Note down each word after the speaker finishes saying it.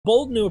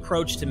Bold new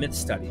approach to myth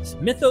studies.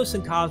 Mythos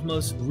and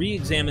Cosmos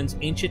re-examines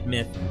ancient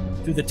myth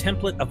through the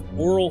template of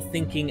oral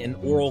thinking and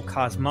oral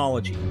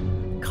cosmology,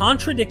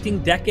 contradicting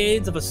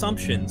decades of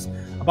assumptions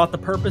about the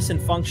purpose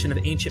and function of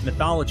ancient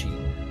mythology.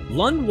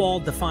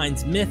 Lundwall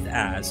defines myth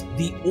as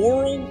the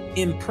oral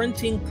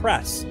imprinting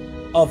press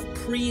of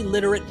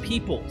pre-literate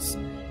peoples,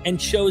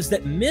 and shows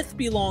that myth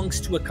belongs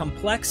to a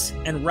complex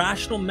and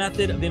rational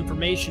method of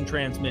information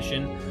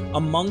transmission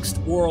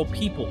amongst oral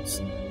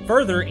peoples.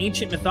 Further,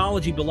 ancient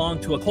mythology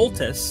belonged to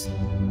occultists,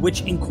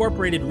 which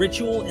incorporated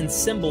ritual and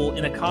symbol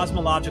in a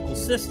cosmological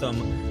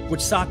system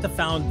which sought to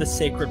found the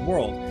sacred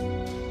world.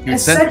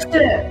 It's such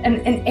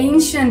an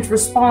ancient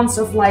response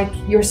of like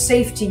your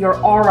safety,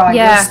 your aura,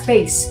 your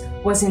space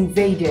was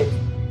invaded.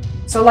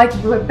 So like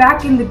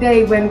back in the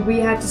day when we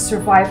had to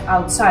survive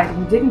outside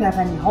and we didn't have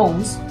any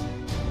homes,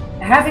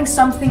 having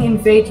something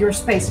invade your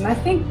space, and I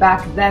think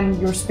back then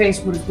your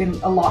space would have been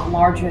a lot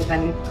larger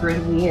than it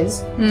currently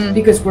is,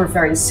 because we're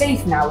very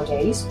safe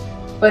nowadays.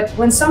 But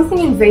when something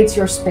invades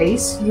your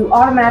space, you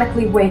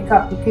automatically wake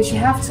up because you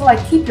have to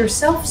like keep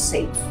yourself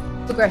safe.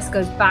 Progress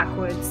goes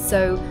backwards.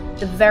 So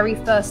the very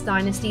first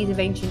dynasties of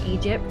ancient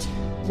Egypt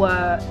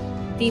were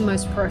the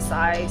most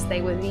precise.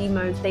 They were the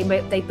most.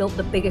 They built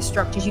the biggest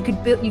structures. You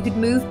could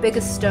move bigger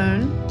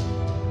stone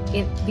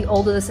in the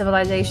older the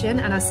civilization,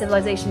 and as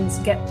civilizations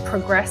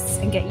progress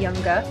and get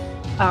younger,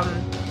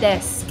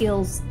 their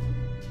skills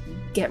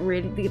get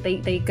really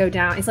they go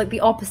down. It's like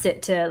the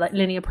opposite to like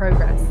linear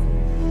progress.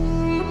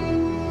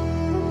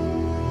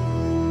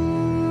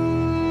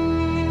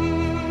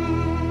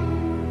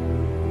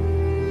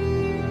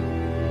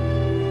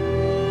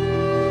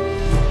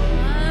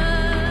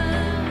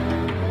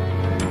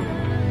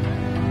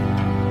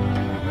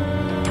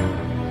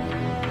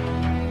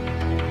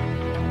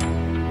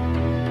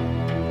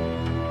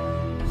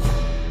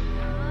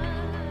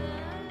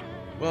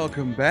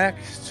 Welcome back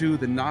to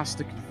the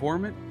Gnostic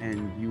Informant,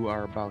 and you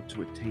are about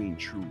to attain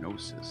true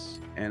gnosis.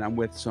 And I'm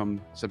with some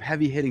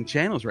heavy-hitting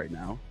channels right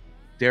now.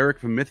 Derek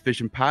from Myth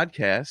Vision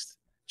Podcast,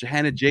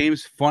 Jahannah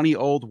James, Funny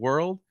Old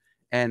World,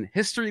 and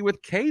History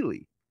with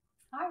Kayleigh.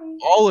 Hi.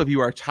 All of you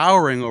are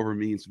towering over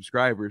me in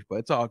subscribers, but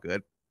it's all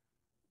good.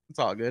 It's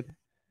all good.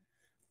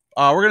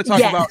 We're going to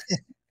talk about...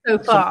 So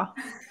far.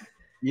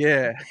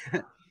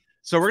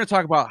 So we're going to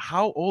talk about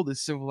how old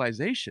is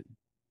civilization.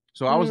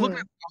 So I was looking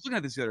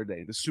at this the other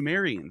day. The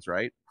Sumerians,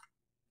 right?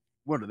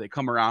 What do they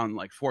come around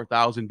like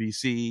 4000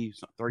 BC,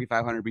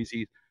 3500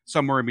 BC,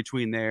 somewhere in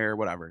between there,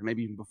 whatever.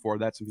 Maybe even before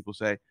that, some people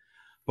say.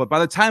 But by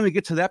the time we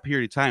get to that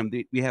period of time,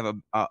 we have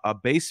a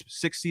base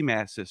 60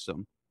 math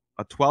system,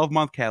 a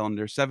 12-month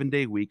calendar,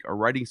 7-day week, a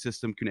writing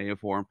system,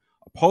 cuneiform,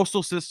 a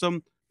postal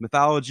system,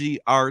 mythology,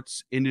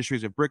 arts,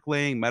 industries of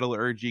bricklaying,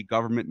 metallurgy,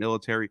 government,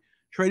 military,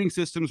 trading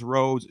systems,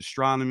 roads,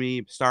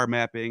 astronomy, star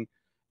mapping,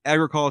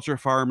 agriculture,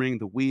 farming,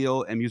 the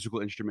wheel, and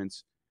musical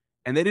instruments.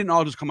 And they didn't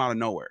all just come out of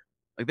nowhere.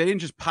 Like they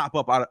didn't just pop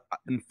up out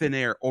in thin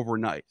air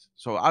overnight.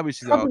 So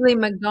obviously, probably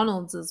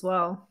McDonald's as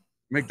well.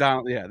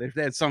 McDonald's, yeah, they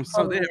had some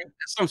sort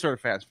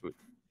of fast food.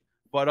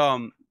 But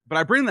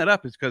I bring that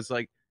up is because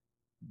like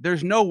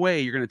there's no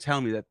way you're going to tell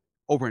me that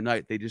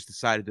overnight they just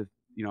decided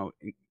to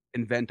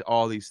invent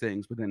all these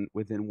things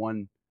within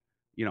one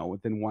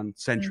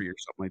century or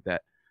something like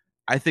that.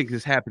 I think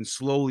this happened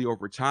slowly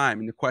over time,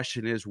 and the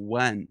question is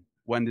when.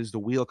 When does the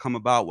wheel come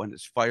about? When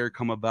does fire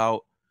come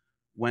about?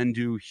 When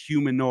do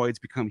humanoids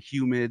become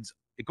humans?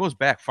 It goes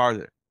back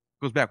farther.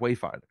 It goes back way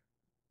farther.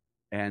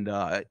 And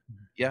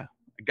yeah,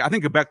 I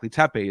think Göbekli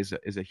Tepe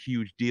is a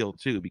huge deal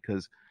too,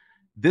 because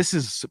this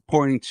is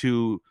pointing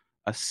to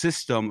a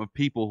system of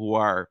people who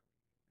are,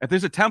 if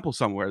there's a temple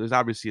somewhere, there's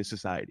obviously a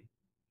society.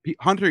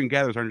 Hunter and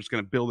gatherers aren't just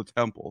going to build a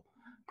temple,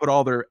 put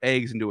all their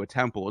eggs into a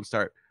temple and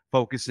start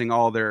focusing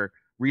all their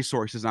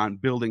resources on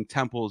building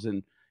temples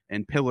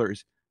and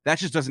pillars. That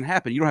just doesn't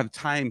happen. You don't have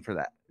time for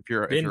that. If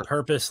you're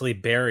purposely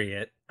bury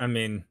it. I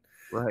mean,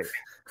 right.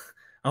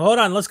 Oh, hold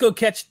on. Let's go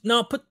catch.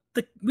 No,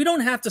 we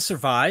don't have to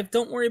survive.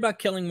 Don't worry about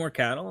killing more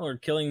cattle or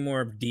killing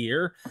more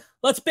deer.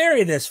 Let's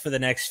bury this for the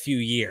next few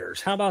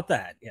years. How about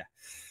that? Yeah.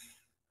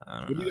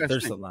 I don't know.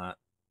 There's a lot.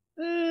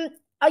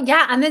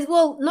 Yeah, and there's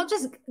not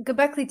just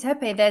Göbekli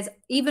Tepe. There's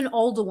even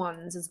older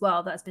ones as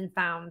well that's been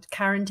found.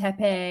 Karen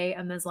Tepe,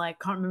 and there's like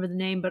can't remember the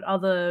name, but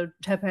other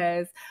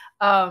tepes.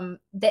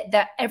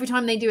 That every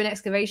time they do an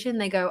excavation,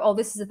 they go, "Oh,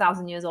 this is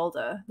 1,000 years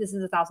older. This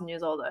is 1,000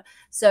 years older."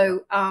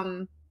 So,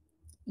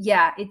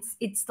 yeah,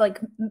 it's like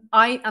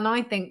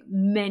I think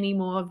many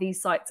more of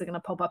these sites are going to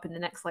pop up in the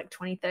next like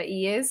 20, 30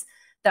 years.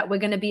 That we're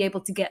going to be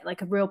able to get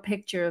like a real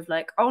picture of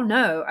like, oh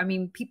no, I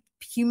mean,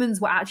 humans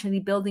were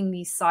actually building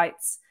these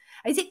sites.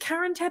 Is it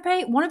Karen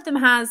Tepe? One of them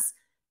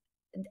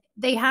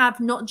they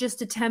have not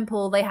just a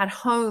temple, they had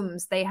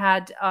homes, they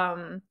had,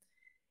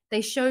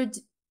 they showed,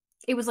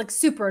 it was like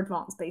super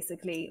advanced,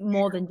 basically,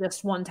 more than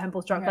just one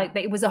temple structure. Yeah. Like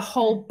it was a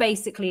whole,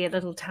 basically a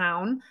little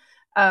town,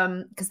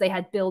 because they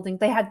had buildings.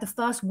 They had the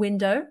first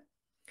window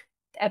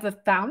ever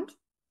found,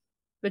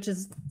 which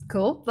is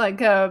cool.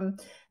 Like,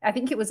 I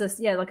think it was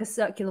like a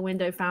circular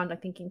window found, I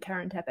think, in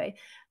Karen Tepe.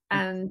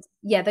 And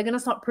yeah, they're going to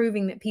start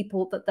proving that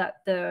people that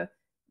the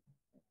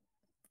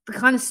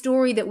kind of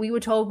story that we were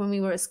told when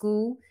we were at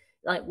school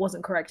like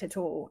wasn't correct at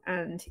all,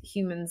 and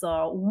humans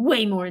are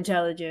way more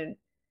intelligent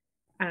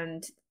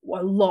and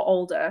a lot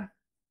older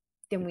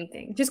than we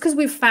think. Just because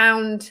we've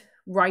found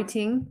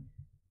writing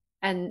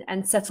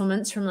and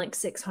settlements from like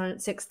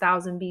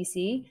 6,000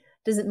 BC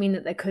doesn't mean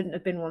that there couldn't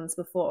have been ones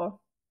before.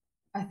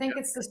 I think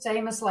it's the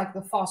same as like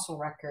the fossil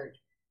record,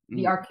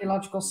 the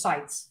archaeological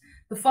sites.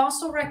 The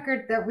fossil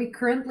record that we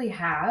currently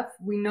have,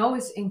 we know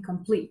is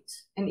incomplete.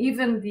 And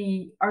even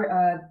the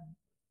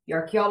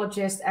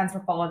archaeologists,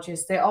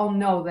 anthropologists, they all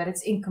know that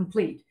it's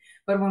incomplete.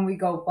 But when we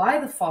go by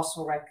the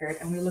fossil record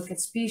and we look at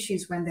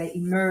species when they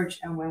emerge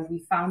and when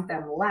we found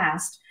them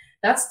last,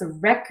 that's the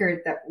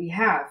record that we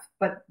have.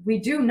 But we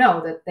do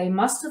know that they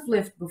must have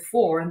lived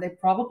before, and they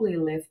probably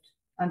lived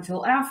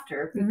until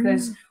after,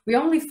 because we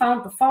only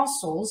found the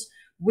fossils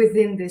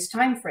within this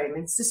time frame.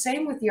 It's the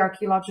same with the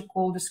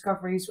archaeological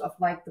discoveries of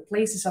like the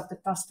places of the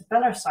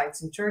Tastepeller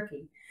sites in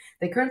Turkey.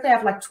 They currently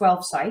have like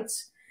 12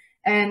 sites,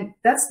 and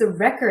that's the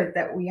record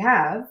that we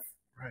have.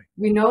 Right.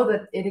 We know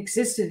that it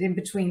existed in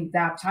between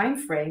that time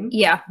frame.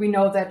 Yeah. We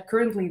know that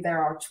currently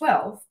there are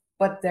 12,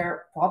 but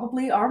there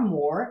probably are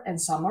more,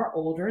 and some are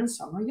older and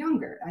some are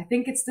younger. I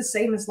think it's the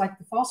same as like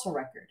the fossil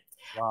record.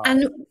 Wow.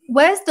 And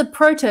where's the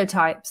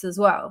prototypes as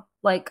well?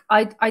 Like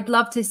I'd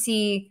love to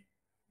see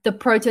the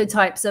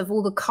prototypes of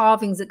all the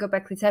carvings at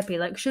Göbekli Tepe.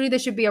 Like surely there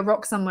should be a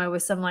rock somewhere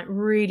with some like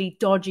really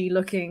dodgy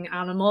looking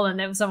animal, and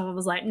then someone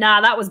was like,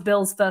 nah, that was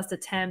Bill's first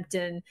attempt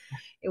and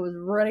it was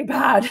really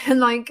bad. And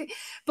like,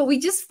 but we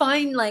just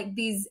find like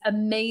these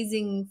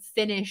amazing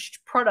finished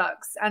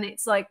products, and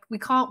it's like we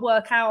can't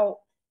work out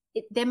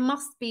there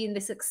must be in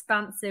this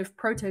expansive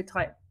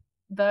prototype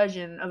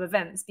version of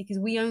events, because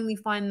we only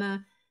find the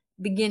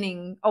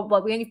beginning of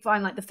we only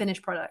find like the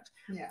finished product.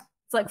 Yeah,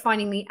 it's like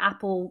finding the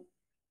Apple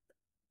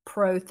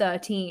Pro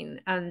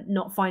 13 and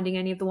not finding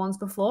any of the ones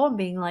before and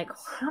being like,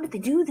 how did they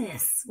do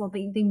this? Well,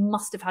 they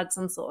must have had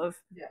some sort of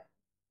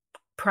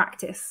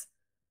practice.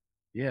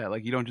 Yeah,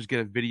 like you don't just get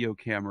a video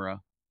camera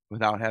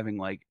without having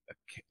like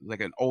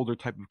an older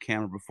type of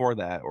camera before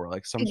that, or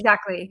like some sort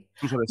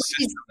of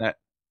system that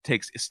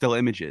takes still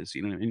images.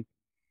 You know what I mean?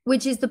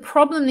 Which is the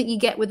problem that you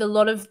get with a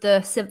lot of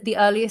the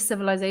earliest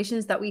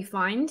civilizations that we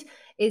find,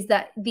 is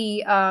that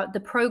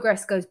the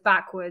progress goes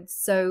backwards.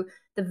 So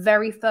the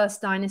very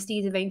first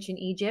dynasties of ancient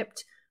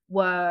Egypt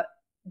were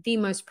the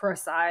most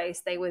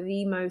precise. They were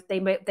the most.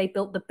 They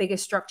built the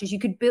biggest structures. You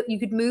could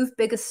move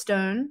bigger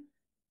stone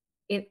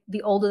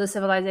the older the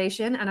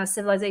civilization, and as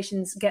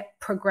civilizations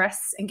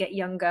progress and get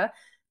younger,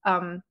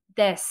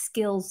 their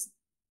skills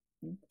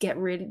get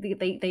really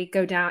they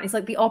go down. It's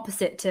like the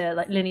opposite to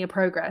like linear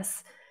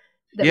progress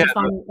that we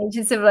find in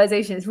ancient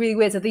civilization. It's really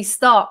weird. So they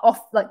start off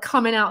like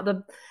coming out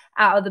of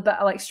the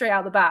bat, like straight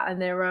out the bat, and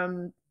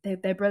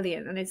they're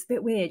brilliant, and it's a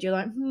bit weird. You're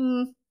like,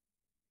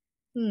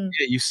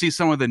 Yeah, you see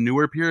some of the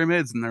newer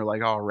pyramids, and they're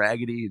like all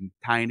raggedy and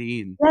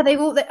tiny, and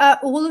yeah,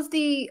 all of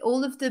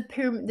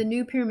the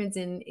new pyramids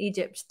in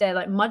Egypt, they're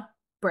like mud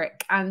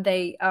brick, and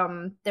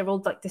they're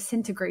all like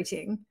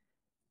disintegrating.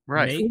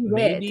 Right. It's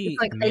weird.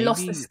 It's like they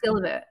lost the skill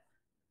of it.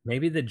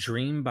 Maybe the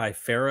dream by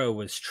Pharaoh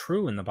was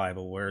true in the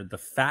Bible, where the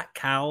fat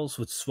cows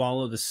would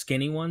swallow the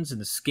skinny ones, and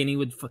the skinny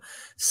would.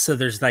 So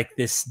there's like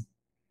this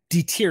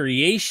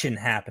deterioration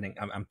happening.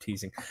 I'm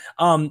teasing,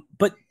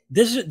 but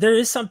there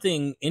is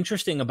something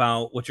interesting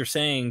about what you're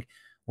saying.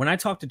 When I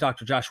talked to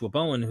Dr. Joshua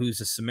Bowen,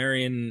 who's a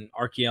Sumerian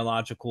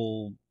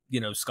archaeological,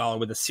 scholar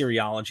with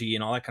Assyriology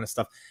and all that kind of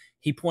stuff,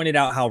 he pointed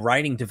out how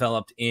writing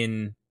developed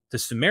in the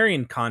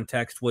Sumerian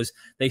context. Was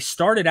they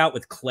started out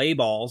with clay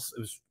balls. It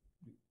was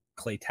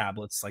clay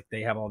tablets. Like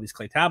they have all these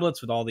clay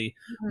tablets with all the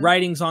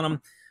writings on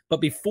them.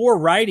 But before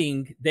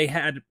writing, they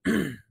had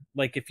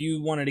like if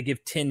you wanted to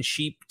give 10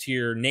 sheep to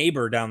your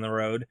neighbor down the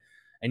road,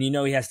 and he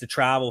has to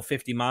travel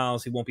 50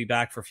 miles, he won't be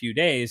back for a few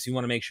days, you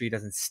want to make sure he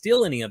doesn't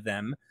steal any of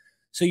them.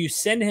 So you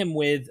send him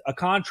with a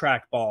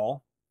contract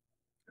ball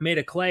made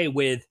of clay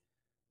with,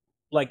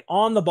 like,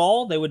 on the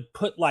ball, they would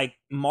put like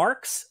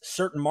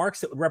certain marks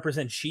that would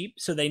represent sheep.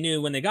 So they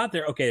knew when they got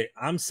there, okay,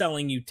 I'm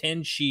selling you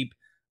 10 sheep.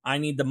 I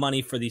need the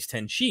money for these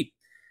 10 sheep.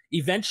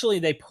 Eventually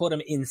they put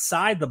them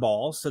inside the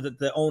ball so that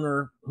the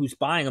owner who's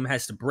buying them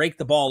has to break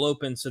the ball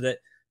open so that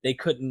they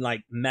couldn't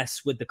like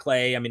mess with the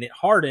clay. I mean, it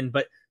hardened,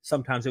 but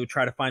sometimes they would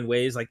try to find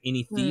ways, like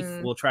any thief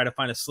will try to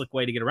find a slick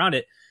way to get around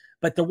it.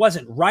 But there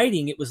wasn't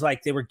writing. It was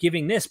like they were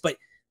giving this. But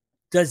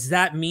does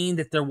that mean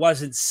that there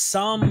wasn't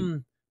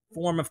some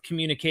form of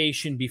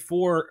communication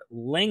before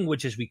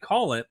language, as we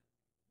call it,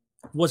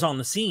 was on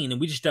the scene, and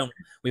we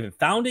haven't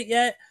found it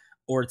yet,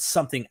 or it's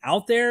something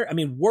out there? I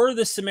mean, were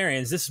the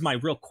Sumerians, this is my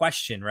real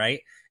question, right?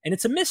 And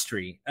it's a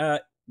mystery.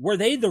 Were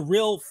they the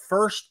real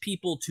first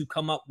people to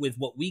come up with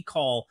what we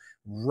call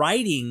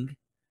writing?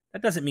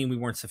 That doesn't mean we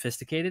weren't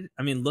sophisticated.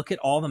 I mean, look at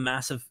all the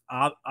massive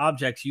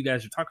objects you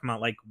guys are talking about.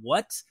 Like,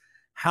 what?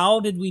 How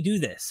did we do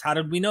this? How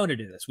did we know to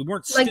do this? We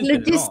weren't like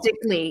stupid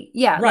logistically,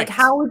 yeah. Right. Like,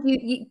 how would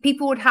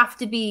people would have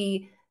to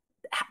be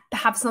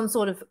have some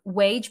sort of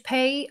wage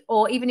pay,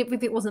 or even if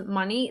it wasn't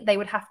money, they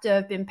would have to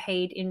have been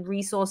paid in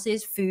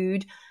resources,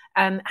 food.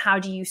 How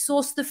do you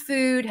source the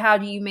food? How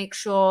do you make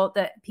sure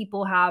that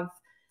people have,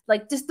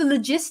 like, just the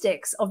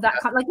logistics of that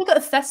kind? Like, look at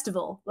a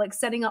festival, like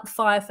setting up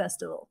Fire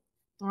Festival.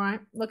 All right,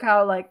 look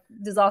how like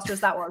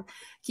disastrous that was.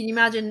 Can you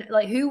imagine,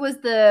 like, who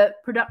was the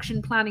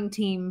production planning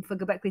team for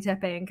Göbekli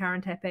Tepe and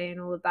Karen Tepe and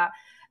all of that?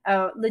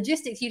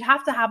 Logistics, you'd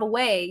have to have a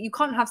way. You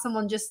can't have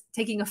someone just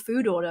taking a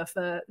food order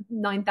for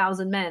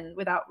 9,000 men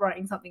without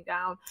writing something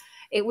down.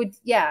 It would,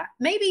 yeah,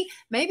 maybe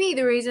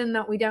the reason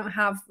that we don't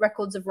have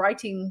records of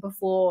writing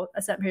before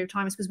a certain period of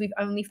time is because we've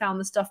only found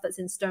the stuff that's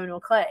in stone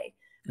or clay.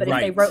 But if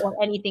they wrote on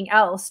anything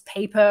else,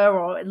 paper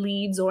or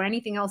leaves or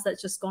anything else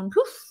that's just gone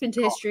poof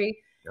into history,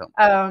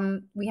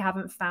 we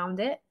haven't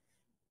found it.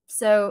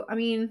 So, I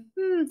mean,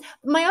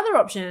 my other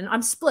option,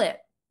 I'm split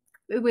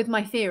with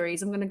my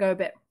theories. I'm going to go a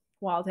bit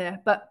wild here,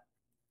 but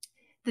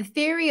the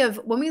theory of,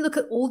 when we look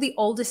at all the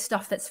oldest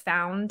stuff that's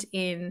found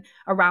in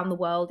around the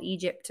world,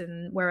 Egypt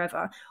and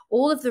wherever,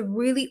 all of the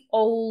really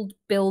old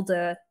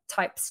builder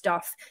type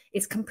stuff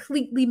is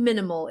completely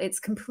minimal. It's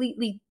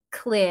completely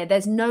clear.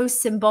 There's no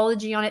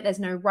symbology on it. There's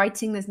no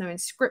writing. There's no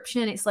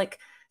inscription. It's like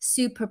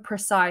super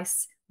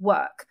precise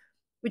work,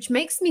 which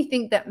makes me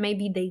think that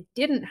maybe they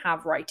didn't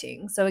have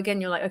writing. So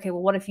again, you're like, okay,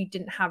 well, what if you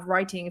didn't have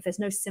writing? If there's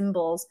no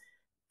symbols,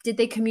 did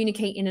they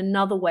communicate in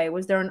another way?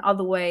 Was there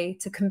another way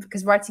to,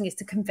 because writing is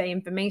to convey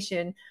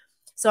information.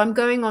 So I'm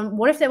going on,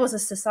 what if there was a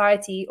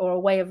society or a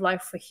way of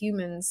life for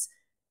humans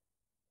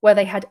where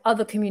they had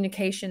other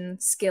communication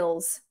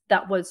skills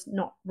that was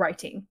not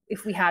writing?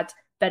 If we had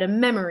better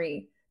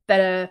memory,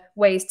 better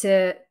ways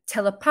to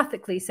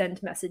telepathically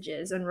send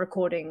messages and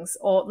recordings,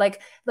 or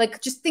like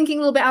just thinking a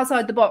little bit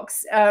outside the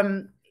box.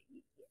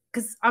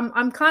 Because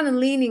I'm kind of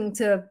leaning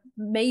to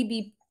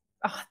maybe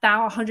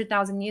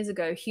 100,000 years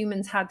ago,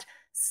 humans had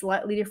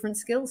slightly different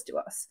skills to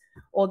us,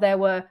 or there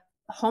were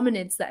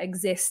hominids that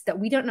exist that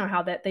we don't know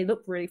how they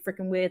look really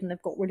freaking weird, and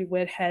they've got really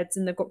weird heads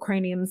and they've got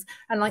craniums,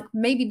 and like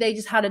maybe they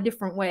just had a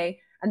different way,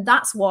 and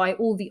that's why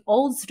all the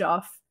old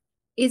stuff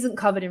isn't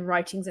covered in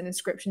writings and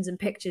inscriptions and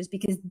pictures,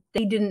 because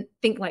they didn't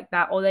think like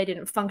that, or they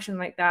didn't function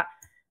like that.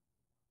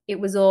 It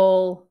was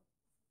all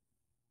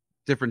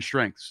different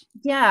strengths.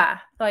 Yeah,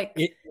 like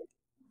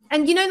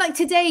and you know, like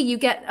today you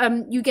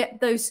get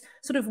those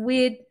sort of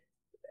weird,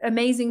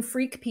 amazing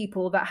freak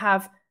people that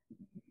have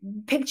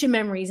picture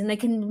memories, and they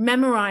can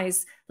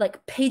memorize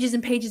like pages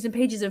and pages and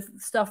pages of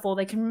stuff, or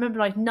they can remember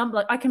like number.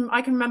 Like I can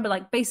remember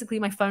like basically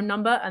my phone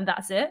number, and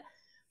that's it.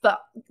 But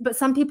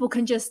some people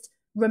can just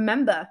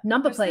remember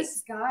number plates.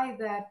 This guy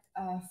that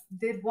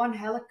did one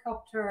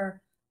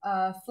helicopter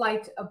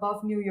flight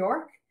above New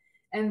York,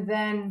 and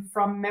then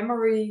from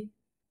memory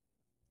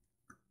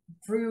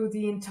drew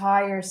the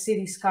entire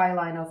city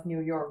skyline of New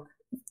York.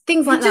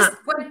 Things like that.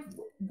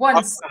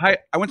 Once I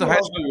went to high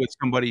school with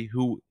somebody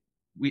who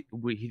he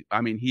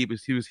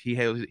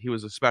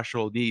was a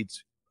special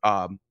needs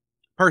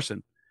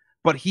person,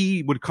 but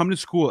he would come to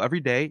school every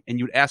day, and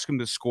you'd ask him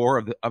the score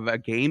of a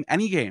game,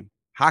 any game,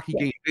 hockey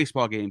game,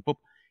 baseball game. But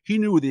he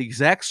knew the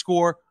exact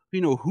score. He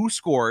knew who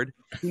scored.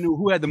 He knew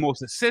who had the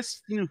most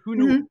assists. He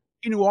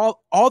knew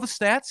all the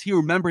stats. He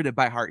remembered it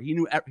by heart. He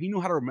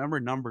knew how to remember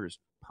numbers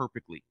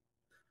perfectly.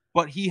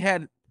 But he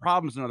had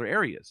problems in other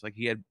areas. Like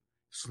he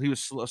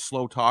was a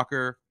slow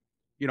talker,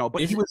 you know. But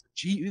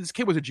this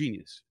kid was a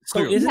genius. So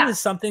clearly. Isn't this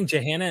something,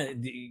 Jahannah,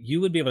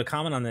 you would be able to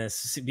comment on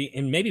this,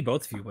 and maybe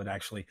both of you would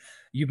actually.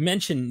 You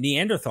mentioned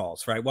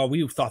Neanderthals, right? While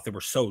we thought they were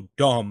so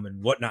dumb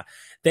and whatnot,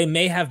 they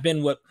may have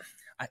been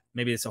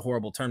maybe it's a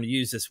horrible term to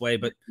use this way,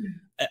 but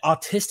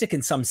autistic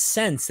in some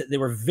sense, that they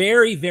were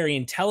very, very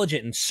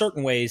intelligent in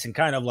certain ways, and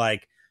kind of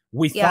like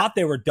we thought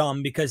they were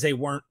dumb because they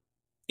weren't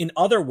in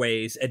other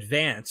ways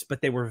advanced, but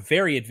they were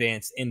very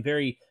advanced in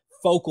very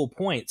focal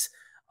points.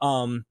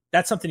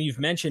 That's something you've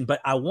mentioned,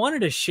 but I wanted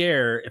to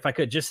share, if I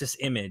could, just this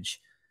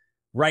image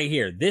right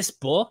here. This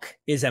book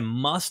is a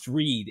must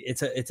read.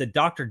 It's a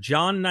Dr.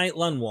 John Knight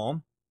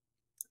Lundwall,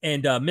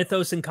 and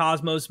Mythos and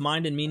Cosmos,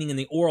 Mind and Meaning in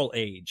the Oral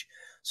Age.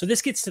 So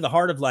this gets to the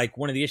heart of like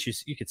one of the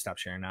issues. You could stop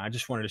sharing now. I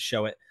just wanted to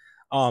show it.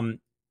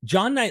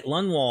 John Knight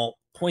Lundwall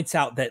points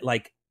out that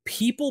like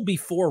people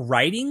before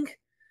writing,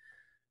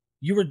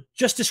 you were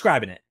just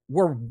describing it,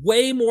 were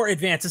way more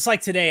advanced. It's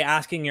like today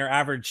asking your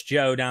average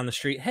Joe down the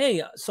street,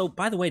 hey, so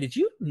by the way, did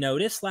you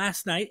notice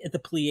last night at the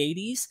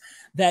Pleiades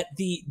that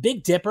the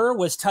Big Dipper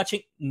was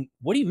touching?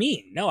 What do you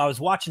mean? No, I was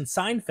watching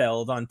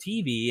Seinfeld on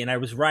TV and I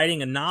was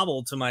writing a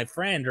novel to my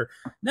friend. Or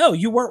no,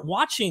 you weren't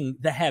watching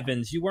the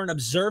heavens. You weren't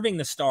observing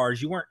the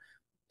stars. You weren't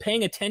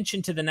paying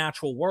attention to the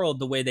natural world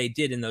the way they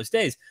did in those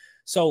days.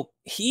 So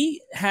he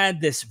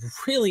had this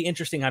really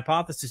interesting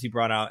hypothesis he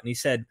brought out, and he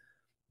said,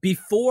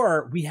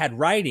 before we had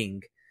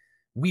writing,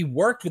 we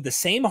worked with the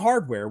same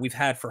hardware we've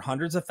had for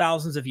hundreds of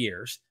thousands of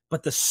years,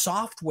 but the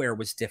software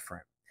was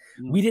different.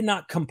 We did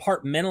not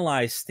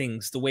compartmentalize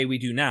things the way we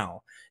do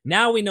now.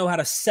 Now we know how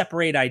to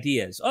separate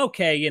ideas.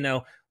 Okay, you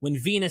know, when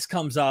Venus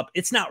comes up,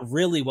 it's not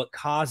really what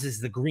causes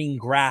the green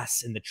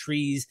grass and the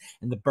trees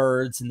and the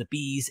birds and the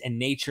bees and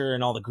nature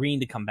and all the green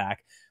to come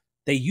back.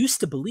 They used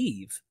to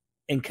believe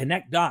and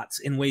connect dots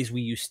in ways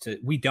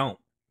we don't.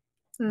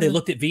 They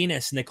looked at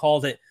Venus and they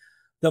called it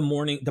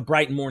the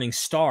bright morning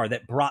star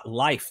that brought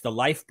life, the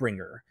life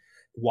bringer.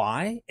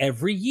 Why?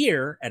 Every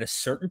year at a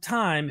certain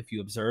time, if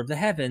you observe the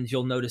heavens,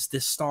 you'll notice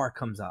this star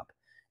comes up.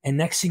 And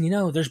next thing you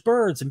know, there's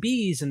birds and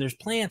bees and there's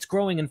plants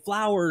growing and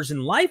flowers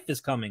and life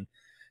is coming.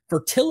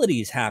 Fertility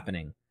is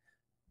happening.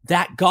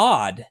 That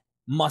God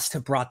must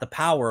have brought the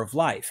power of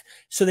life.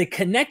 So they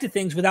connected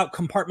things without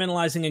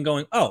compartmentalizing and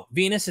going, oh,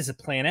 Venus is a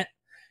planet.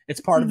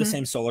 It's part of the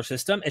same solar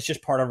system. It's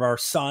just part of our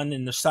sun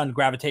and the sun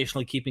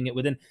gravitationally keeping it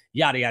within,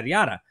 yada, yada,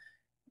 yada.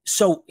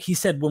 So he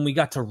said when we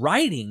got to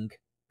writing,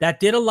 that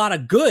did a lot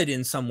of good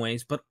in some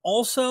ways, but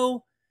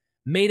also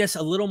made us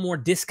a little more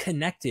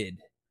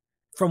disconnected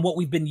from what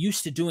we've been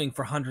used to doing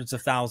for hundreds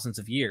of thousands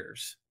of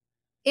years.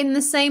 In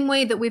the same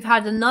way that we've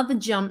had another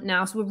jump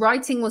now. So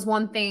writing was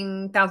one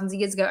thing thousands of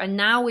years ago, and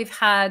now we've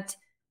had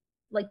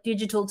like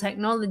digital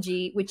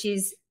technology, which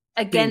is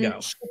again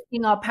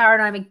shifting our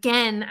paradigm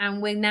again,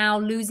 and we're now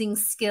losing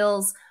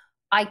skills.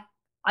 I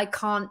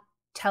can't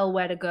tell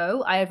where to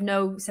go. I have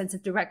no sense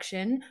of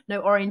direction,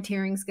 no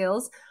orienteering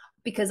skills,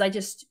 because I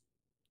just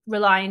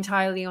rely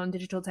entirely on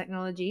digital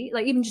technology.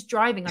 Like even just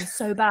driving, I'm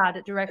so bad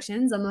at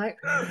directions. I'm like,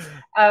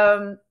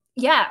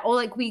 yeah, or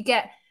like we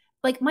get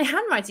like my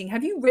handwriting.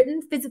 Have you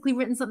physically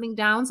written something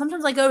down?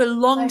 Sometimes I go a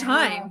long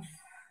time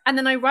and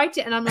then I write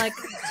it and I'm like,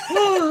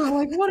 oh,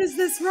 like what is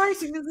this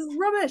writing? This is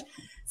rubbish.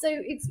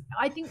 So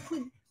I think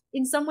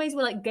in some ways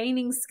we're like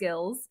gaining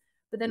skills,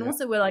 but then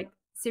also we're like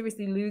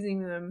seriously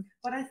losing them.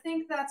 But I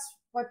think that's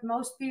what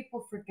most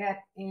people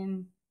forget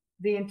in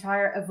the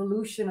entire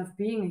evolution of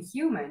being a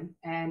human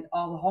and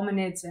all the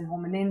hominids and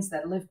hominins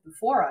that lived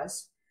before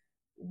us.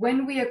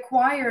 When we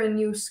acquire a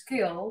new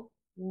skill,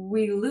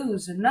 we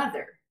lose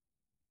another.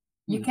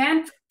 You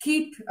can't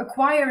keep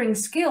acquiring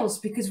skills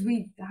because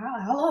we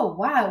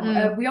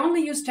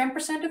only use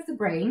 10% of the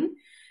brain.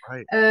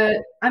 Right.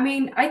 I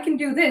mean, I can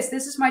do this.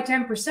 This is my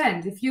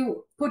 10%. If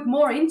you put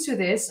more into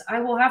this,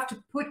 I will have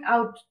to put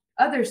out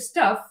other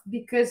stuff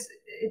because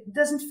it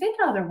doesn't fit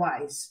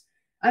otherwise.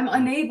 I'm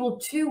unable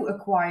to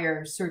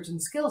acquire certain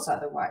skills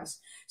otherwise.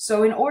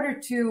 So in order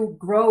to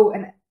grow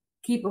and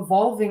keep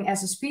evolving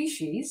as a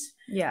species,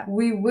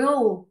 we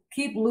will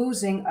keep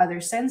losing other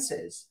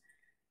senses.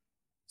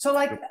 So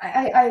like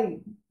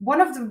one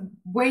of the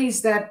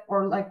ways that,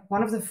 or like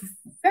one of the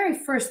very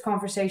first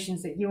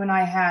conversations that you and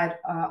I had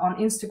on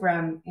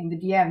Instagram in the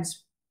DMs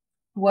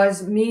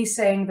was me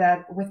saying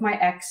that with my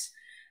ex,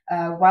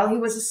 while he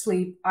was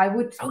asleep, I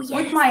would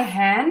put my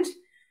hand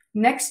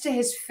next to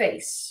his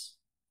face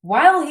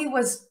while he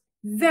was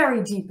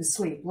very deep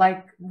asleep,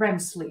 like REM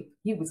sleep.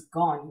 He was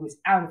gone. He was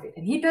out of it.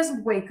 And he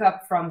doesn't wake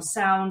up from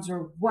sounds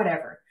or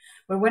whatever.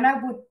 But when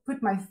I would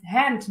put my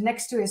hand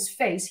next to his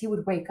face, he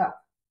would wake up.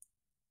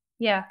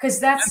 Yeah. Because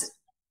that's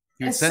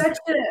such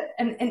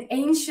an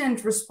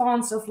ancient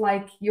response of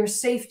like your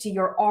safety,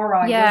 your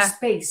aura, your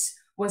space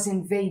was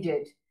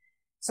invaded.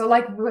 So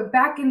like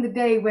back in the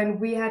day when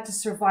we had to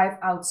survive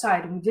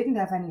outside and we didn't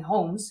have any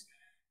homes,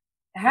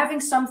 having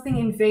something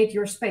invade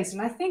your space.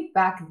 And I think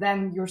back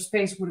then your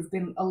space would have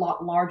been a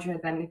lot larger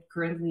than it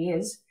currently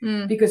is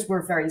because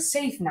we're very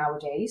safe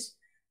nowadays.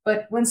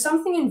 But when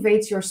something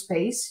invades your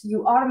space,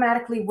 you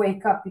automatically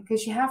wake up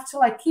because you have to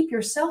like keep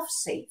yourself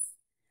safe.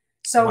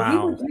 So he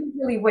would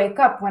usually wake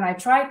up when I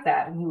tried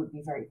that and he would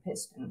be very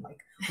pissed and like,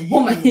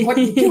 woman, what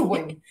are you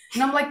doing?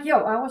 And I'm like, yo,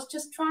 I was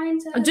just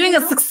trying to... I'm doing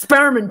this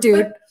experiment,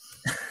 dude.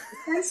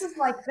 Senses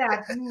like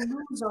that you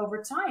lose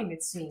over time,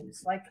 it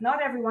seems. Like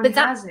not everyone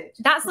has it.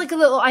 That's like a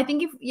little, I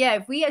think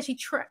if we actually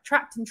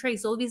tracked and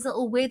traced all these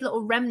little weird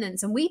little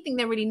remnants and we think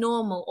they're really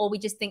normal, or we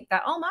just think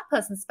that, oh, my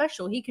person's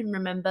special, he can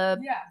remember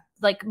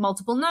like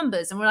multiple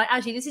numbers. And we're like,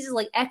 actually, this is just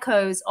like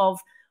echoes of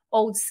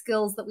old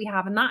skills that we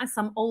have, and that is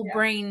some old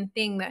brain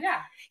thing that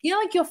you know,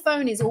 like your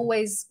phone is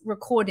always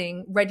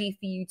recording, ready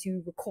for you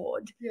to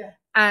record.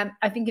 I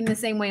think in the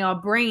same way our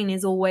brain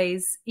is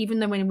always, even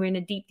though when we're in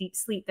a deep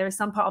sleep, there is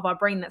some part of our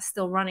brain that's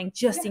still running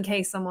just in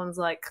case someone's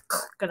like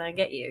gonna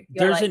get you.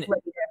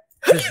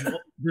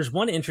 There's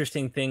one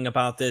interesting thing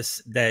about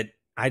this that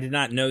I did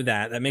not know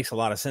that makes a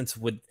lot of sense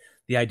with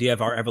the idea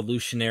of our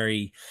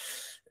evolutionary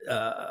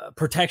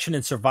protection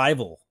and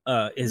survival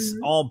is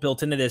all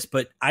built into this.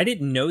 But I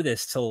didn't know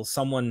this till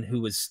someone who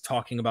was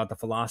talking about the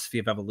philosophy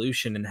of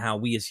evolution and how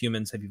we as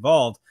humans have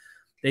evolved.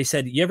 They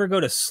said, you ever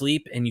go to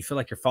sleep and you feel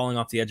like you're falling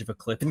off the edge of a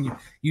cliff and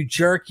you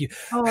jerk, you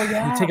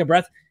take a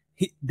breath.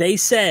 They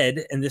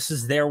said, and this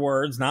is their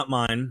words, not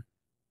mine,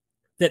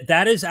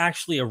 that is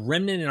actually a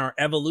remnant in our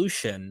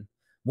evolution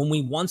when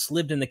we once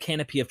lived in the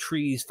canopy of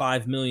trees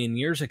 5 million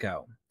years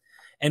ago.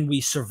 And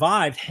we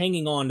survived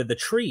hanging on to the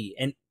tree.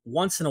 And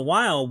once in a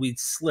while, we'd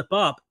slip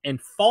up and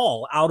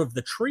fall out of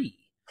the tree.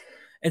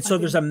 And so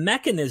there's a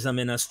mechanism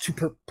in us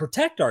to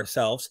protect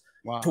ourselves,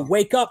 to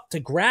wake up, to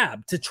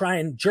grab, to try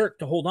and jerk,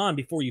 to hold on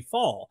before you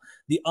fall.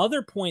 The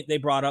other point they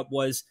brought up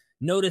was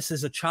notice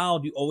as a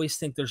child, you always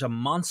think there's a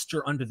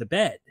monster under the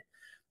bed,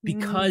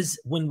 because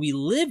when we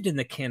lived in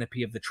the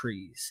canopy of the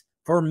trees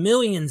for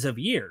millions of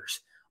years,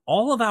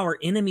 all of our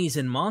enemies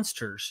and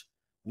monsters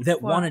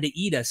that wanted to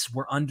eat us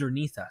were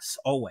underneath us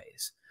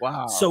always.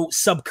 Wow. So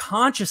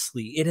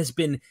subconsciously, it has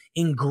been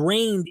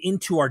ingrained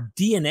into our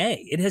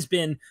DNA. It has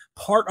been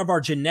part of our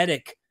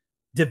genetic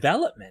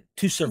development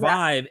to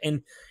survive.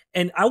 And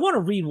I want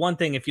to read one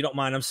thing, if you don't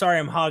mind. I'm sorry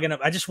I'm hogging up.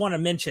 I just want to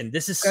mention,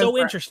 this is so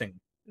interesting.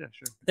 Yeah,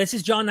 sure. This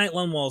is John Knight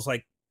Lunwall's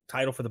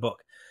title for the book.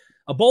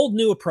 A bold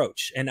new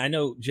approach. And I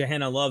know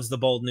Jahannah loves the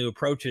bold new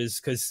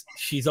approaches, because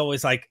she's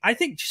always like, I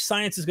think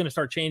science is going to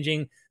start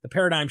changing. The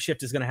paradigm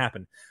shift is going to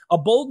happen. A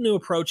bold new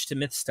approach to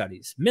myth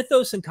studies.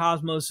 Mythos and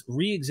Cosmos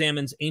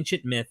re-examines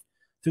ancient myth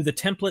through the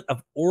template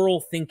of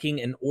oral thinking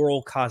and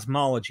oral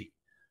cosmology,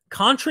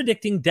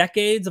 contradicting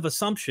decades of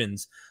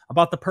assumptions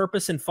about the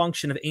purpose and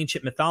function of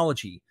ancient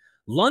mythology.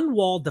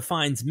 Lundwall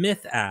defines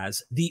myth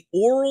as the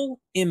oral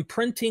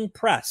imprinting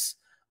press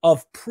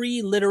of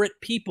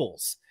pre-literate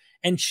peoples,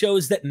 and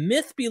shows that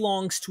myth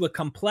belongs to a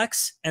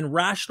complex and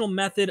rational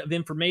method of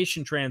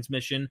information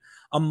transmission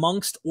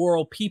amongst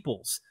oral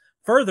peoples.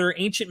 Further,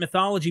 ancient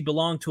mythology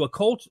belonged to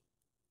occultists,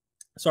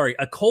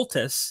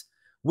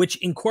 which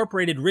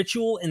incorporated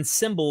ritual and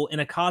symbol in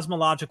a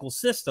cosmological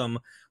system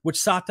which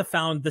sought to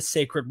found the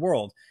sacred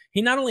world.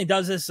 He not only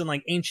does this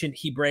in ancient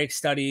Hebraic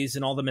studies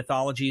and all the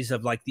mythologies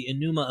of the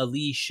Enuma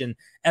Elish and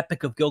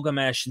Epic of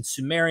Gilgamesh and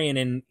Sumerian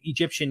and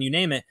Egyptian, you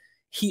name it.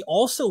 He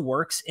also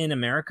works in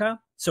America.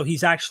 So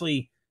he's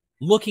actually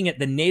looking at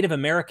the Native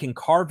American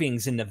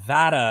carvings in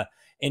Nevada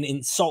and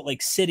in Salt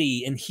Lake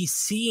City, and he's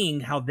seeing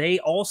how they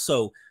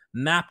also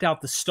mapped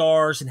out the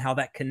stars and how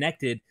that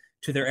connected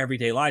to their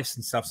everyday lives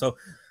and stuff. So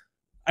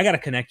I got to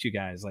connect you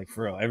guys,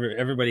 for real.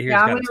 Everybody here's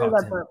got to talk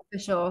to him. For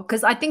sure.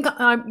 Because I think,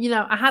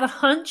 I had a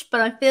hunch,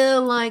 but I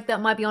feel like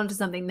that might be onto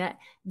something, that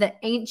the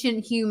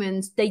ancient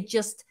humans, you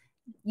just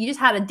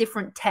had a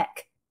different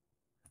tech.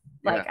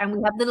 And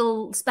we have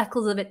little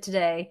speckles of it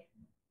today,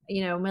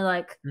 and we're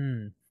like,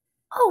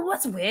 oh,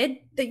 that's weird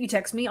that you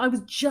text me. I was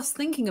just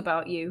thinking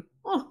about you.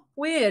 Oh,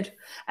 weird.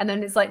 And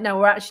then it's no,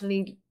 we're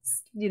actually,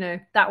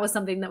 that was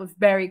something that was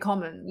very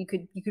common. You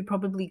could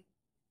probably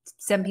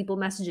send people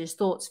messages,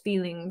 thoughts,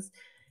 feelings,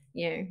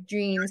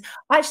 dreams.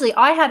 Actually,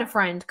 I had a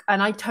friend,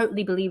 and I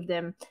totally believed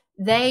them.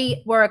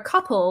 They were a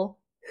couple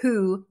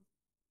who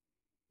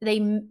they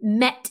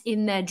met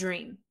in their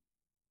dream.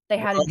 They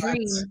had a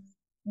dream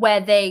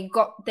where they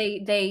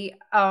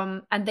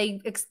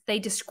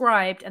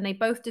described, and they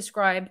both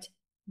described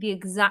the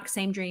exact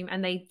same dream,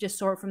 and they just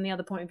saw it from the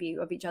other point of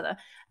view of each other,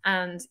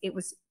 and it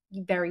was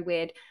very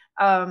weird.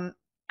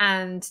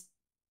 And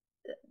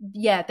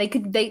yeah,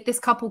 this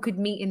couple could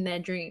meet in their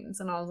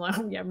dreams, and I was like,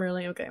 oh, yeah,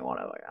 really, okay,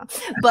 whatever.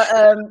 But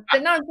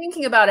now I'm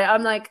thinking about it,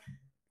 I'm like,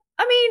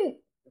 I mean,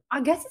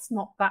 I guess it's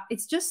not that,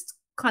 it's just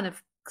kind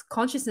of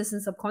consciousness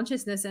and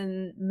subconsciousness,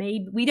 and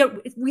maybe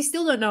we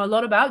still don't know a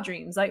lot about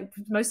dreams.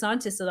 Most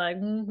scientists are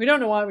we don't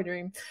know why we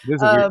dream.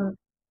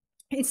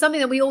 It's something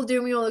that we all do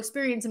and we all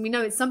experience, and we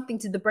know it's something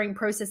to the brain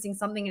processing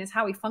something, and it's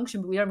how we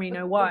function, but we don't really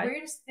know why. The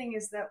weirdest thing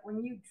is that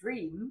when you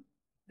dream,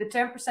 the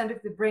 10%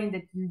 of the brain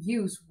that you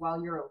use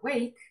while you're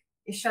awake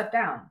is shut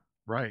down.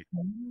 Right.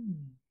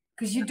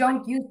 Because you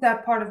don't use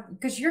that part of,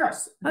 because you're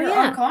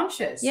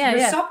unconscious. Yeah,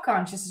 your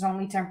subconscious is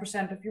only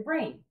 10% of your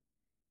brain.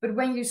 But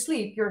when you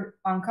sleep, you're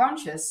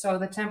unconscious, so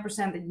the 10%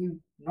 that you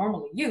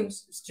normally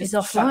use is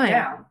just shut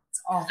down.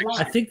 It's offline.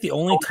 I think the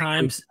only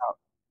times.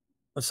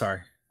 Oh,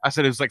 sorry. I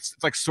said it's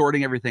like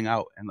sorting everything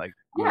out and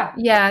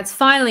it's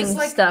filing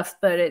stuff,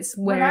 but it's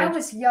weird. When I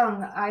was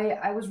young,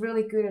 I was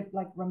really good at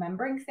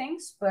remembering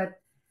things, but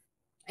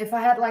if I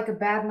had a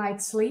bad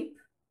night's sleep,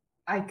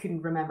 I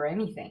couldn't remember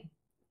anything.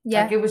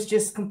 Yeah, it was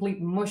just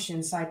complete mush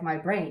inside my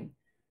brain.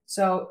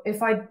 So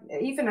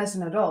even as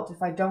an adult,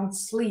 if I don't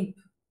sleep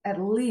at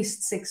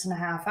least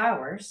 6.5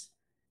 hours,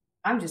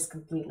 I'm just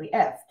completely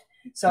effed.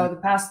 So the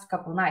past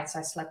couple of nights,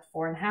 I slept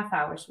 4.5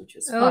 hours, which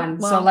was fun.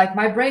 Wow. So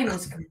my brain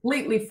was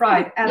completely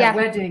fried at a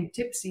wedding,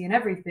 tipsy and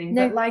everything.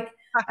 No. But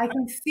I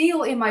can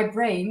feel in my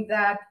brain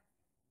that,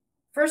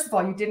 first of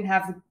all, you didn't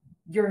have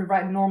your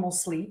normal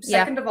sleep.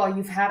 Second of all,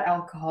 you've had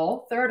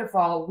alcohol. Third of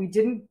all, we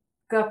didn't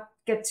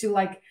get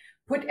to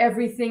put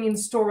everything in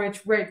storage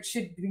where it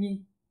should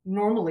be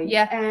normally.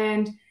 Yeah.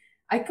 And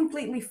I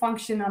completely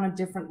function on a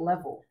different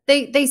level.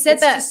 They said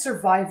it's just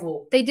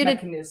survival. They did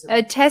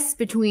a test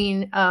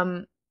between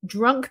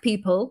drunk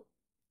people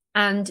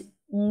and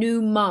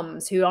new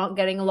mums who aren't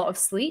getting a lot of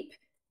sleep,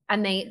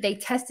 and they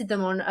tested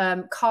them on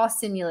car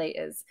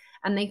simulators,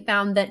 and they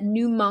found that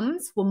new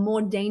mums were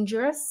more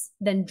dangerous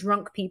than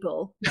drunk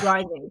people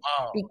driving.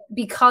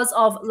 Because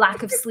of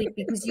lack of sleep,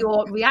 because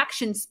your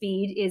reaction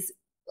speed is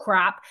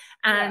crap,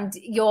 and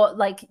you're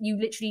you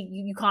literally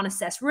you can't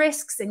assess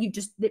risks, and you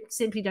just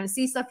simply don't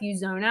see stuff, you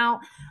zone out.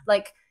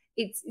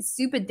 it's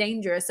super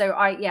dangerous. So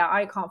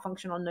I can't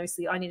function on no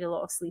sleep. I need a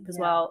lot of sleep as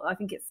well. I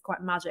think it's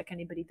quite magic,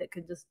 anybody that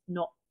could just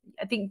not.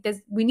 I think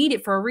we need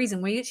it for a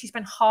reason. We actually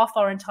spend half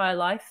our entire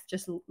life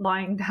just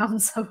lying down,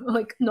 so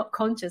like not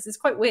conscious. It's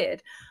quite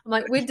weird. I'm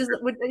like, is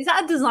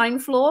that a design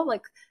flaw?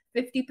 Like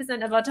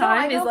 50% of our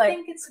time is like. I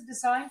don't think it's a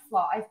design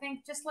flaw. I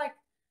think just like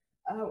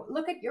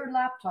look at your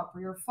laptop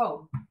or your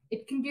phone.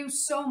 It can do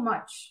so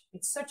much.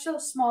 It's such a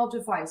small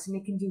device and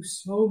it can do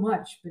so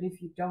much. But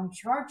if you don't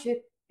charge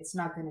it, it's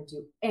not going to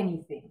do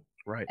anything.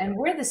 Right. And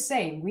we're the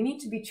same. We need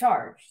to be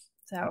charged.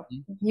 So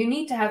you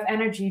need to have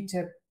energy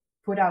to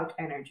put out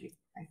energy,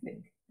 I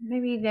think.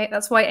 Maybe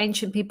that's why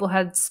ancient people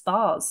had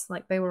spas.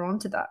 Like they were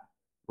onto that.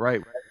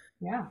 Right.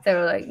 Yeah. They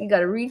were like, you got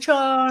to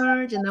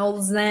recharge and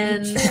all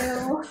zen.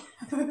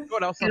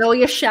 What else? Get all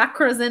your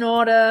chakras in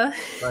order.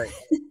 Right.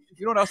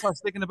 You know what else I was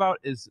thinking about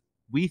is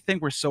we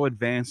think we're so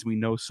advanced, we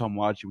know so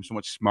much, we're so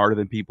much smarter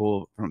than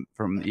people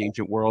from the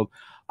ancient world.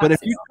 But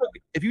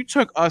if you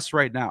took us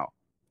right now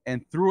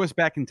and threw us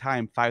back in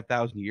time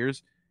 5,000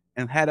 years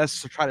and had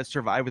us try to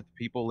survive with the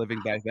people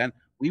living back then,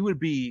 we would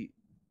be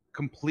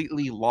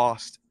completely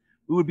lost.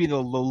 We would be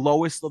the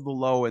lowest of the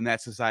low in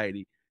that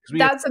society.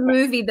 That's a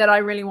movie that I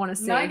really want to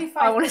see.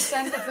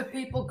 95% of the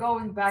people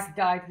going back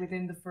died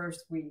within the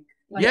first week.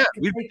 Like, yeah,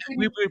 we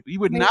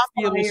would not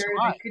be able to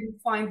survive. They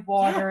couldn't find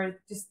water.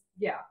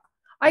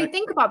 I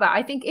think about that.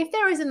 I think if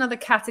there is another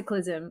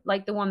cataclysm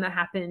like the one that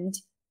happened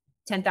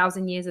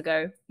 10,000 years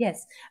ago,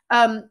 yes.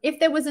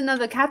 If there was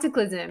another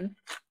cataclysm,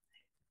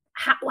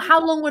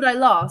 how long would I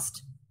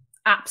last?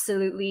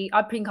 Absolutely.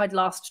 I think I'd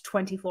last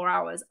 24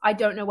 hours. I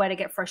don't know where to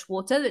get fresh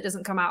water that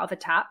doesn't come out of a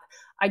tap.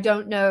 I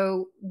don't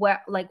know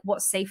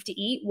what's safe to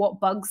eat, what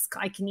bugs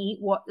I can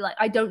eat,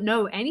 I don't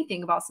know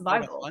anything about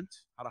survival.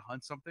 How to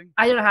hunt something?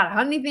 I don't know how to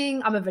hunt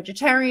anything. I'm a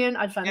vegetarian.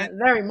 I'd find that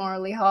very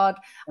morally hard.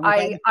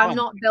 I'm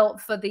not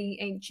built for the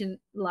ancient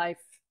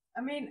life.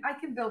 I mean, I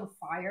can build a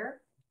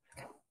fire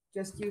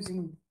just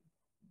using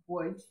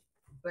wood,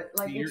 but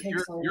like it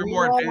takes you're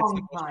more advanced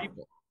than most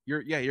people.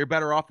 You're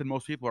better off than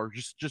most people are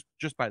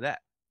just by that.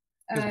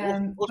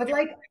 Most but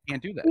like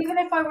can't do that. Even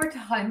if I were to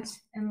hunt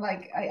and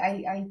like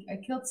I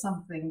killed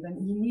something,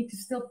 then you need to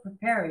still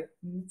prepare it.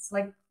 And it's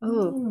like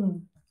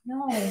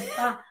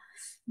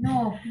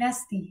no,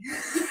 nasty.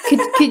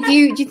 Do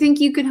you think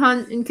you could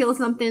hunt and kill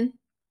something?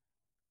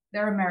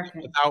 They're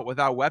American.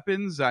 Without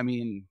weapons, I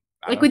mean,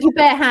 with your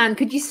bare hand,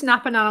 could you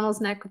snap an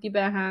animal's neck with your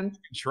bare hand?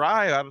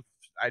 Try. I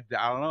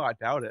don't know. I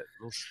doubt it.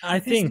 I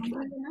think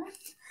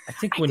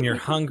when you're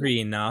hungry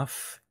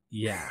enough,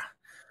 yeah,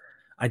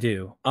 I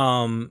do.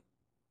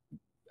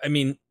 I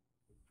mean,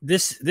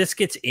 this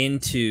gets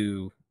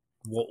into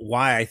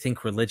why I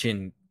think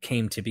religion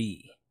came to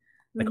be.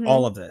 Like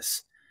all of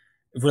this.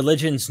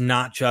 Religion's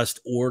not just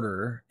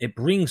order. It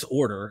brings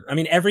order. I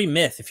mean, every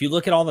myth, if you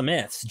look at all the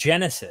myths,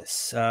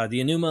 Genesis, the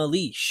Enuma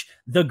Elish,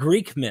 the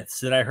Greek myths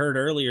that I heard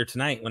earlier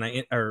today when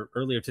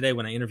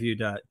I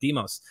interviewed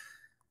Demos,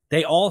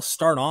 they all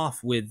start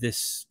off with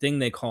this thing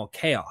they call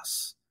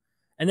chaos.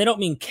 And they don't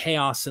mean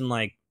chaos in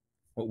like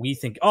what we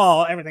think,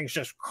 oh, everything's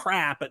just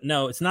crap. But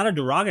no, it's not a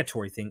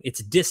derogatory thing.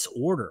 It's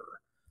disorder.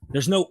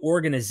 There's no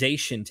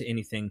organization to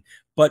anything,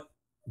 but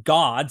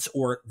gods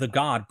or the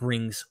god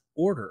brings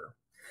order.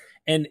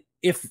 And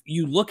if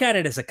you look at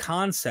it as a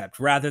concept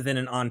rather than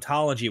an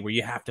ontology where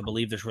you have to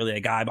believe there's really a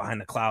guy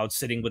behind the cloud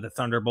sitting with a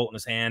thunderbolt in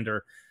his hand,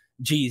 or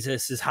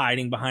Jesus is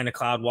hiding behind a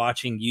cloud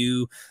watching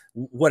you,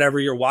 whatever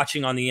you're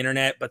watching on the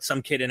internet, but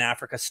some kid in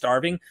Africa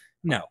starving.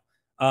 No.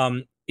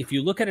 If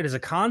you look at it as a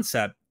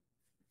concept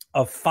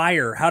of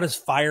fire, how does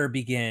fire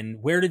begin?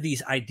 Where did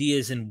these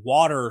ideas in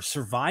water,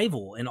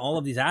 survival, and all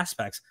of these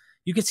aspects,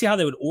 you can see how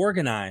they would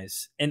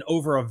organize. And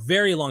over a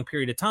very long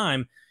period of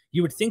time,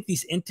 you would think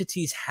these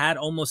entities had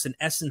almost an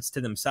essence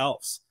to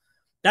themselves.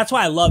 That's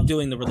why I love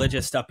doing the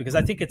religious stuff, because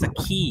I think it's a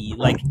key,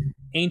 like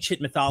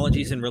ancient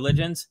mythologies and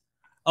religions.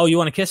 Oh, you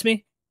want to kiss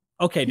me?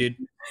 Okay, dude.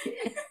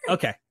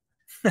 Okay.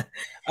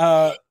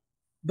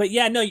 But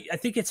yeah, no, I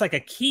think it's like a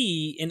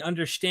key in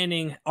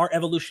understanding our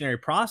evolutionary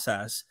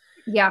process.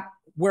 Yeah.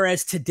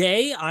 Whereas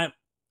today, I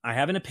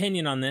have an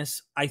opinion on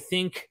this. I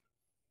think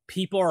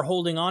people are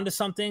holding on to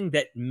something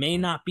that may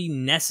not be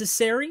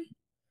necessary.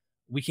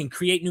 We can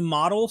create new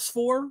models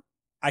for.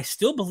 I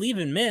still believe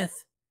in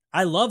myth.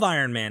 I love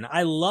Iron Man.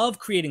 I love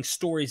creating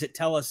stories that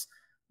tell us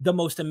the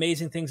most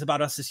amazing things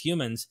about us as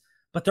humans,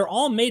 but they're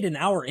all made in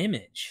our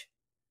image.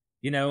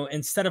 You know,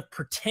 instead of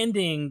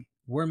pretending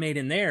we're made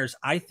in theirs,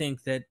 I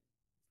think that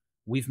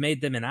we've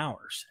made them in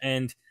ours.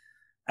 And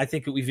I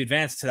think that we've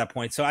advanced to that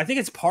point. So I think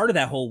it's part of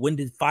that whole, when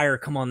did fire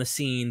come on the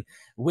scene?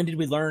 When did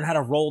we learn how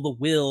to roll the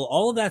wheel?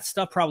 All of that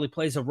stuff probably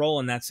plays a role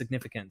in that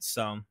significance.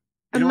 So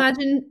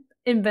imagine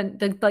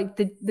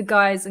the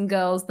guys and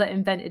girls that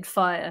invented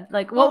fire.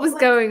 Like, what was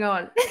going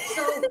on?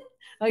 So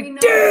like,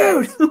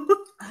 dude,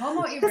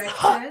 Homo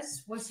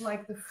erectus was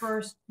like the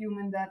first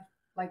human that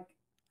like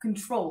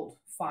controlled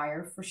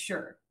fire for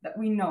sure, that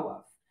we know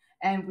of.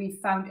 And we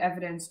found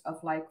evidence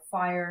of like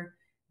fire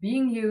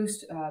being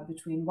used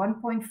between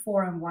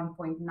 1.4 and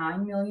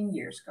 1.9 million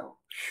years ago.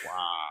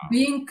 Wow.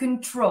 Being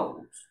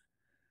controlled.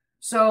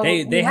 So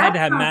they had to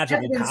have found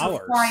magical evidence of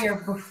powers.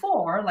 fire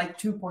before, like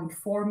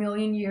 2.4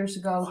 million years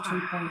ago,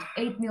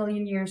 2.8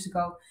 million years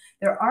ago.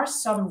 There are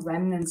some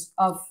remnants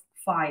of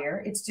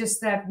fire. It's just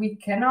that we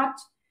cannot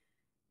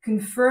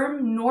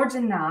confirm nor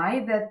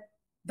deny that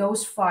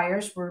those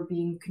fires were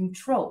being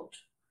controlled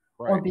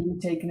or being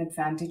taken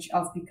advantage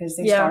of because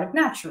they started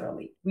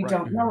naturally. We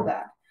don't know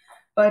that.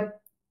 But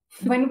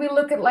when we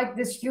look at like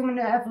this human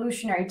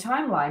evolutionary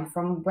timeline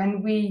from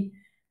when we,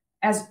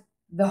 as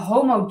the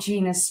Homo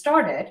genus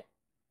started,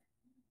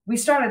 we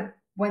started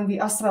when the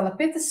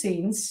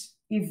Australopithecines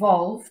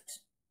evolved,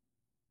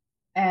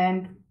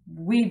 and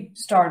we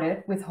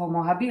started with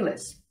Homo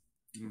habilis.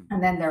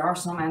 And then there are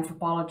some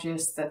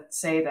anthropologists that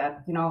say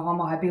that, you know,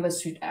 Homo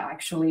habilis should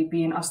actually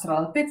be an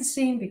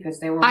Australopithecine because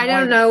they were. I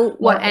don't know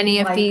what any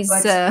of these.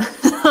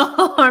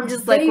 I'm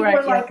just like, they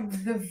were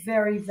like the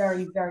very,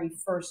 very, very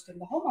first in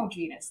the Homo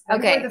genus.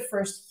 They were the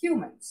first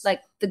humans,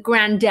 like the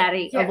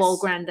granddaddy of all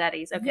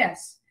granddaddies. Okay.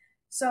 Yes.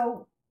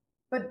 So,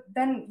 but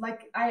then,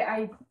 like,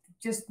 I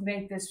just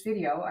made this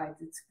video.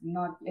 It's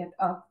not yet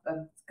up.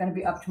 It's going to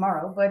be up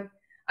tomorrow. But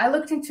I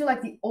looked into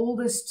like the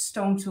oldest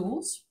stone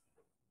tools.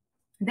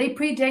 They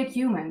predate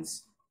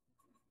humans.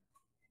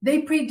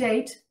 They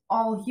predate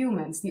all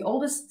humans. The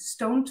oldest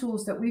stone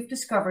tools that we've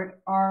discovered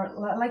are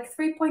like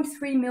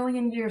 3.3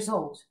 million years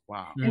old.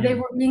 Wow. And they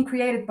were being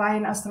created by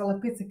an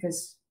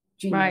Australopithecus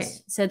genus. Right.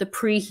 So the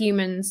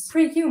pre-humans.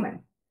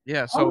 Pre-human.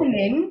 Yeah. So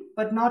hominin,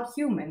 but not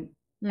human.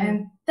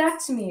 And that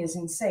to me is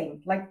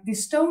insane. Like the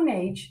Stone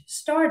Age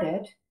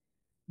started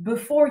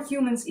before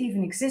humans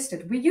even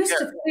existed. We used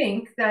to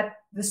think that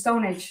the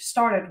Stone Age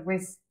started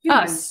with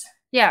humans. Us.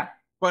 Yeah.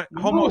 But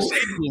Homo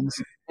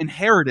sapiens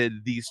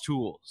inherited these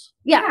tools.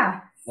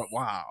 Yeah.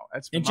 Wow,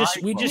 that's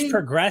we just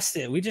progressed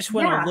it. We just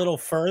went a little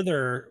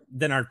further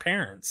than our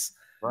parents,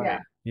 right?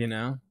 You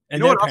know,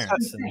 and you know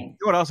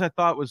what else I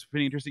thought was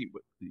pretty interesting.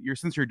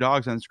 Since your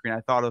dog's on the screen,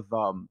 I thought of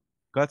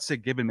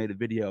Gnostic Gibbon made a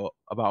video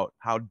about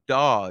how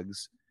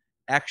dogs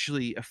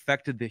actually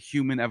affected the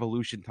human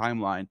evolution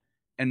timeline,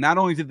 and not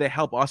only did they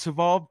help us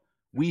evolve,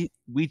 we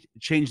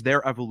changed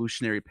their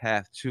evolutionary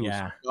path too.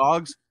 Yeah.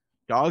 So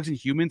dogs and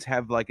humans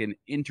have like an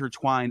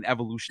intertwined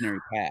evolutionary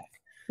path.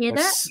 Hear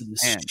that?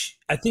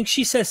 I think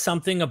she says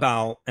something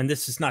about, and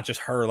this is not just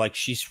her, like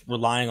she's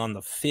relying on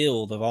the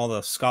field of all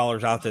the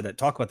scholars out there that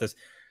talk about this,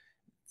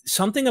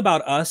 something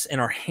about us and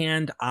our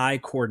hand-eye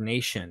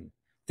coordination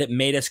that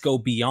made us go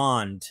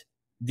beyond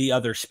the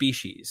other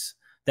species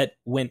that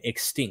went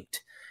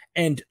extinct.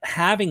 And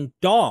having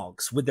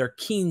dogs with their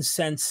keen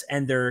sense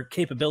and their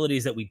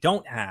capabilities that we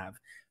don't have,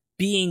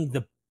 being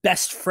the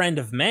best friend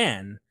of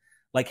man,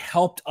 like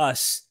helped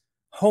us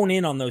hone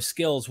in on those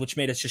skills, which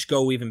made us just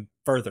go even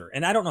further.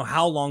 And I don't know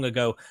how long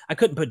ago, I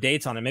couldn't put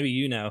dates on it. Maybe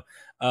you know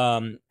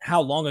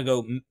how long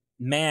ago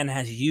man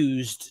has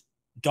used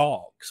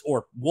dogs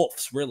or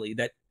wolves, really,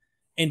 that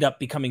end up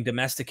becoming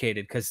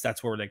domesticated because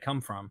that's where they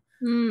come from.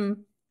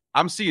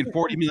 I'm seeing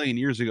 40 million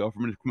years ago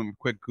from a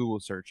quick Google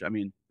search. I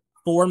mean,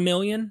 4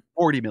 million?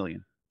 40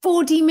 million.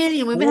 40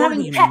 million. We've been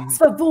having pets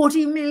for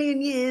 40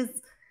 million years.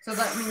 So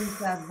that means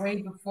that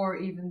way before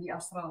even the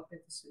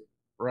Australopithecus.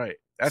 Right.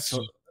 That's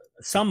so,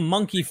 some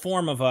monkey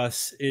form of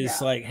us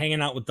is like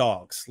hanging out with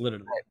dogs,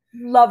 literally.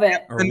 Love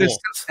it. And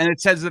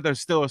it says that there's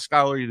still a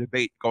scholarly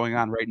debate going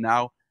on right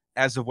now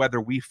as of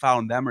whether we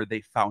found them or they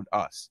found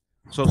us.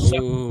 So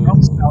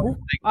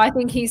I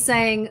think he's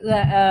saying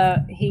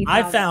that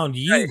I found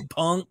you,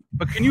 punk.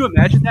 But can you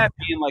imagine that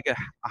being like a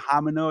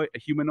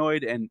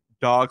humanoid, and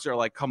dogs are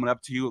like coming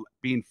up to you,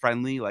 being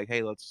friendly, like,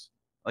 hey, let's,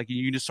 like,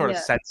 you can just sort of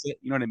sense it.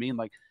 You know what I mean?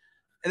 Like,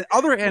 and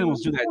other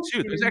animals do that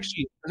too. There's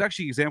actually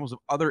examples of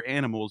other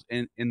animals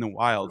in the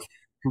wild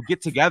who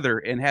get together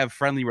and have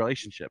friendly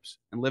relationships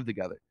and live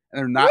together. And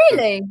they're not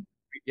really,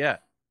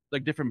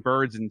 like different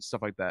birds and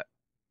stuff like that.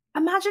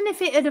 Imagine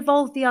if it had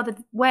evolved the other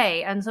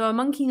way, and so a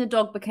monkey and a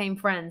dog became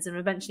friends, and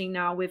eventually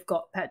now we've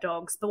got pet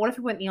dogs. But what if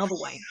it went the other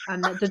way,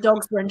 and the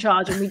dogs were in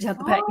charge, and we just had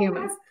the pet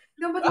humans?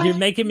 You're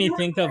making me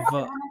think of.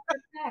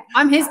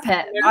 I'm his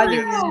pet.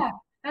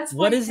 That's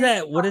what is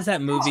that? What is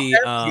that movie?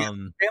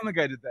 Family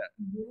Guy did that.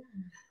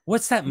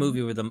 What's that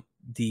movie with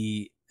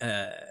the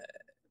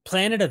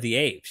Planet of the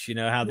Apes? You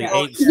know how the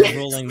apes are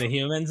ruling the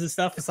humans and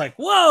stuff. It's like,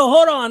 whoa,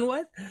 hold on,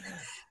 what?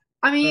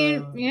 I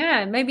mean,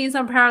 maybe in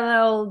some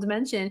parallel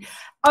dimension.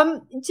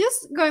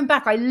 Just going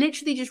back, I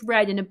literally just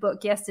read in a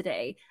book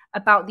yesterday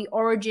about the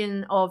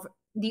origin of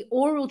the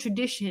oral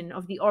tradition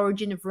of the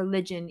origin of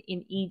religion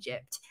in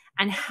Egypt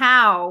and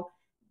how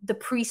the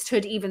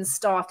priesthood even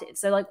started.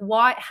 So like,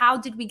 how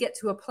did we get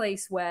to a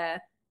place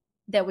where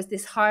there was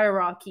this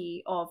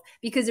hierarchy of,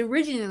 because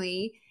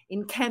originally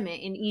in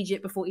Kemet, in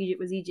Egypt, before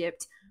Egypt was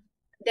Egypt,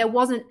 there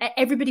wasn't,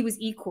 everybody was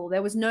equal.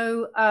 There was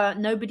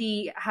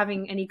nobody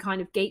having any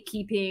kind of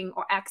gatekeeping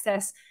or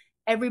access.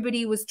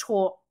 Everybody was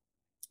taught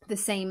the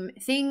same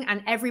thing,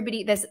 and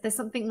everybody, there's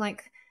something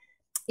like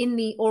in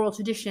the oral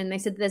tradition, they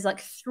said there's like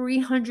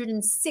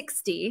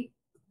 360,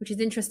 which is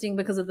interesting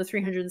because of the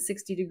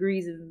 360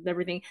 degrees and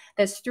everything.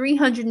 There's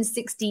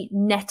 360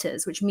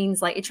 netters, which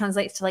means like it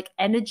translates to like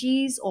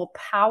energies or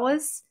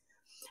powers.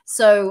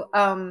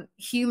 So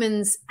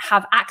humans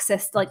have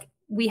access, like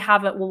we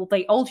have it. Well,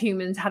 the old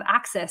humans had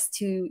access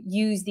to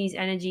use these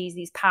energies,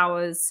 these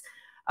powers.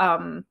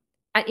 And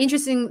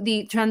interesting,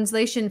 the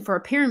translation for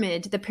a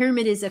pyramid. The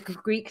pyramid is a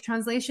Greek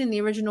translation.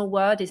 The original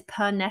word is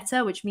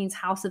per-netta, which means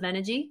house of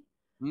energy.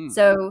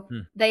 So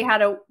they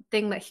had a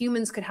thing that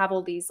humans could have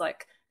all these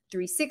like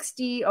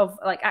 360 of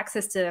like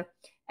access to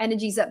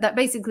energies that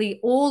basically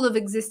all of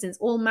existence,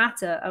 all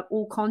matter,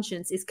 all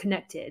conscience is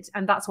connected.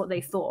 And that's what they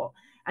thought.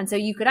 And so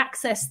you could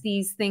access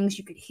these things,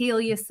 you could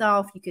heal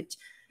yourself, you could,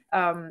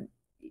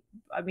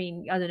 I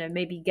mean, I don't know,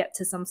 maybe get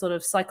to some sort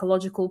of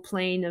psychological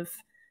plane of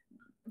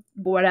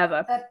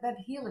whatever. That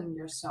healing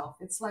yourself,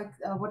 it's like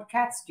what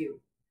cats do.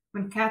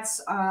 When cats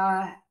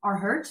are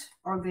hurt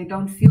or they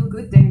don't feel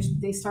good,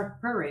 they start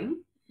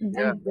purring.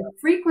 Yeah. And the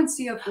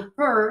frequency of the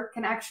purr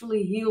can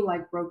actually heal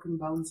like broken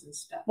bones and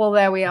stuff. Well,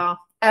 there we are.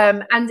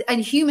 And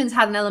humans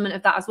had an element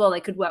of that as well. They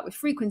could work with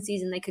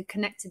frequencies and they could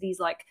connect to these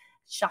like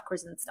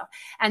chakras and stuff.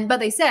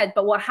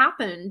 But what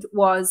happened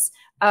was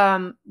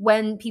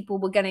when people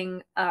were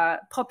getting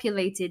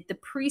populated, the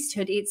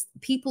priesthood,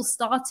 people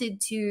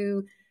started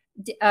to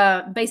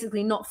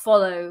basically not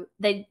follow.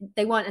 They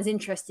weren't as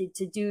interested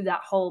to do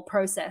that whole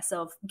process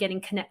of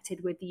getting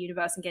connected with the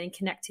universe and getting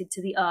connected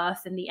to the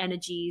earth and the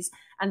energies,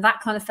 and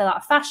that kind of fell out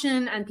of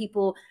fashion, and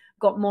people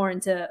got more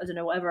into, I don't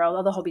know, whatever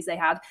other hobbies they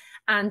had.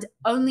 And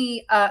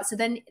only so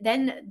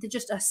then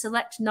just a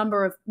select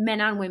number of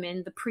men and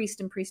women, the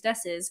priest and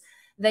priestesses,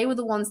 they were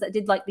the ones that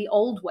did like the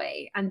old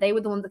way, and they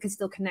were the ones that could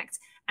still connect.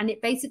 And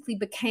it basically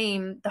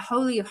became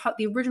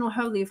the original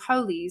Holy of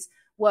Holies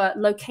were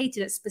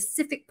located at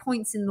specific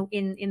points in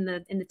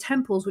the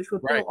temples, which were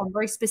built on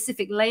very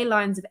specific ley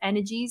lines of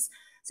energies.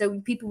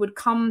 So people would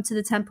come to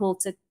the temple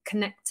to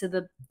connect to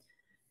the,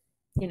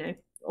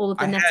 all of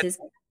the nettas.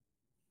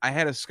 I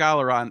had a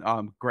scholar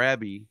on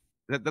Grabby.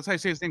 That's how you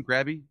say his name,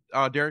 Grabby,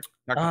 Derek?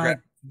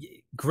 Dr.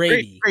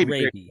 Grady.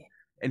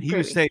 And he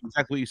was saying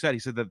exactly what you said. He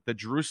said that the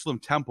Jerusalem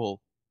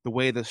temple, the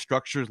way the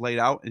structure is laid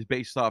out, is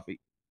based off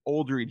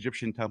older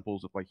Egyptian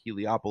temples of like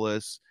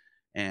Heliopolis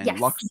and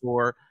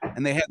Luxor,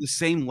 and they had the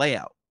same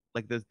layout.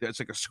 Like there's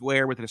like a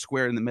square with a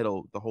square in the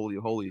middle, the Holy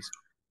of Holies.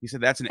 He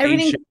said that's an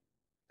ancient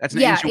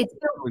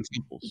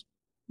temples.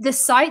 The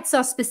sites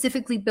are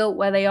specifically built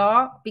where they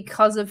are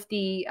because of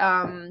the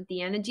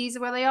energies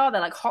where they are. They're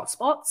like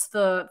hotspots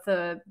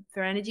for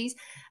energies,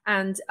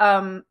 and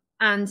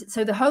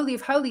so the Holy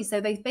of Holies.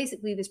 So they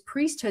basically, this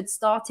priesthood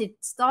started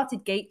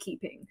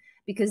gatekeeping,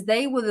 because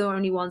they were the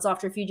only ones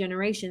after a few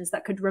generations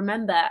that could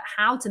remember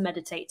how to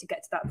meditate to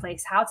get to that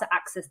place, how to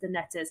access the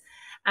nettas.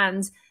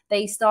 And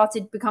they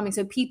started becoming,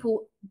 so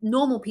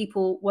normal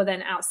people were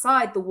then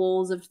outside the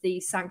walls of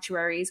these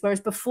sanctuaries, whereas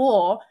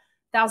before,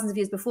 thousands of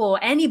years before,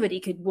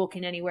 anybody could walk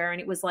in anywhere, and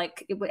it was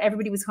like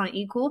everybody was kind of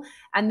equal.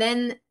 And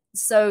then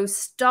so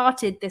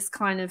started this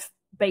kind of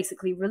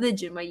basically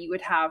religion, where you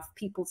would have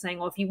people saying,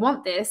 well, if you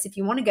want this, if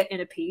you want to get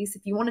inner peace,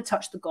 if you want to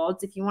touch the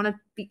gods, if you want to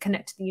be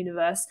connected to the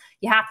universe,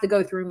 you have to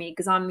go through me,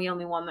 because I'm the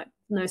only one that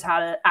knows how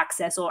to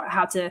access or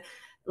how to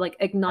like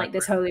ignite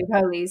this Holy of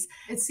Holies.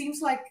 It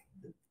seems like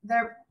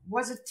there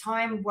was a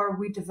time where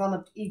we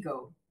developed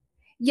ego.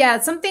 Yeah,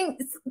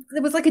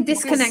 there was like a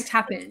disconnect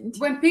happened.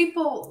 When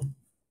people,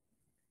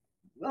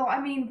 well, I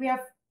mean, we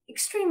have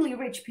extremely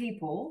rich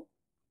people,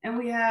 and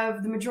we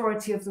have the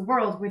majority of the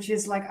world, which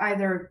is like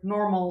either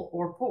normal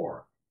or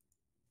poor.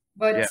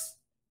 But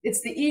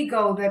it's the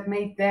ego that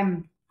made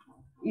them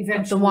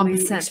eventually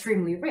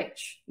extremely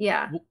rich.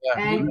 Yeah.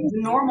 And the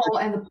normal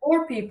and the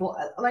poor people,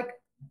 like,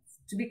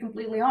 to be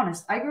completely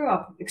honest, I grew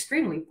up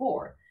extremely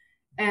poor.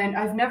 And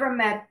I've never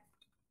met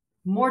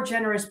more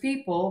generous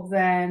people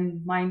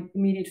than my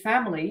immediate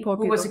family,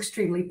 who was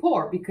extremely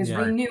poor, because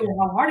we knew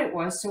how hard it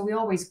was. So we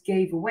always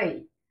gave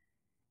away.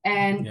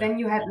 And then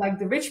you had like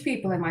the rich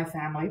people in my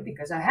family,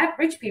 because I had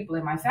rich people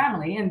in my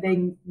family, and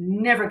they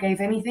never gave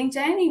anything to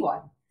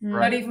anyone,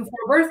 not even for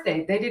a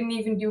birthday. They didn't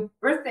even do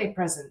birthday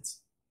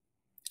presents.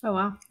 Oh,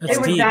 wow. They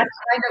were that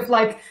kind of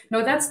like,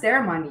 no, that's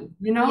their money,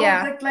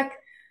 like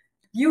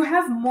you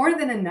have more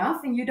than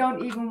enough, and you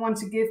don't even want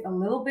to give a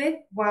little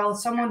bit, while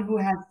someone who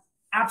has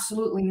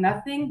absolutely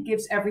nothing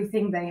gives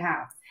everything they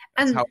have.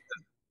 And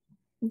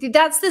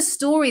that's the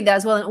story there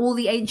as well in all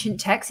the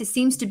ancient texts. It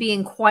seems to be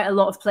in quite a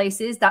lot of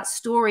places, that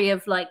story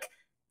of like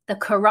the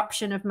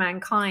corruption of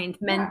mankind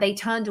meant they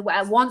turned away.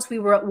 At once we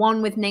were at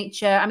one with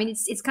nature. I mean,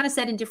 it's kind of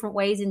said in different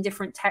ways in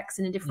different texts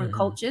and in different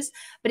cultures,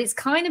 but it's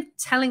kind of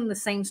telling the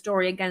same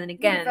story again and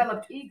again. We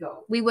developed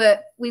ego. We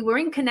were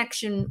in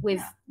connection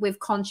with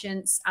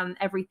conscience and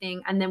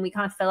everything, and then we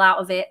kind of fell out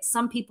of it.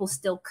 Some people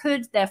still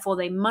could, therefore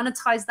they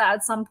monetized that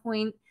at some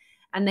point.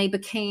 And they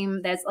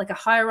became, there's like a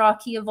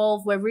hierarchy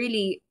evolved, where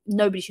really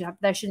there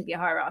shouldn't be a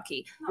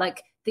hierarchy. No.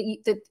 Like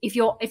if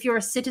you're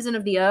a citizen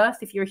of the earth,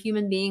 if you're a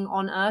human being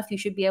on earth, you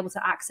should be able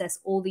to access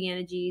all the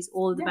energies,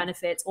 all of the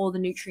benefits, all the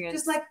nutrients.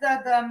 Just like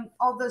the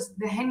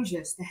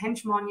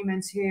henge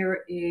monuments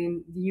here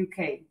in the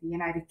UK, the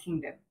United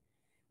Kingdom.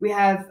 We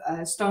have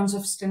Stones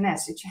of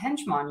Stoness. It's a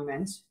henge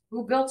monument.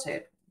 Who built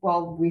it?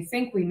 well, we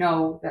think we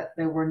know that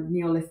there were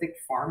Neolithic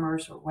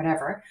farmers or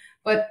whatever,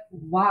 but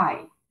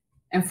why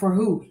and for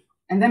who?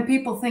 And then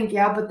people think,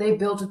 yeah, but they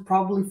built it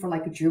probably for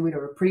like a druid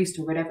or a priest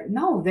or whatever.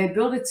 No, they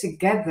built it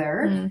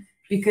together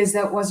because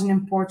that was an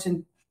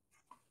important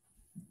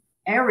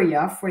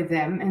area for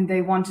them, and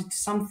they wanted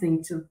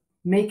something to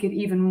make it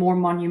even more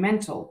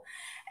monumental.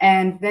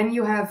 And then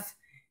you have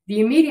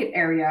the immediate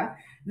area.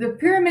 The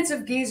pyramids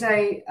of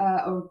Giza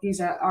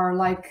are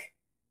like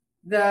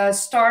the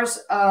stars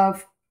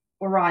of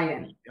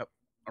Orion. Yep.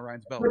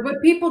 Orion's belt. But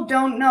what people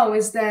don't know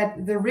is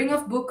that the ring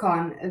of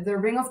Buchan, the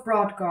ring of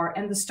Brodgar,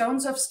 and the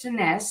stones of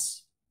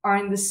Stinnes are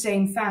in the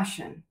same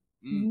fashion.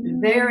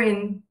 They're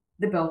in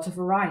the belt of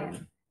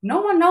Orion. No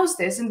one knows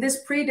this, and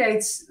this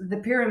predates the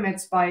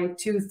pyramids by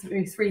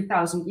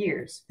 3,000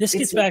 years. This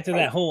gets back to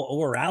that whole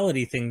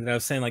orality thing that I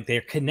was saying, like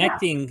they're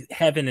connecting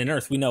heaven and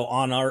earth. We know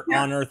on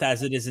earth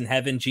as it is in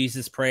heaven,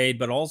 Jesus prayed,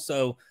 but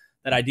also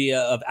that idea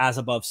of as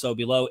above, so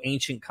below,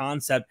 ancient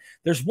concept.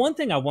 There's one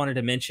thing I wanted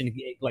to mention,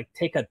 like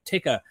take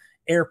a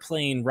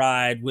airplane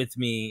ride with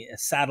me, a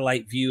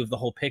satellite view of the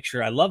whole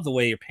picture. I love the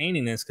way you're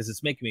painting this because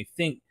it's making me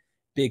think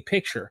big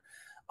picture.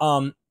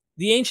 The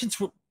ancients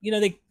were,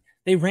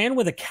 they ran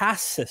with a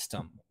caste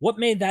system. What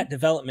made that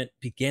development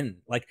begin?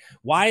 Like,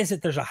 why is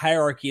it there's a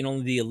hierarchy and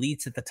only the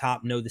elites at the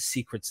top know the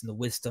secrets and the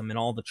wisdom and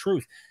all the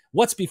truth?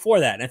 What's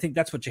before that? And I think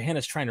that's what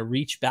Jahannah's trying to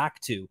reach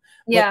back to.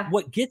 Yeah.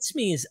 What gets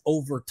me is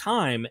over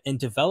time and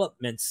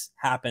developments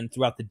happen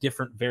throughout the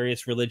different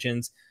various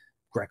religions,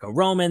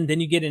 Greco-Roman,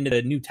 then you get into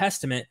the New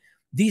Testament,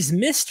 these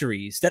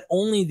mysteries that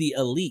only the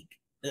elite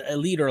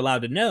are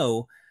allowed to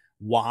know.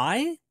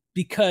 Why?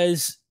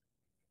 Because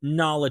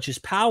knowledge is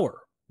power.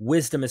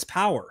 Wisdom is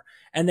power.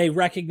 And they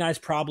recognize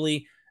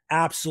probably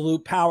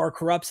absolute power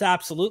corrupts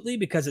absolutely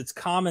because it's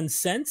common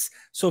sense.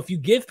 So if you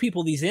give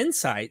people these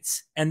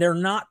insights and they're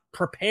not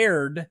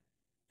prepared,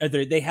 or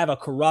they have a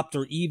corrupt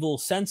or evil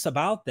sense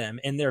about them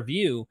in their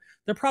view,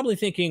 they're probably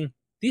thinking,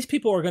 these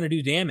people are going to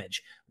do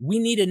damage. We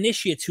need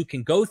initiates who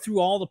can go through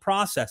all the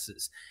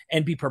processes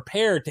and be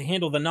prepared to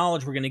handle the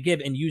knowledge we're going to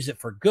give and use it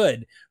for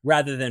good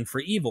rather than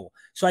for evil.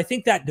 So I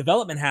think that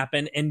development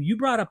happened. And you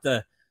brought up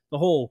the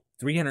whole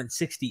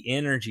 360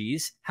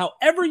 energies,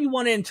 however you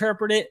want to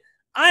interpret it.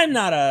 I'm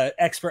not an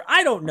expert.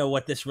 I don't know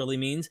what this really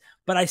means,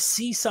 but I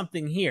see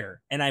something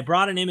here. And I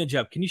brought an image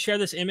up. Can you share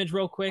this image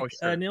real quick,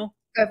 sure. Neil?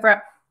 Go for it.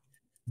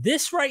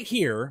 This right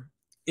here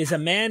is a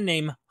man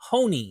named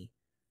Honi,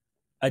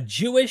 a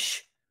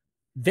Jewish,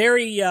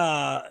 very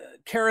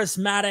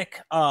charismatic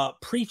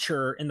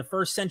preacher in the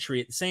 1st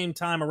century at the same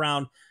time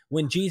around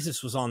when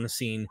Jesus was on the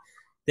scene.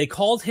 They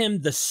called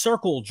him the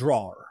circle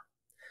drawer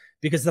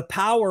because the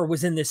power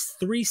was in this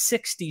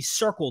 360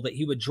 circle that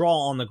he would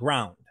draw on the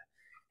ground.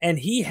 And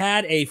he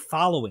had a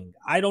following.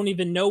 I don't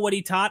even know what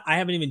he taught. I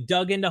haven't even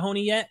dug into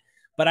Honi yet,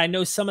 but I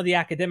know some of the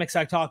academics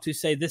I talked to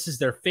say this is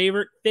their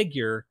favorite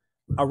figure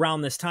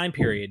around this time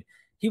period.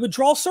 He would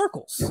draw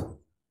circles.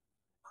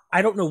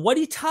 I don't know what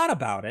he taught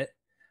about it,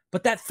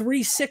 but that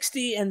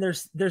 360, and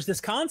there's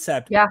this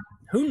concept. Yeah.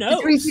 Who knows?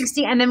 The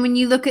 360, and then when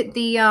you look at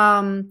the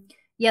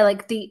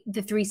like the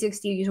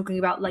 360, you're talking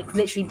about like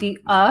literally the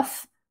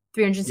Earth,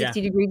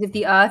 360 degrees of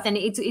the Earth, and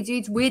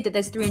it's weird that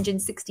there's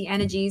 360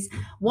 energies.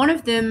 One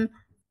of them.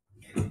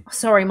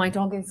 Sorry, my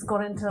dog has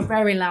got into a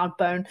very loud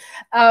bone.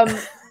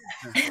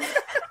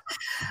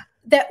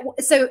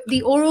 So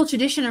the oral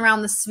tradition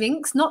around the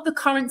Sphinx, not the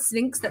current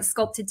Sphinx that's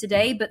sculpted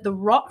today, but the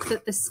rock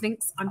that the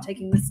Sphinx. I'm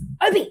taking this.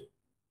 Obi,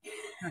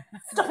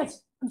 stop it!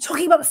 I'm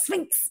talking about the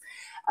Sphinx.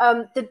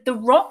 The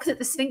rock that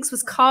the Sphinx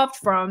was carved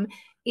from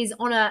is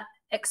on a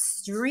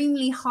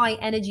extremely high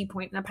energy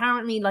point, and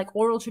apparently, like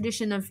oral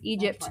tradition of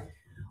Egypt,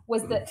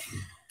 was that.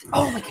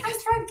 Oh my God! I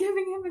tried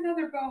giving him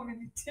another bone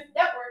and it didn't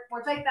work.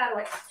 We'll take that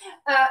away.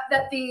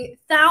 That the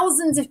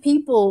thousands of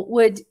people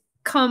would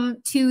come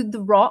to the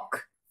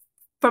rock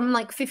from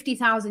like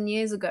 50,000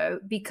 years ago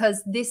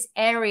because this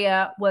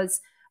area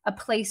was a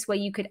place where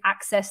you could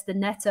access the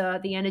netta,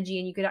 the energy,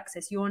 and you could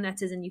access your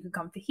nettas, and you could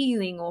come for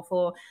healing or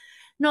for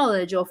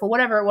knowledge or for what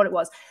it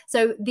was.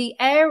 So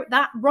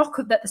that rock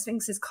that the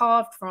Sphinx is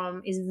carved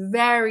from is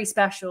very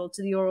special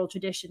to the oral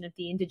tradition of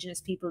the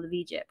indigenous people of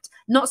Egypt.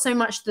 Not so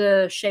much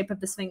the shape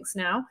of the Sphinx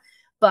now,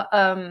 but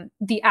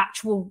the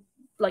actual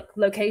like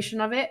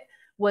location of it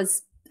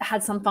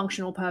had some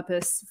functional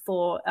purpose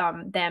for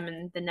them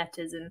and the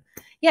nettas. And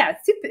yeah,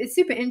 it's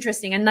super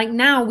interesting. And like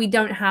now we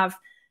don't have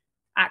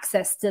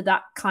access to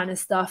that kind of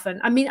stuff.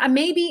 And I mean,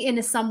 maybe in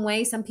some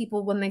way, some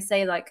people, when they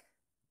say like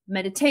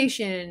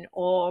meditation,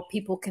 or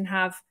people can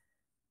have,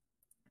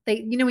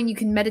 when you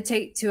can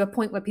meditate to a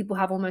point where people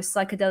have almost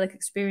psychedelic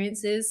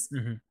experiences.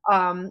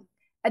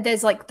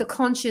 There's like the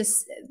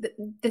conscious,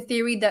 the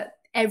theory that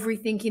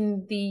everything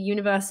in the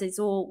universe is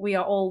we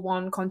are all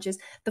one conscious.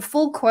 The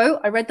full quote,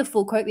 I read the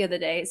full quote the other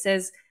day. It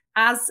says,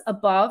 as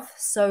above,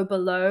 so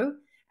below.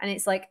 And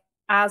it's like,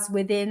 as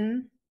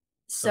within,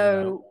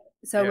 so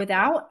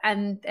without.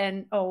 And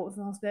what was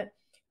the last bit?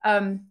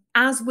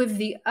 As with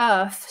the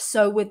earth,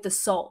 so with the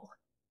soul.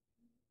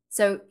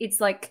 So it's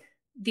like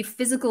the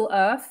physical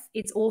earth,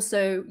 it's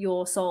also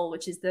your soul,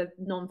 which is the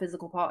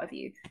non-physical part of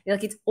you.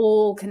 Like, it's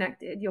all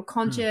connected. Your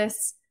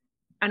conscious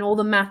and all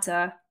the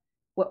matter,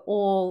 we're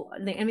all, I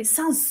mean, it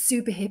sounds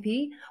super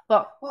hippie,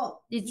 but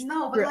it's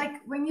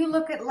like when you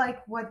look at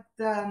like what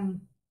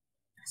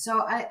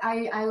so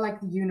I like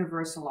the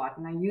universe a lot,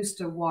 and I used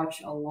to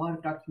watch a lot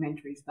of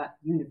documentaries about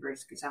the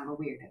universe because I'm a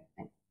weirdo.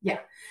 And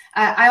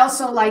I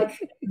also like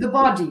the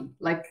body,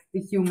 like the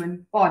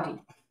human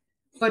body.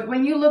 But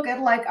when you look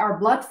at like our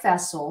blood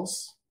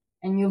vessels,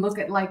 and you look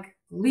at like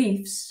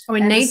leaves,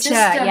 in nature,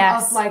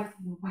 of like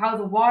how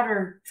the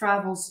water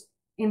travels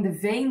in the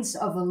veins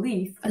of a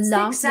leaf, it's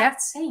the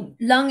exact same.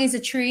 Lung is a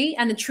tree,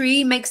 and a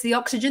tree makes the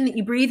oxygen that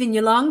you breathe in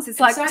your lungs. It's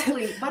like,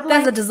 but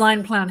there's a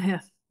design plan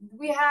here.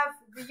 We have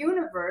the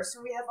universe,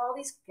 and we have all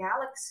these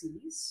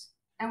galaxies,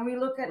 and we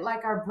look at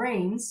like our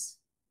brains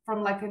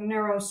from like a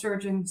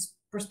neurosurgeon's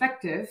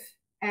perspective,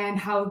 and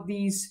how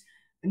these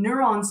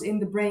neurons in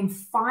the brain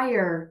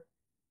fire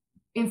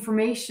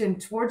information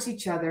towards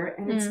each other,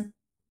 and it's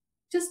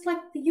just like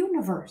the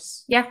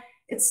universe.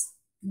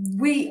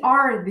 We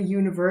are the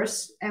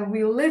universe, and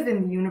we live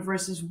in the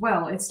universe as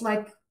well. It's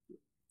like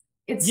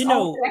it's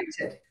all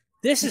connected.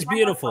 This is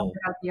beautiful.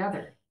 The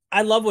other.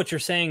 I love what you're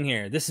saying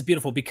here. This is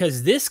beautiful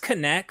because this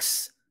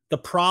connects the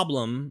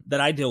problem that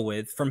I deal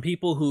with from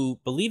people who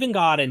believe in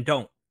God and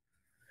don't.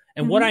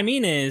 And what I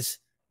mean is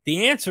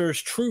the answer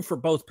is true for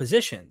both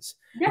positions.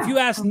 If you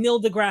ask Neil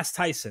deGrasse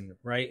Tyson,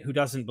 right, who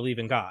doesn't believe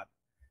in God,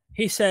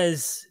 he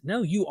says,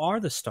 no, you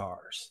are the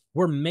stars.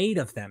 We're made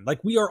of them.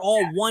 Like, we are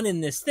all one in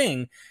this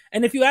thing.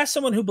 And if you ask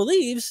someone who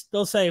believes,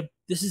 they'll say,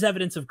 this is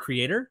evidence of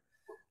creator.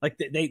 Like,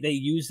 they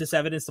use this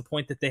evidence to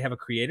point that they have a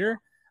creator.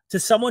 To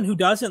someone who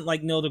doesn't,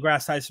 like Neil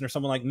deGrasse Tyson or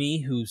someone like me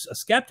who's a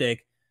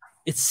skeptic,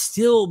 it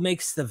still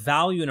makes the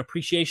value and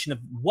appreciation of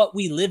what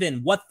we live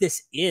in, what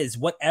this is,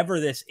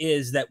 whatever this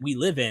is that we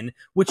live in,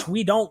 which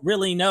we don't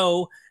really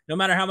know, no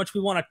matter how much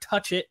we want to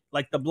touch it,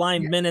 like the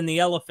blind men and the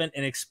elephant,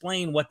 and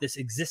explain what this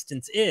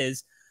existence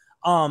is.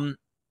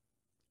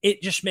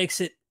 It just makes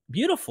it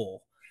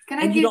beauul. Can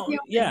I give you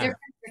a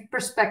different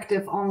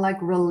perspective on like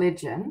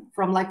religion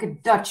from like a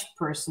Dutch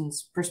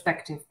person's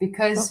perspective?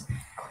 Because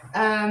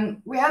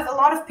we have a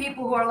lot of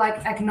people who are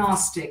like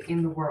agnostic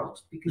in the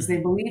world because they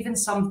believe in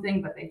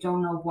something, but they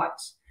don't know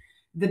what.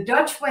 The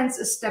Dutch went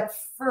a step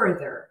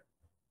further.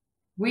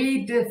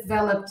 We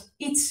developed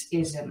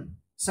ietsism.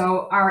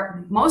 So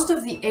most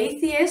of the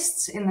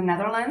atheists in the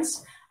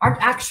Netherlands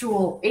aren't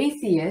actual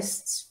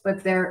atheists,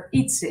 but they're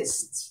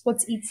ietsist.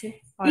 What's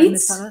ietsie?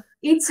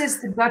 Iets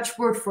is the Dutch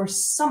word for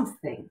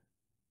something.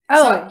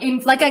 Oh, so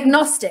like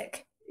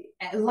agnostic.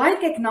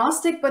 Like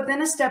agnostic, but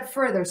then a step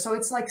further. So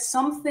it's like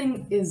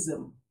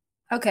something-ism.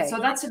 Okay. So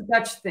that's a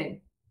Dutch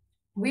thing.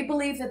 We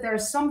believe that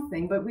there's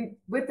something, but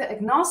with the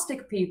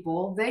agnostic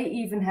people, they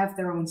even have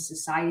their own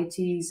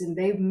societies, and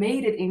they've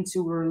made it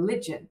into a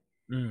religion.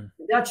 The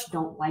Dutch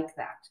don't like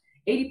that.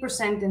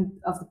 80%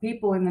 of the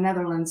people in the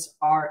Netherlands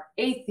are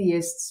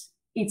atheists,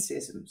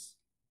 ietsisms.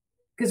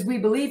 Because we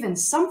believe in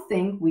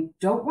something, we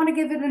don't want to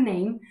give it a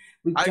name,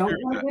 we don't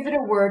want to give it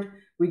a word,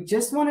 we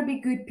just want to be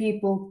good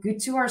people, good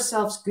to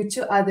ourselves, good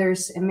to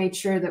others, and make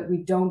sure that we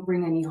don't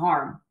bring any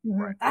harm.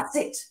 That's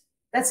it.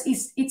 That's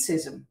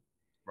ietsism.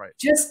 Right.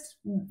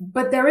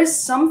 But there is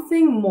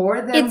something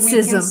more than we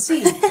can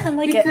see. I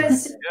like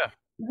because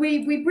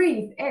we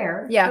breathe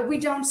air, but we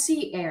don't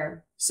see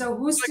air. So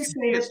who's to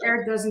say that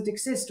air doesn't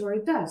exist or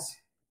it does?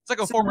 It's like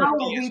a form of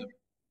deism.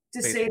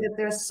 To say that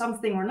there's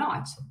something or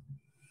not.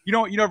 You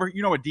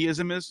know what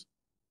deism is?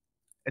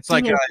 It's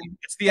like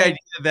it's the idea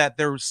that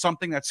there's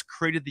something that's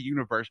created the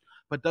universe,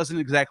 but doesn't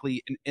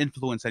exactly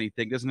influence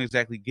anything, doesn't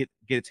exactly get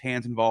its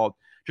hands involved,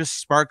 just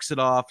sparks it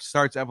off,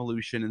 starts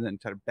evolution, and then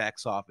kind of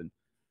backs off and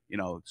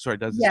sort of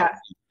does this.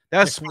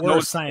 That's like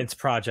a science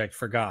project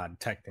for God,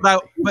 technically.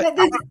 But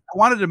I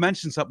wanted to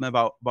mention something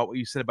about what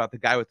you said about the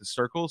guy with the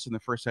circles in the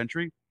 1st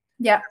century.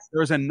 Yeah. There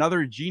was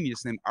another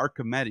genius named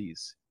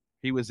Archimedes.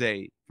 He was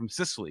from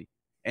Sicily,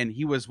 and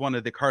he was one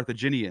of the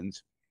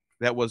Carthaginians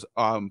that was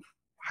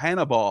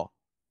Hannibal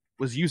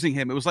was using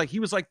him. It was like he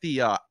was like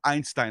the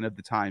Einstein of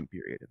the time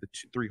period, of the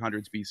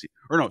 300s BC,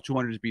 or no,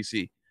 200s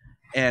BC.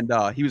 And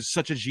he was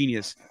such a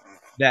genius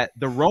that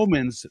the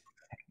Romans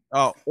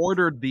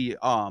ordered the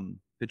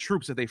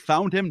troops that they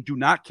found him, do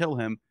not kill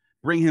him,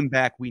 bring him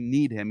back. We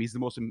need him. He's the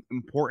most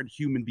important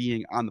human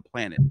being on the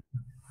planet.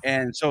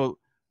 And so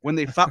when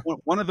they found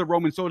one of the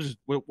Roman soldiers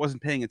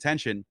wasn't paying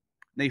attention,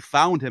 they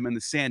found him in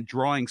the sand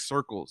drawing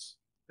circles.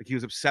 Like he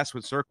was obsessed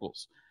with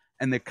circles,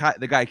 and the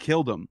guy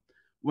killed him.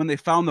 When they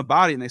found the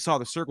body and they saw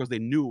the circles, they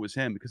knew it was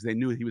him because they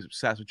knew he was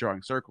obsessed with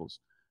drawing circles,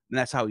 and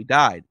that's how he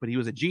died. But he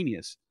was a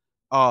genius.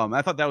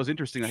 I thought that was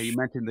interesting that you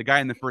mentioned the guy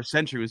in the 1st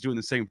century was doing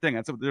the same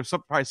thing. There's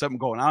probably something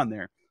going on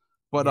there.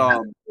 But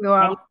a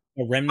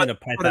remnant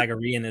of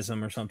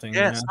Pythagoreanism or something.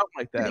 Yeah, something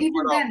like that. But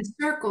even then,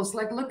 circles.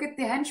 Like, look at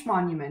the henge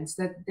monuments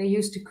that they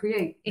used to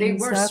create. They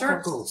were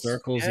circles.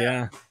 Circles,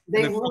 yeah.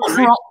 They were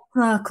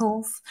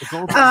circles.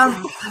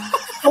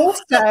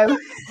 Also,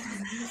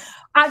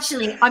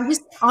 Actually,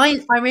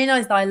 I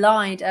realized I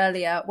lied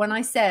earlier when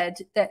I said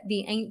that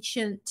the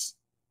ancient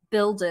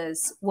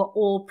builders were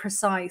all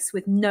precise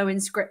with no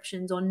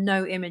inscriptions or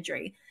no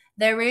imagery.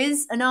 There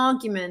is an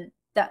argument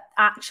that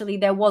actually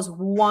there was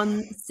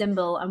one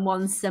symbol and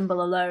one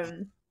symbol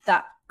alone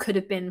that could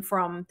have been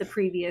from the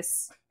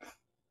previous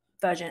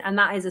version, and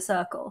that is a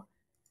circle.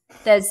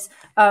 There's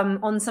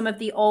on some of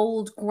the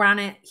old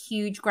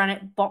huge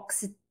granite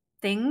box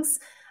things,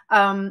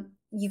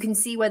 you can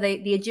see where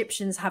the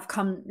Egyptians have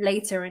come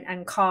later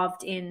and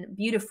carved in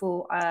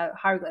beautiful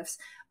hieroglyphs.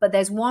 But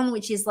there's one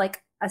which is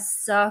like a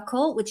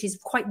circle, which is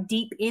quite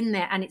deep in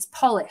there, and it's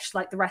polished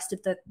like the rest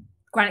of the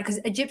granite, because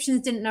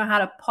Egyptians didn't know how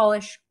to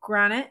polish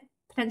granite,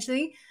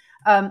 potentially.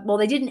 Well,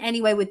 they didn't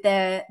anyway with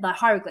the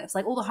hieroglyphs.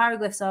 Like all the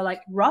hieroglyphs are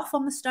like rough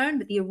on the stone,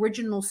 but the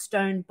original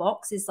stone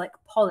box is like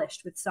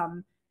polished with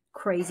some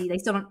crazy. They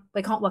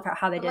can't work out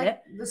how they did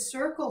it. The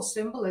circle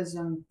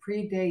symbolism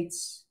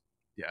predates.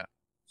 Yeah.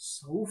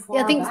 So far.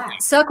 Yeah, I think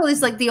back. circle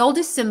is like the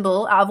oldest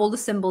symbol out of all the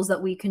symbols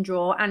that we can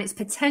draw, and it's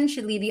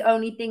potentially the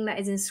only thing that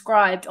is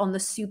inscribed on the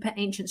super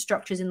ancient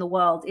structures in the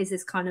world is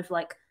this kind of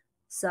like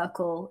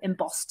circle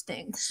embossed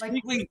thing. Like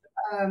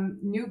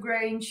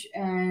Newgrange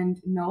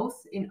and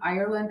Noth in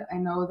Ireland, I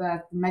know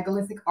that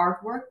megalithic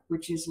artwork,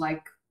 which is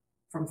like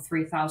from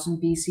 3000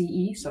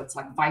 BCE, so it's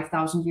like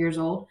 5,000 years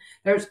old.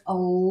 There's a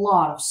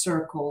lot of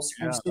circles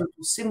and circle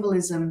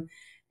symbolism,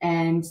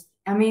 and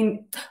I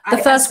mean, the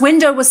first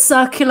window was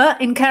circular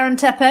in Karen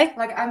Tepe.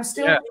 Like I'm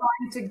still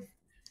trying to.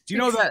 Do you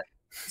know that?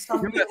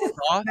 Remember that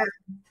Thoth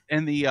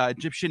in the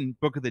Egyptian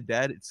Book of the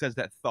Dead? It says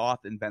that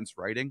Thoth invents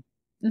writing,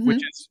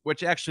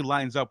 which actually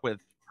lines up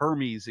with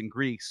Hermes in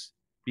Greece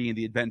being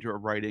the inventor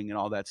of writing and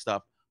all that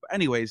stuff. But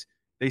anyways,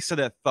 they said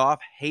that Thoth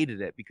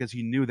hated it because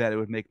he knew that it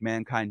would make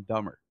mankind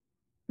dumber.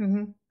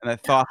 And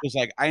that Thoth was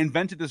like, I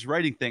invented this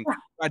writing thing.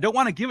 I don't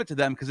want to give it to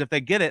them because if they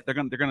get it, they're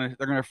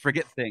gonna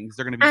forget things.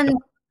 They're gonna be. And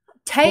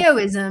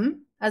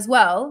Taoism as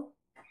well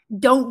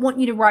don't want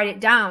you to write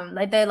it down.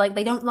 Like they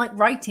don't like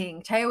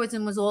writing.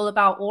 Taoism was all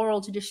about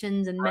oral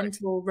traditions and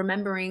mental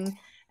remembering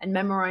and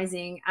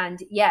memorizing.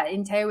 And yeah,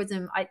 in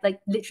Taoism, I like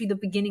literally the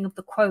beginning of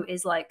the quote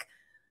is like,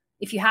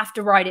 if you have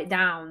to write it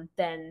down,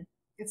 then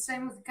it's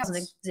same with the Celts.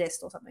 Doesn't exist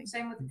or something.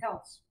 Same with the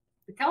Celts.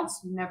 The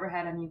Celts never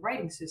had any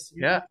writing system.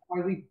 Yeah. That's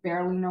why we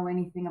barely know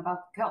anything about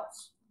the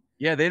Celts.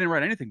 Yeah, they didn't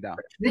write anything down.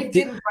 They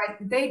didn't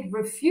write. They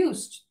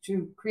refused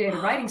to create a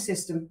writing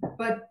system.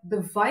 But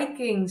the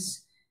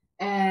Vikings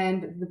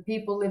and the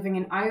people living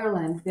in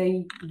Ireland,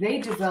 they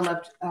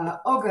developed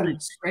Ogham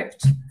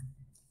script,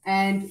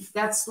 and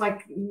that's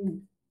like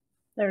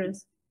there it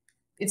is.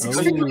 It's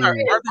extremely.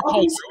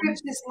 Ogham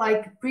script is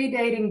like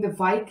predating the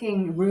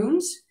Viking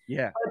runes.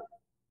 Yeah. But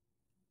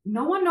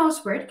no one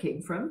knows where it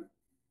came from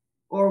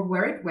or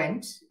where it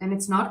went, and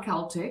it's not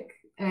Celtic,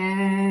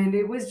 and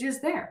it was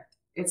just there.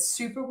 It's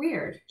super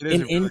weird.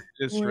 It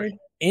is strange.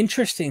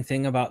 Interesting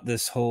thing about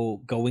this whole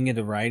going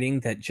into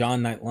writing that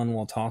John Knight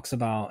Lunwell talks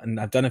about, and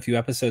I've done a few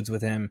episodes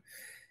with him,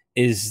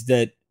 is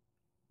that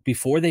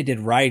before they did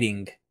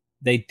writing,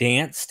 they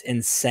danced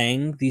and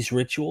sang these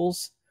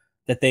rituals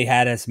that they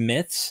had as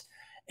myths.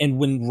 And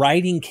when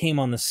writing came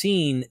on the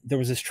scene, there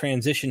was this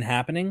transition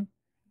happening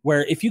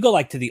where if you go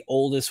like to the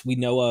oldest we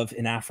know of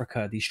in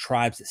Africa, these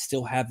tribes that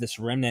still have this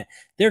remnant,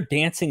 they're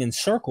dancing in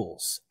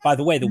circles. By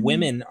the way, the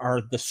women are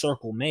the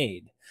circle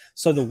maid.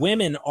 So the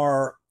women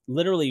are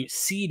literally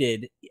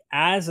seated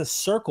as a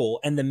circle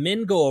and the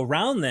men go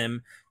around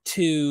them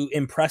to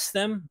impress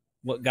them.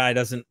 What guy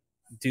doesn't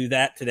do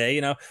that today?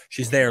 You know,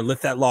 she's there,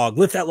 lift that log,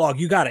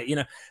 you got it, you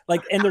know,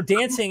 like, and they're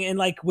dancing and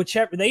like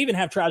whichever, they even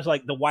have tribes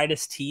like the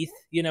whitest teeth,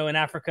 you know, in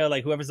Africa,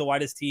 like whoever's the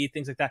whitest teeth,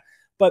 things like that.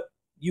 But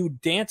you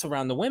dance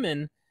around the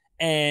women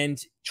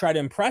and try to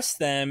impress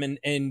them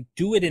and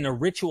do it in a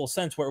ritual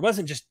sense where it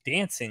wasn't just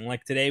dancing.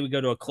 Like today we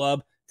go to a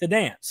club to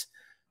dance.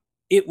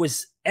 It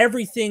was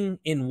everything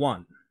in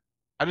one.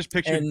 I just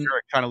pictured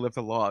Derek trying to lift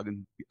a log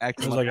and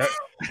acting like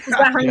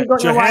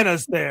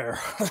Jahannah's there.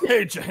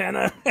 Hey,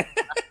 Jahannah.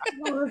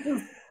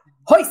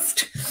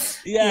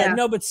 Hoist. Yeah,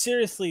 no, but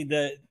seriously,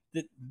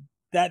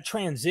 that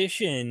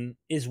transition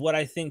is what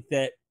I think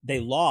that they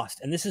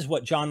lost. And this is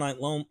what John Knight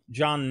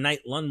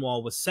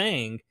Lunwell was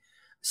saying.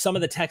 Some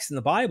of the texts in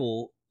the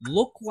Bible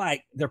look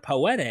like they're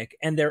poetic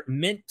and they're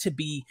meant to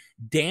be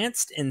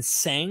danced and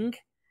sang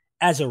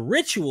as a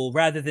ritual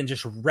rather than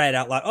just read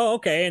out loud. Oh,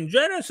 okay. In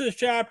Genesis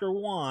chapter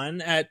 1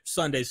 at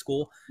Sunday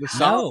school. The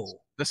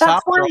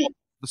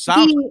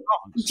Psalms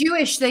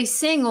Jewish, they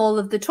sing all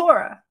of the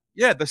Torah.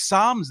 Yeah, the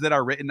Psalms that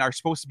are written are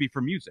supposed to be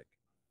for music.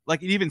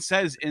 Like it even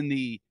says in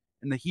the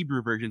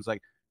Hebrew versions,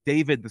 like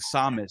David the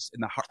psalmist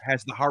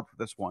has the harp for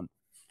this one.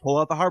 Pull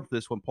out the harp for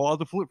this one. Pull out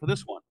the flute for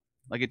this one.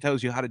 Like it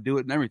tells you how to do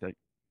it and everything.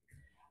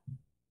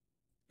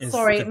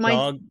 Sorry,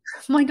 my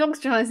dog's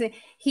trying to say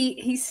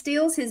he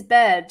steals his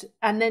bed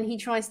and then he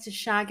tries to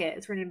shag it.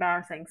 It's really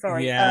embarrassing.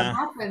 Sorry. Yeah.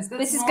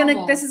 This is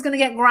gonna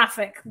get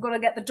graphic. I've got to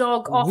get the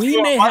dog off.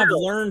 We may have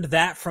learned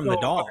that from the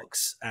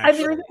dogs.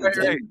 Actually.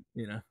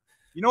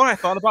 You know what I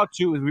thought about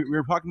too is we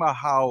were talking about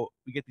how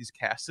we get these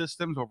caste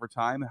systems over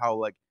time, how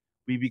like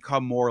we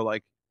become more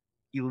like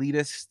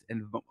elitist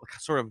and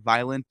sort of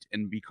violent,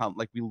 and become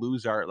like we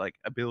lose our like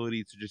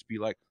ability to just be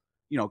like,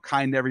 you know,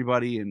 kind to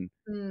everybody and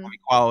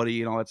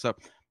equality and all that stuff.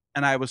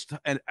 And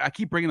and I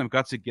keep bringing up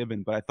Gutsy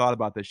Gibbon, but I thought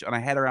about this, and I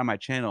had her on my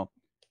channel.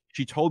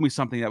 She told me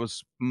something that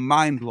was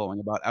mind blowing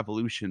about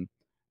evolution,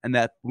 and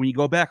that when you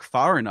go back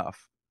far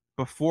enough,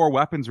 before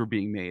weapons were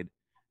being made,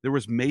 there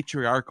was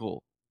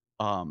matriarchal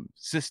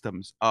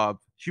systems of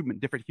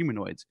different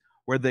humanoids,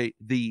 where the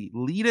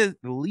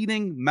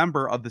leading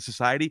member of the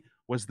society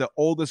was the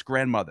oldest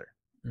grandmother.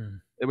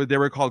 They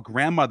were called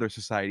grandmother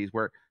societies,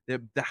 where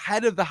the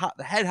head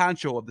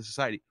honcho of the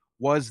society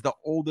was the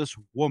oldest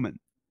woman.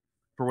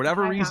 For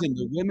whatever reason,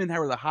 the women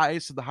were the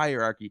highest of the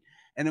hierarchy.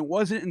 And it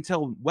wasn't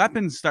until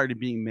weapons started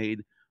being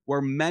made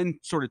where men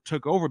sort of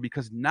took over,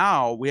 because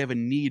now we have a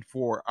need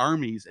for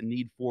armies, a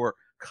need for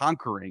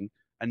conquering,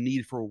 a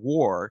need for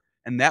war.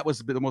 And that was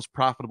the most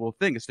profitable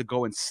thing, is to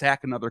go and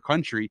sack another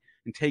country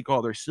and take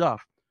all their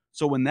stuff.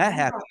 So when that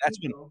happened,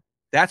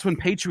 that's when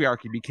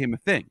patriarchy became a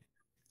thing,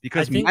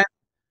 because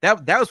that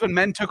was when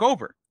men took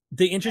over.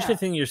 The interesting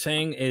thing you're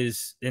saying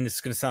is, and it's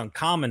going to sound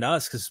common to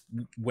us because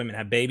women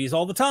have babies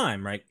all the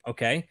time, right?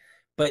 Okay.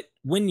 But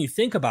when you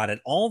think about it,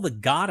 all the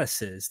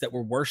goddesses that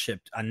were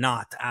worshipped,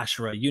 Anat,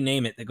 Asherah, you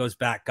name it, that goes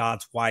back,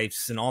 God's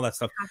wives and all that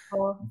stuff.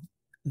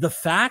 The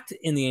fact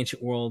in the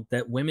ancient world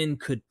that women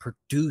could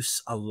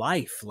produce a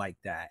life like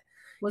that,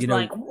 was, you know,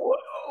 like, whoa,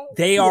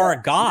 they are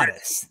a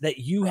goddess, that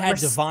you had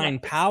divine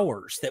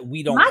powers that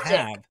we don't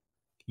have.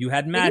 You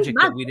had magic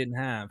that we didn't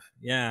have.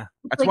 Yeah.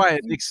 That's why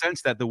it makes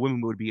sense that the women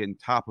would be in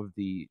top of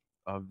the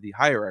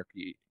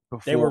hierarchy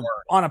before. They were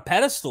on a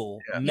pedestal.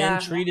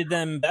 Men treated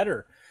them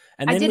better.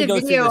 And then I did a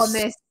video on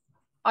this.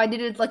 I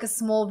did like a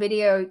small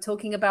video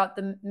talking about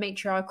the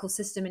matriarchal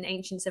system in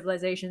ancient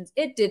civilizations.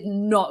 It did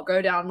not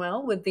go down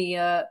well with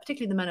the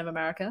particularly the men of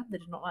America. They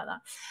did not like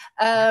that.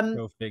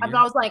 And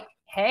I was like,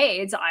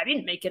 hey, I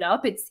didn't make it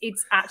up.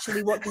 It's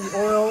actually what the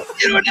oral.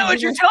 You don't know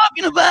what you're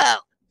talking about.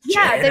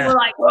 Yeah, they were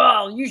like,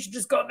 well, you should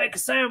just go make a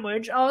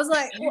sandwich. I was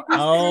like, well,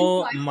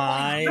 oh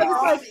my.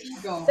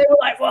 They were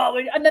like, well,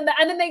 and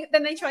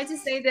then they tried to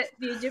say that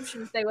the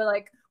Egyptians, they were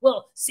like,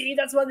 well, see,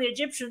 that's why the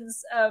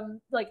Egyptians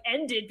like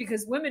ended,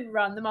 because women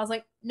run them. I was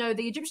like, no,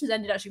 the Egyptians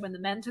ended actually when the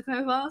men took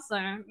over. So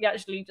you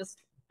actually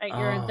just ate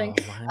your own thing.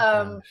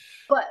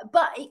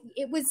 But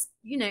it was,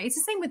 you know, it's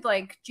the same with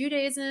like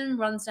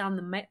Judaism runs down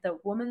the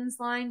woman's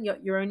line.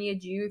 You're only a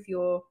Jew if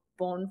you're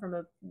born from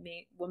a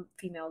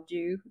female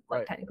Jew,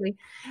 like technically.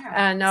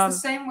 And it's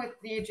the same with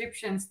the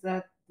Egyptians,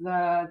 that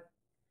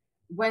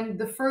when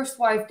the first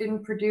wife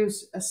didn't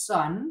produce a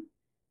son,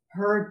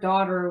 her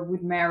daughter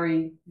would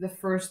marry the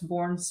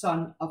firstborn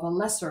son of a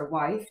lesser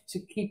wife to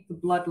keep the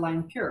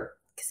bloodline pure.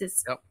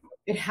 Because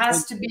it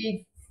has to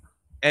be.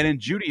 And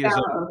in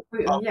Judaism,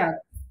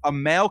 a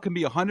male can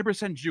be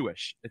 100%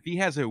 Jewish. If he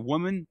has a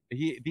woman,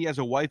 if he has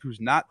a wife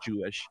who's not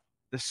Jewish,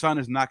 the son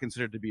is not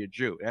considered to be a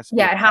Jew. It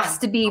has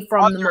to be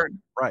from the mother.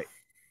 Right.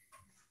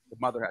 The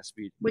mother has to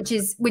be. Which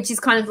is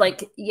kind of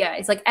like,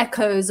 it's like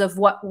echoes of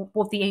what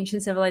the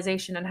ancient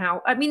civilization and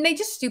how, I mean, they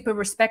just super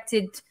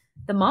respected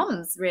the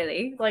moms,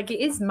 really. Like,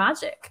 it is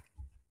magic.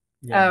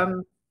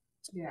 And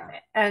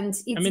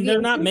I mean,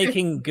 they're not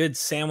making good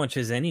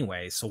sandwiches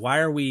anyway, so why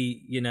are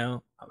we, you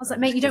know? I was like,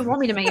 mate, you don't want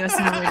me to make you a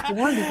sandwich. You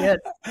want to be good.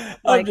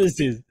 Like,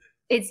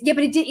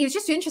 but it was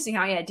just interesting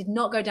how it did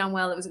not go down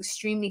well. It was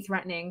extremely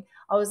threatening.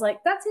 I was like,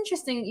 that's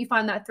interesting that you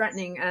find that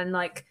threatening. And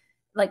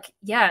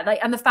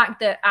and the fact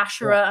that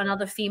Asherah and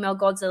other female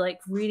gods are like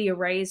really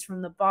erased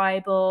from the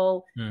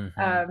Bible.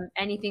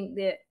 Anything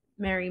that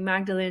Mary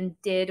Magdalene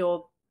did,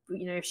 or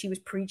you know, if she was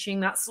preaching,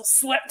 that's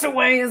swept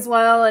away as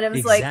well. And it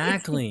was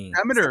exactly.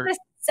 It's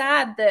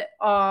sad that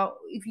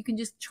if you can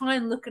just try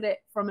and look at it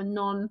from a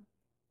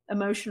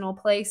non-emotional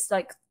place,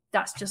 like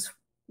that's just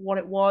what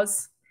it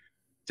was.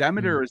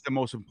 Demeter is the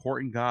most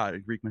important god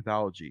in Greek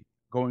mythology.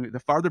 Going the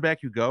farther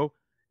back you go,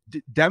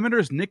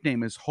 Demeter's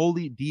nickname is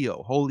Holy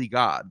Dio, Holy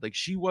God. Like,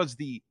 she was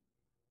the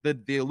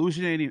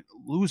Eleusinian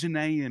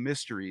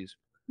mysteries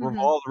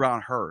revolved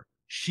around her.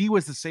 She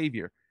was the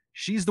savior.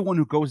 She's the one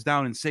who goes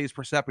down and saves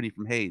Persephone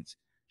from Hades.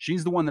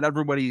 She's the one that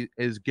everybody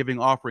is giving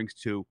offerings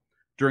to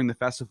during the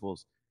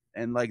festivals.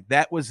 And like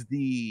that was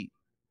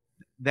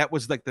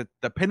like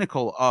the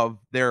pinnacle of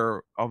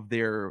their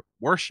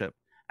worship.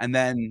 And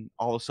then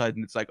all of a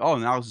sudden it's like, oh,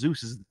 now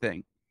Zeus is the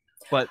thing.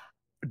 But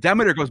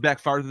Demeter goes back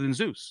farther than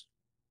Zeus.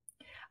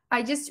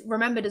 I just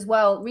remembered as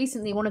well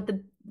recently, one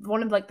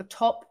of like the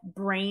top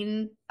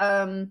brain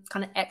kind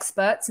of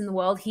experts in the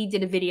world, he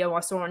did a video I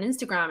saw on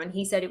Instagram, and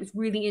he said it was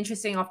really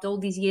interesting after all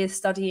these years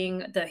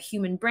studying the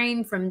human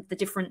brain from the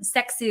different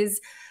sexes.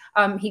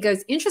 He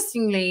goes,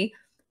 interestingly,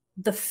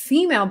 the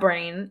female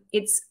brain,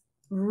 it's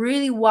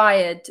really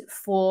wired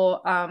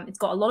for it's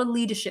got a lot of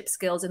leadership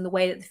skills in the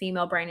way that the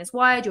female brain is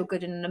wired. You're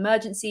good in an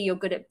emergency, you're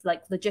good at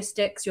like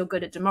logistics, you're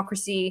good at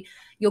democracy,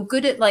 you're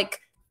good at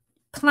like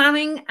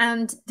planning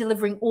and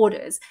delivering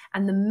orders.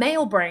 And the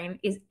male brain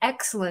is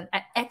excellent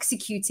at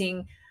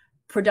executing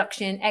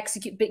production,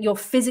 but you're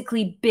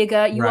physically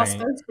bigger. You are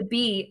supposed to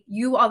be,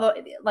 you are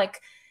the, like,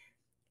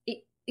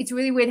 it's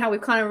really weird how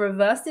we've kind of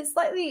reversed it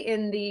slightly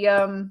in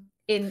the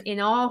in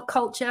our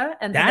culture.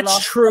 And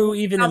that's true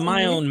even in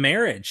my own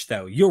marriage,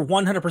 though. You're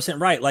 100%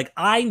 right. Like,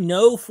 I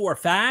know for a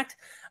fact,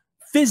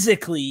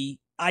 physically,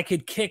 I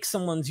could kick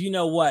someone's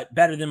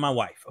better than my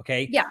wife.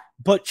 Okay. Yeah.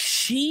 But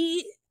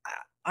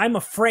I'm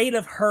afraid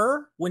of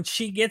her when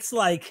she gets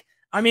like,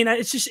 I mean,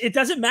 it's just, it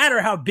doesn't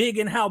matter how big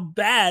and how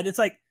bad. It's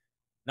like,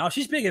 no,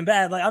 she's big and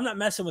bad. Like, I'm not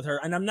messing with her.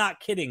 And I'm not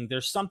kidding.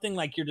 There's something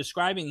like you're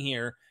describing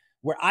here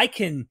where I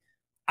can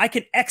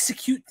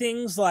execute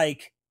things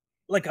like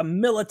a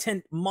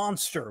militant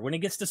monster. When it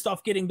gets to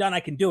stuff getting done, I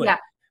can do it. Yeah.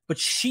 But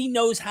she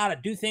knows how to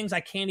do things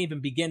I can't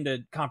even begin to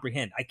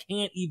comprehend. I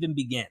can't even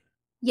begin.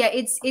 Yeah,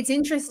 it's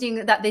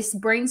interesting that this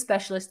brain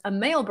specialist, a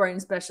male brain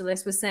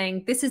specialist, was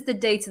saying this is the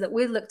data that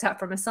we've looked at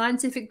from a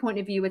scientific point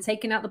of view. We're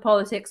taking out the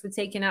politics. We're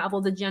taking out of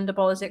all the gender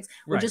politics.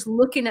 We're just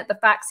looking at the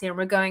facts here, and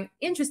we're going,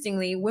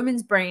 interestingly,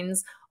 women's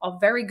brains are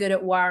very good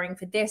at wiring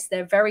for this.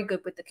 They're very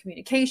good with the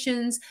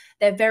communications.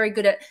 They're very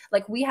good at,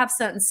 like, we have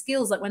certain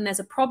skills. Like when there's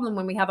a problem,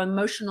 when we have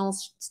emotional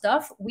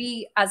stuff,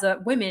 we as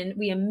women,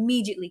 we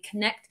immediately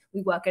connect.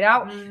 We work it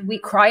out. We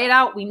cry it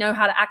out. We know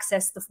how to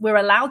access we're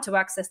allowed to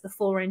access the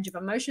full range of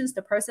emotions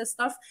to process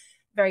stuff.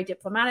 Very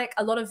diplomatic.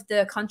 A lot of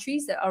the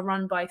countries that are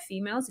run by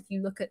females, if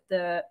you look at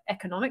the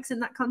economics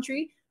in that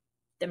country,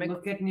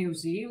 look at New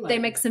Zealand. They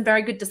make some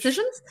very good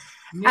decisions.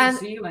 New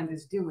Zealand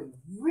is doing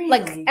really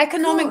like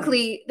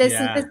economically good.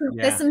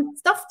 There's some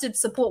stuff to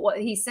support what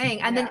he's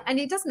saying, and then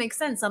it does make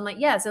sense. I'm like,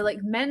 yeah, so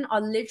like men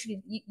are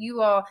literally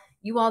you are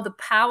the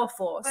power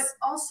force. But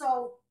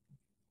also,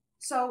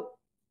 so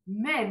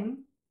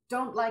men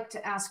don't like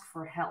to ask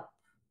for help.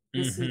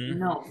 This is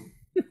known.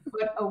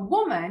 But a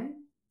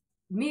woman,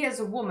 me as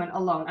a woman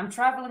alone, I'm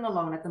traveling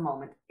alone at the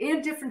moment in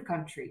a different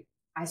country.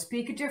 I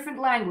speak a different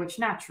language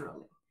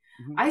naturally.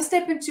 I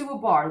step into a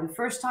bar. The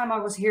first time I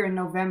was here in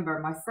November,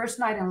 my first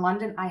night in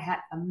London, I had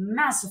a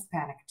massive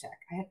panic attack.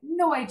 I had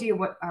no idea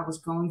what I was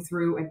going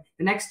through. And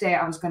the next day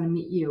I was going to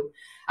meet you.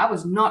 I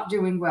was not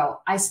doing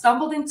well. I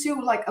stumbled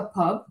into like a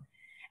pub.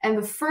 And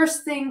the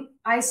first thing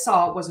I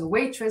saw was a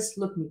waitress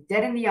look me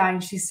dead in the eye.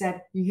 And she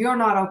said, "You're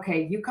not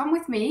okay. You come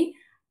with me."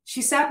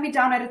 She sat me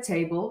down at a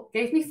table,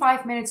 gave me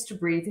 5 minutes to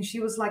breathe. And she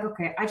was like,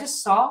 "Okay, I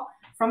just saw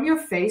from your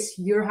face,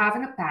 you're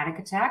having a panic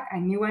attack. I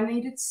knew I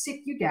needed to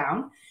sit you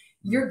down.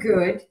 You're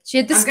good. She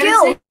had the I'm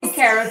skill. going to take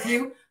care of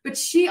you." But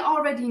she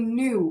already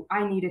knew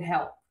I needed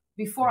help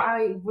before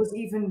I was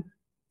even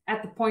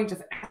at the point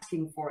of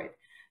asking for it.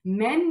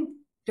 Men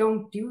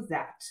don't do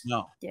that.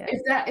 No. Yeah.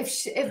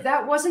 If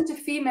that wasn't a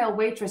female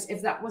waitress,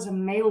 if that was a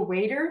male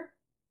waiter,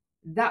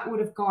 that would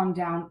have gone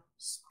down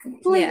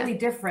completely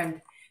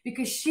different,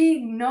 because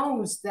she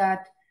knows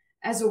that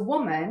as a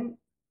woman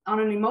on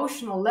an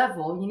emotional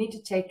level, you need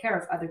to take care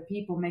of other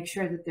people, make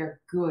sure that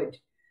they're good.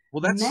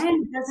 Well,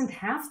 men doesn't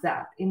have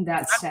that in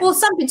that sense. Well,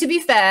 to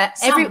be fair,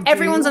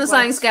 everyone's on a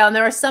sliding scale, and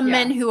there are some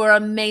men who are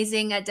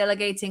amazing at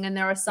delegating, and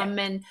there are some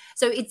men.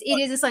 So it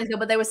is a sliding scale.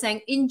 But they were saying,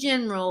 in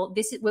general,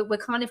 we're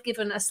kind of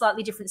given a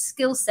slightly different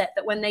skill set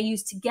that when they're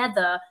used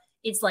together,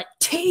 it's like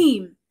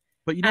team.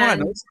 But you know what I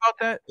noticed about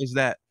that is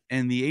that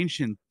in the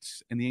ancient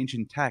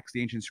text,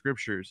 the ancient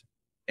scriptures,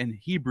 in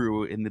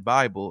Hebrew in the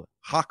Bible,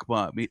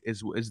 Hakma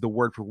is the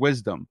word for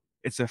wisdom.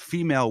 It's a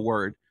female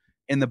word.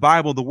 In the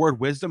Bible, the word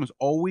wisdom is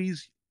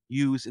always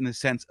used in the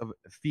sense of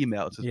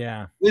female. It's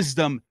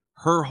wisdom,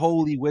 her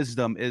holy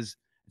wisdom it's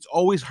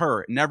always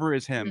her, it never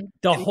is him.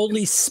 The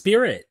Holy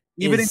Spirit.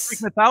 Even in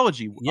Greek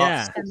mythology,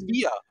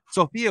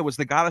 Sophia was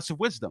the goddess of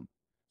wisdom.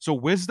 So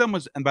wisdom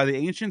was, and by the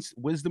ancients,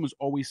 wisdom was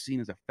always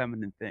seen as a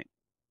feminine thing.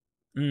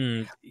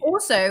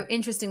 Also,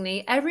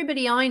 interestingly,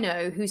 everybody I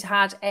know who's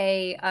had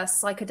a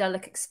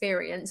psychedelic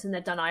experience and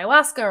they've done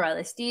ayahuasca or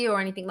LSD or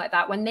anything like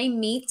that, when they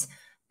meet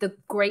the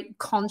great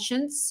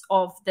conscience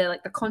of the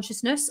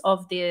consciousness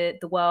of the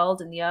world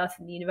and the earth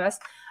and the universe,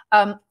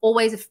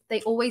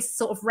 they always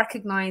sort of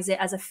recognize it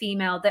as a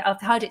female.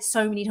 I've heard it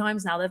so many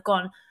times now. They've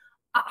gone,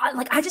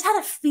 I just had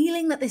a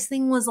feeling that this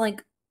thing was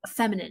like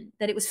feminine,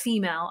 that it was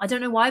female. I don't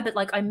know why, but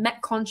like I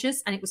met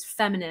conscious and it was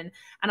feminine.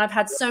 And I've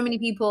had so many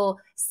people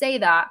say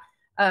that,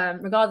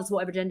 regardless of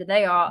whatever gender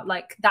they are,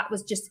 like that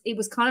was just, it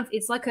was kind of,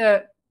 it's like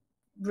a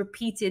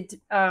repeated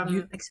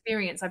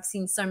experience I've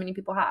seen so many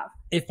people have.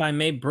 If I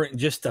may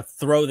just to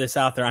throw this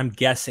out there, I'm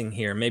guessing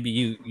here, maybe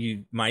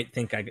you might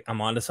think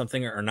I'm onto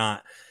something or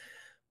not,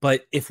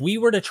 but if we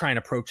were to try and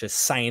approach this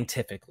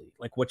scientifically,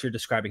 like what you're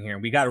describing here,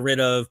 and we got rid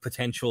of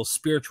potential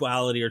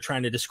spirituality or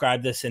trying to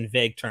describe this in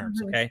vague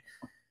terms, okay,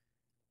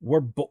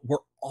 we're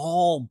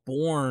all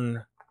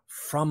born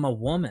from a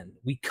woman.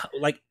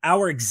 Like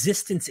our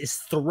existence is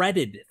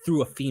threaded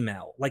through a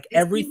female, like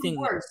everything.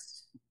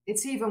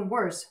 It's even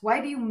worse.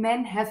 Why do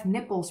men have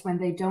nipples when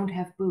they don't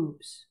have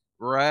boobs?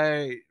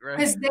 Right.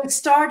 Because they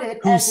started.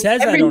 Who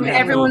says I don't have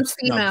everyone's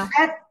boobs? female.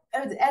 No.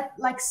 At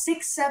like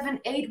 6, 7,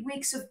 8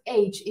 weeks of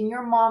age in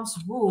your mom's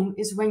womb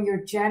is when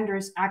your gender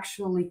is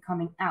actually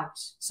coming out.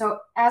 So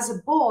as a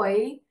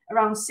boy,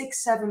 around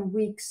 6, 7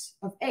 weeks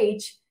of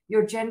age,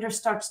 your gender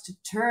starts to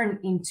turn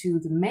into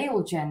the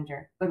male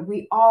gender. But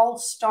we all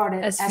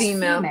started as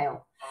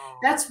female.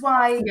 That's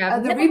why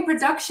the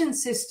reproduction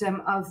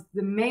system of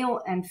the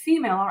male and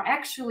female are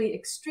actually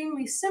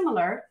extremely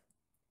similar.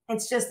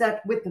 It's just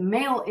that with the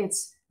male,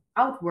 it's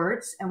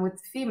outwards, and with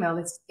the female,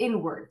 it's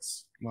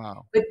inwards.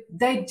 Wow. But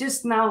they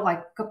just now, like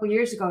a couple of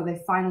years ago,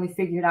 they finally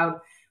figured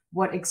out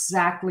what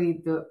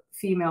exactly the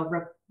female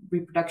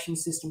reproduction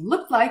system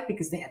looked like,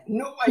 because they had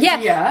no idea.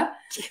 Yeah.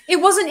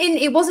 It wasn't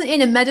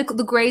in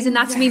the Gray's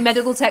Anatomy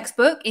medical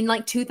textbook in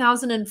like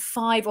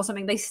 2005 or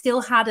something. They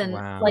still hadn't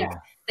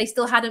they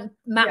still hadn't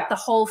mapped the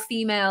whole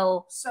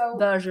female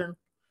version.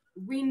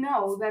 We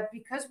know that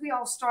because we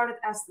all started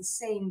as the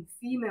same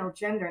female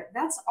gender,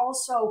 that's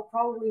also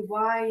probably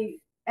why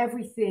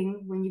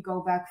everything, when you go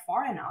back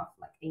far enough,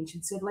 like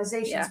ancient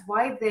civilizations,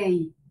 why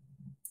they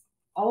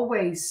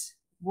always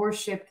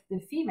worshipped the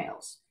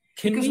females.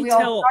 Because we all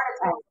started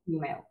as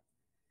female.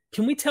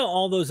 Can we tell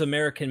all those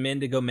American men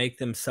to go make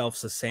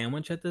themselves a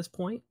sandwich at this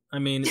point? I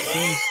mean,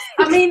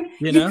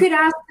 you could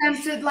ask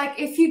them to, like,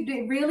 if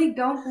you really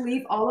don't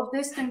believe all of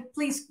this, then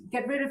please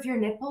get rid of your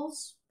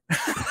nipples.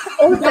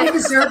 Or don't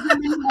deserve them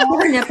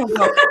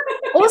anymore.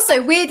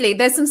 Also, weirdly,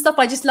 there's some stuff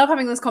I just love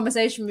having this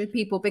conversation with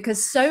people,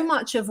 because so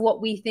much of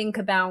what we think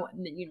about,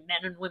 you know,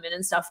 men and women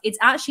and stuff, it's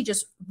actually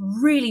just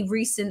really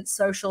recent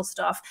social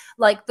stuff,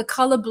 like the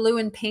color blue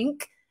and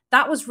pink.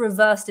 That was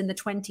reversed in the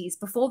 20s.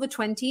 Before the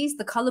 20s,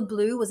 the color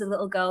blue was a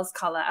little girl's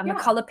color, and the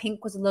color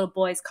pink was a little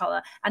boy's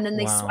color. And then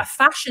a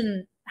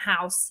fashion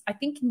house, I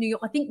think New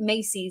York, I think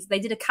Macy's, they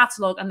did a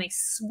catalog and they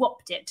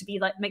swapped it to be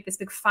like, make this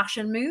big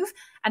fashion move.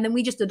 And then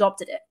we just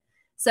adopted it.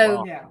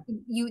 So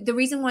the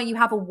reason why you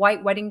have a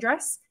white wedding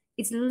dress,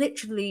 it's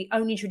literally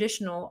only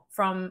traditional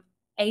from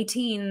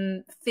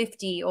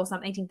 1850 or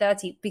something,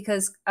 1830,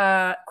 because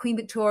Queen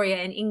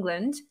Victoria in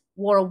England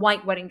wore a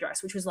white wedding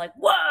dress, which was like,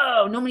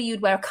 whoa, normally you'd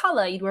wear a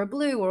color, you'd wear a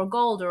blue or a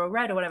gold or a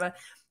red or whatever.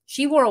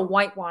 She wore a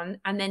white one,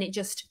 and then it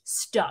just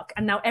stuck.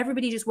 And now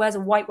everybody just wears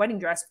a white wedding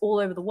dress all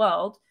over the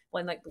world,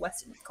 well, in like the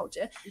Western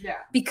culture,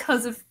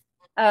 because of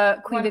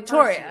Queen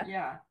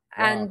Victoria.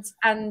 And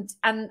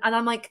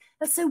I'm like,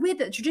 that's so weird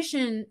that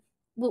tradition,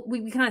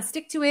 we kind of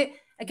stick to it.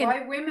 Again,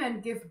 why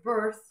women give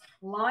birth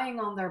lying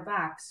on their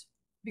backs?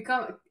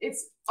 Because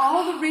it's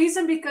all the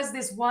reason because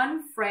this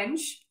one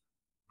French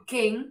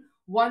king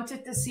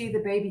wanted to see the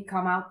baby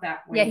come out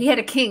that way. Yeah, he had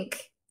a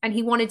kink, and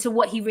he wanted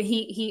to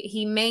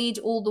he made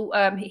all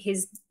the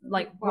his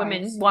like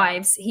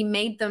wives. He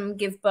made them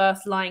give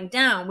birth lying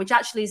down, which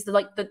actually is the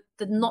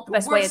not the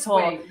best way at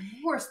all.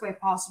 Worst way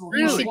possible.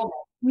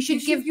 You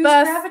should give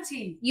birth.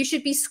 Gravity. You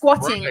should be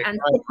squatting and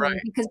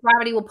because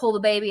gravity will pull the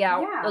baby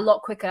out a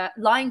lot quicker.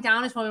 Lying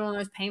down is probably one of the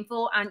most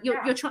painful, and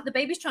the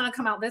baby's trying to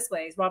come out this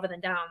way rather than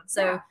down.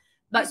 So,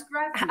 but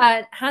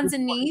hands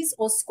and knees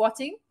or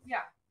squatting.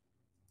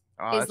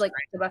 Is like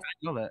the best.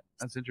 I know that.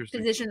 That's interesting.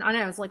 Position. I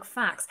know, it's like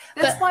facts.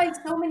 That's why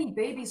so many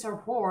babies are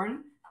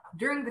born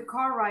during the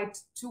car ride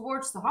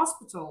towards the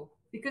hospital,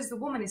 because the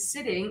woman is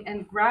sitting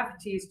and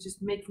gravity is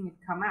just making it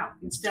come out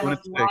instead of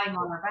lying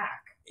on her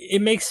back.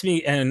 It makes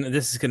me, and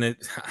this is gonna,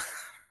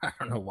 I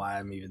don't know why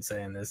I'm even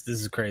saying this.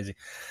 This is crazy.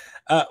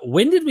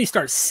 When did we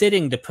start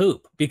sitting to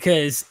poop?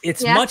 Because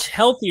it's much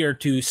healthier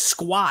to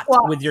squat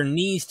with your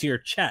knees to your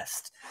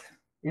chest.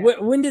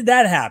 When did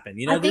that happen?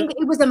 You know, I think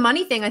it was a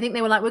money thing. I think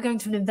they were like, we're going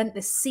to invent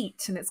this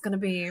seat, and it's going to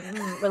be,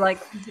 we're like,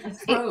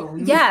 we're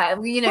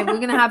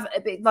going to have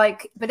a bit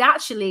like, but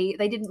actually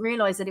they didn't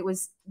realize that it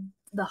was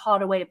the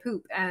harder way to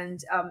poop.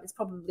 And it's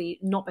probably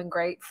not been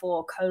great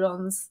for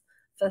colons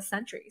for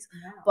centuries.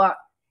 But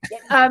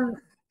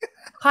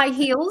high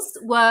heels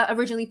were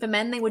originally for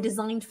men. They were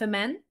designed for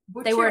men.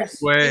 They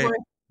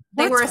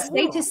were a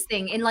status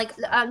thing. In like,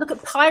 look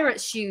at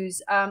pirates'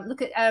 shoes.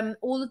 Look at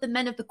all of the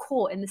men of the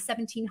court in the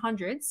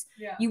 1700s.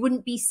 You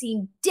wouldn't be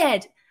seen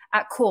dead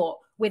at court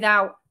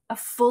without a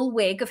full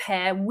wig of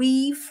hair,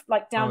 weave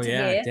like down to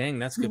here. Dang,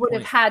 that's good. You would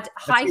have had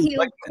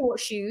high-heeled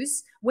court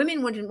shoes.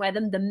 Women wouldn't wear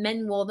them. The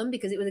men wore them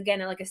because it was, again,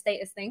 like a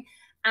status thing.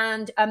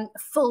 And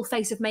full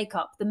face of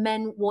makeup. The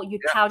men wore,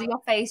 you'd powder your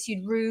face,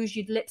 you'd rouge,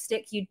 you'd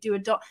lipstick, you'd do a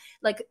dot.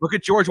 Like, look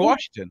at George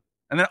Washington.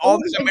 And then all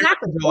these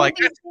Americans are like,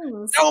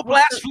 no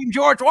blaspheme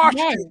George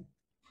Washington.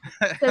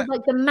 So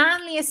like the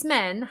manliest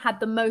men had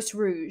the most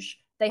rouge.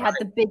 They had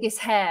the biggest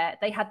hair.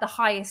 They had the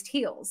highest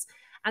heels.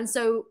 And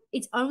so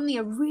it's only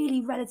a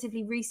really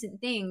relatively recent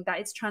thing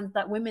that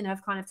that women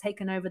have kind of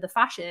taken over the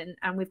fashion,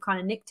 and we've kind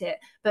of nicked it.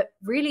 But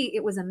really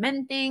it was a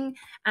men thing.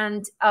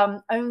 And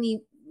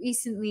only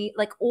recently,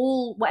 like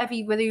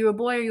whether you're a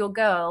boy or you're a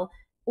girl,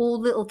 all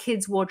little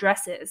kids wore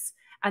dresses.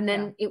 And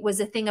then it was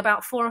a thing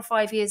about 4 or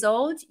 5 years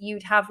old,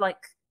 you'd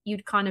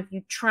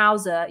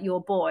trouser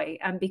your boy,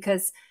 and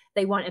because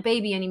they weren't a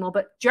baby anymore.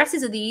 But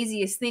dresses are the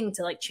easiest thing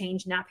to like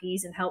change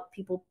nappies and help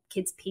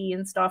kids pee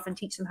and stuff and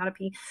teach them how to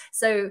pee.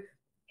 So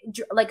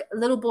like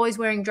little boys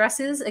wearing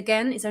dresses,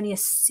 again, it's only a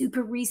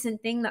super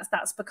recent thing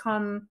that's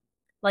become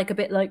like a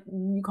bit like,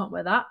 you can't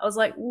wear that. I was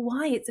like,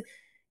 why?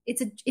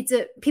 It's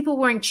a people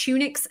wearing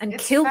tunics and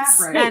kilts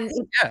fabric. And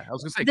I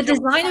was gonna say the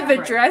design of a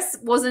dress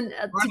wasn't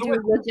to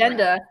do with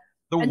gender.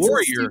 The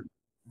warrior,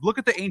 look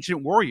at the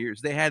ancient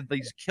warriors. They had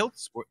these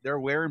kilts. They're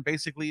wearing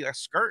basically a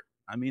skirt.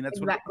 I mean, that's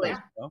exactly. what it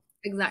is. You know?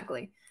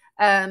 Exactly.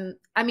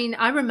 I mean,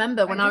 I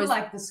remember when I was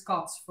like the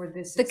Scots for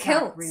this the exact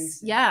kilts.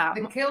 reason. Yeah,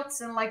 the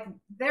kilts, and like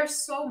they're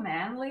so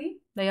manly.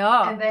 They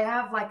are, and they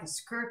have like a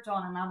skirt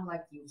on, and I'm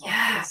like, you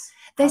yeah.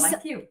 this.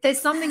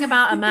 There's something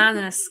about a man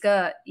in a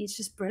skirt. It's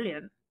just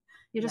brilliant.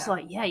 You're just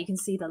like, yeah, you can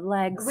see the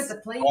legs with the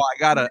plate. Oh, I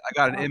got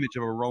an image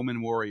of a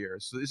Roman warrior.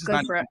 So this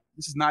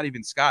is not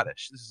even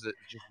Scottish. This is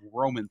just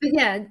Roman. But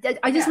yeah,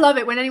 I just love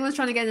it when anyone's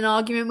trying to get in an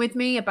argument with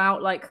me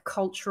about like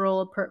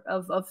cultural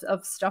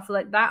of stuff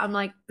like that. I'm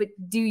like, but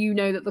do you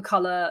know that the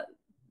color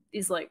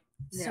is like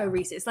so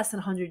recent? It's less than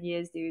 100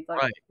 years, dude.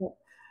 Like, right.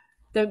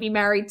 Don't be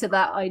married to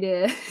that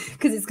idea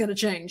because it's gonna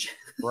change.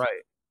 Right.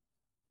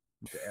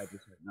 I'm to add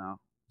this right now.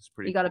 It's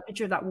pretty. You got a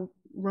picture of that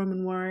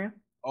Roman warrior?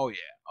 Oh yeah.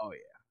 Oh yeah.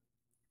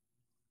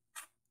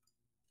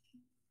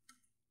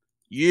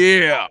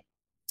 Yeah.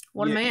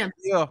 What a man.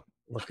 Yeah.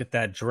 Look at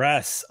that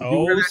dress.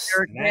 Oh,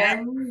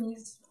 snap.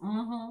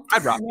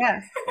 I'd rock.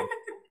 Yeah.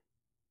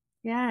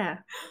 Yeah.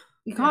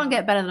 You can't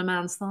get better than a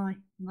man's thigh.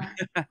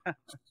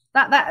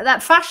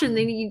 that fashion,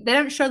 they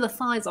don't show the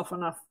thighs off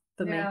enough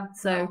for me.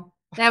 So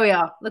there we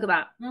are. Look at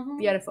that.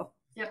 Beautiful.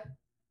 Yep.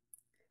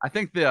 I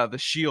think the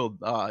shield,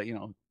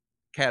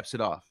 caps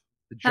it off.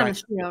 The giant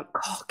shield.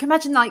 Oh, can you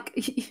imagine, like,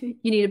 you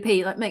need a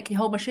pee? Like, mate, can you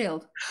hold my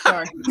shield?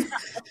 Sorry.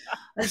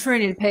 I just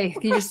really need a pee.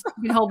 Can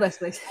you hold this,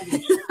 please?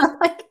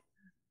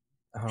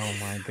 Oh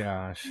my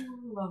gosh.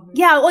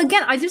 Yeah, well,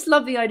 again, I just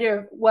love the idea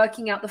of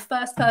working out the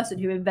first person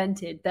who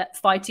invented that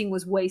fighting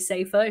was way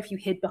safer if you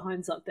hid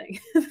behind something.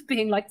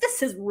 Being like,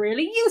 this is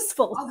really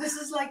useful. Oh, this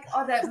is like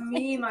that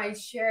meme I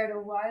shared a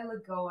while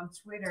ago on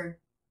Twitter.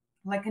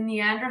 Like a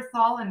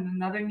Neanderthal and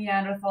another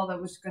Neanderthal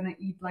that was going to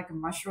eat like a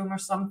mushroom or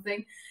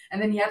something. And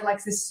then he had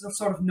like this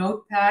sort of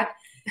notepad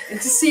to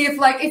see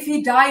if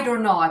he died or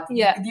not.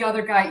 Yeah. The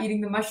other guy eating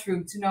the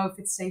mushroom to know if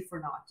it's safe or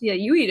not. Yeah,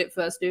 you eat it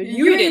first, dude.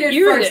 You eat it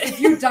first. If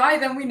you die,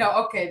 then we know.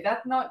 Okay,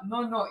 that's no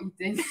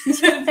eating.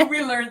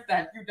 We learned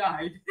that. You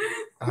died.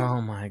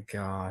 Oh my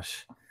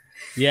gosh.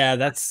 Yeah,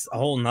 that's a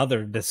whole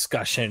nother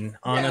discussion,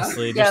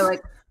 honestly. Yeah,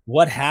 just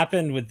what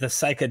happened with the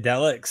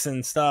psychedelics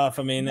and stuff.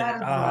 I mean,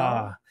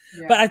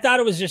 Yeah. But I thought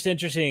it was just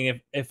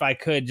interesting. If I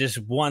could, just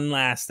one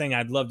last thing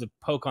I'd love to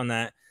poke on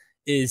that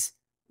is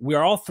we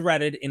are all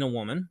threaded in a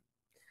woman.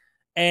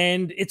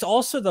 And it's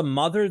also the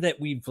mother that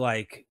we've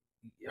like,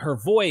 her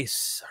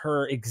voice,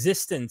 her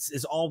existence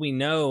is all we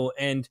know.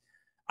 And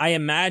I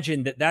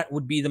imagine that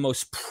would be the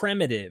most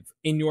primitive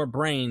in your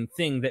brain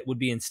thing that would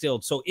be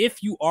instilled. So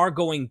if you are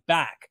going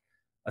back,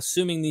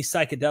 assuming these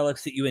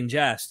psychedelics that you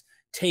ingest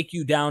take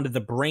you down to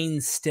the brain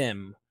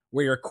stem,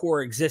 where your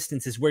core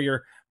existence is, where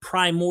your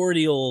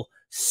primordial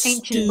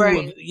ancient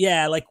brain.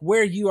 Like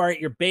where you are at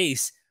your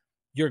base,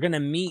 you're going to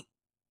meet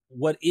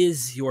what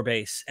is your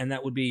base, and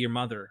that would be your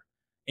mother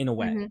in a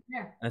way. Mm-hmm.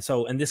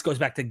 Yeah. And this goes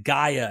back to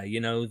Gaia,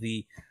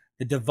 the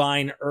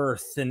divine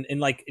earth, and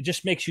like it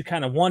just makes you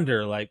kind of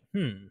wonder, like,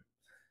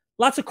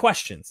 lots of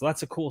questions,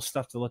 lots of cool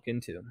stuff to look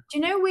into. Do you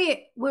know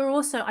we're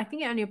also, I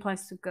think it only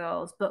applies to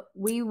girls, but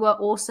we were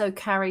also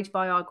carried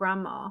by our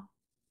grandma.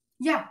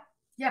 Yeah.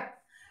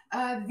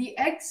 The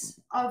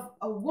eggs of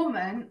a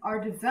woman are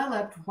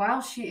developed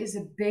while she is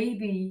a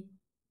baby.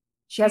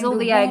 She has all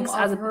the eggs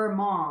as her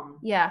mom.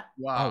 Yeah.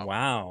 Wow. Oh,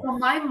 wow. So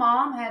my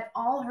mom had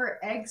all her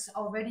eggs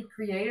already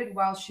created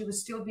while she was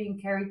still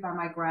being carried by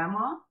my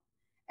grandma.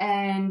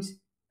 And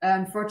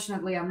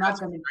unfortunately, I'm not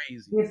going to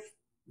give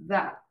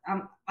that.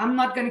 I'm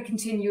not going to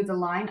continue the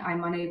line.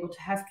 I'm unable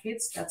to have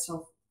kids. That's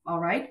all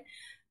right.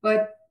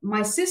 But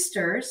my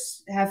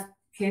sisters have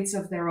kids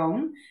of their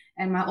own.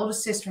 And my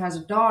oldest sister has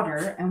a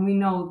daughter, and we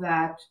know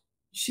that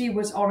she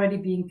was already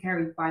being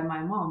carried by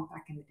my mom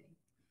back in the day.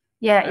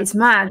 Yeah, it's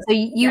mad. So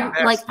you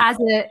like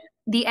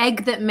the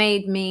egg that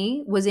made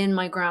me was in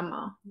my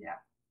grandma. Yeah,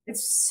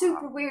 it's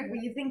super weird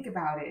when you think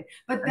about it.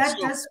 But that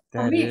does,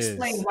 for me,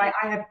 explain why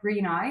I have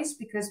green eyes,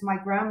 because my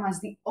grandma is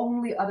the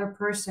only other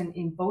person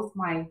in both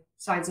my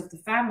sides of the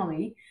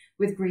family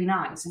with green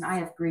eyes, and I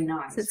have green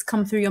eyes. So it's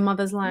come through your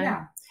mother's line.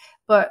 Yeah,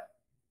 but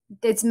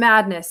it's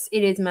madness.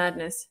 It is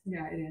madness.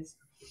 Yeah, it is.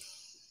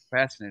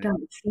 Fascinating.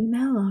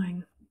 Female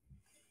line.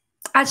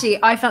 Actually,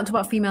 I found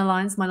about female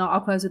lines. I'll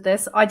close with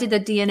this. I did a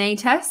DNA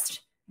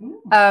test,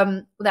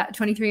 that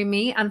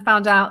 23andMe, and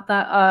found out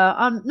that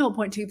I'm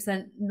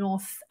 0.2%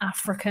 North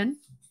African.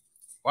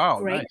 Wow,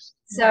 great. Nice.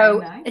 So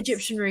nice.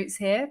 Egyptian roots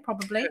here,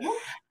 probably.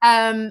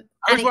 And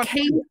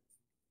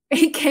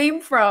it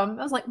came from.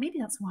 I was like, maybe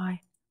that's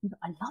why.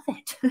 I love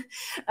it.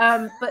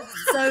 But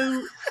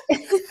so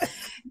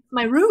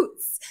my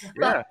roots.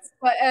 Yeah.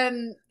 But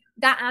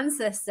that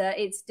ancestor,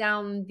 it's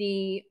down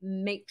the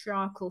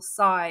matriarchal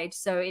side,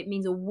 so it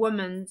means a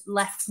woman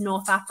left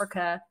North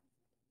Africa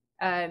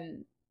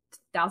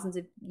thousands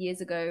of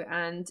years ago,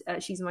 and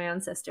she's my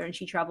ancestor, and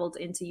she traveled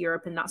into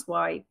Europe, and that's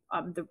why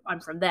I'm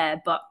from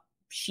there, but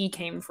she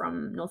came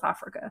from North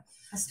Africa.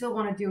 I still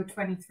want to do a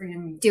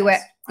 23andMe do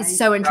test. it. It's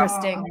so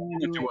interesting.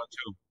 I do it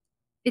too.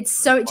 It's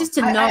so just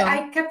to know.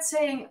 I kept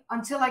saying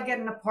until I get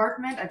an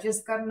apartment. I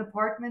just got an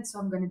apartment, so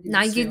I'm going to do.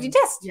 Now you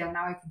test. Yeah,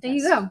 now I can. There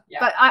you go. Yeah.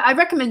 But I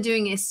recommend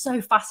doing it. It's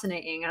so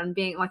fascinating and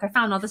being like I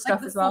found other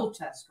stuff as well. Full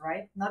test,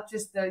 right? Not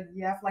just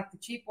you have like the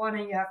cheap one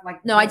and you have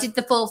like. No, I did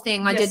the full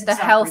thing. I did the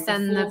health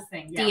and the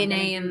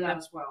DNA and the.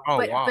 As well.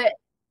 Oh, wow.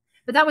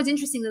 But that was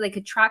interesting that they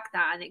could track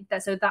that,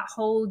 and so that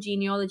whole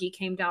genealogy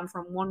came down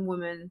from one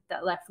woman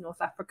that left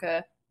North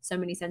Africa so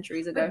many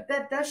centuries ago. But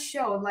that does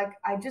show, like,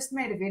 I just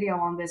made a video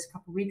on this a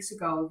couple weeks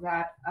ago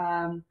that,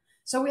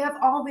 so we have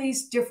all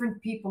these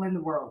different people in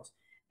the world,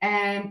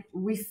 and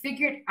we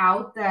figured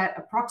out that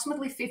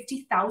approximately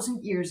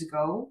 50,000 years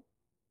ago,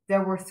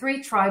 there were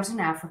 3 tribes in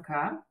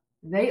Africa.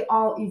 They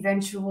all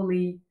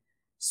eventually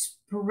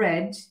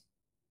spread,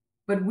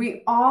 but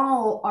we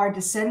all are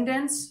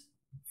descendants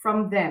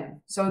from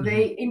them. So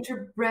they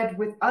interbred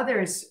with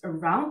others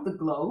around the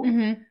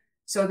globe.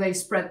 So they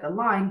spread the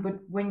line, but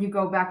when you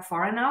go back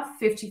far enough,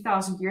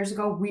 50,000 years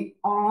ago, we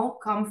all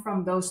come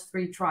from those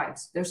 3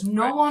 tribes. There's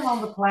no one on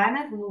the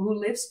planet who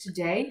lives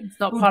today. It's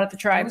not part of the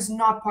tribe. Who's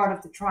not part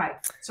of the tribe.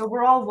 So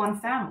we're all one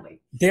family.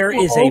 We're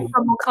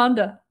from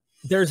Wakanda.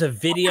 There's a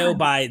video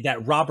by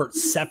that Robert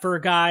Sepher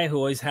guy who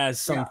always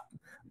has some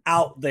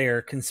out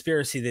there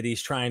conspiracy that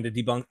he's trying to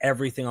debunk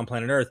everything on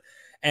planet Earth.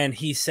 And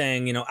he's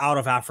saying, you know, out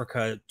of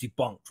Africa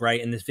debunked,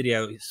 right? In this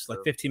video, it's like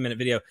 15-minute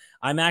video.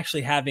 I'm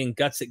actually having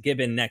Guts at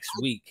Gibbon next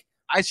week.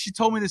 She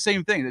told me the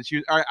same thing.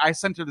 I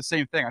sent her the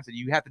same thing. I said,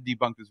 you have to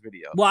debunk this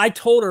video. Well, I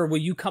told her, will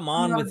you come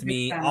on with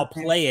me? I'll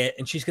play it.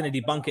 And she's going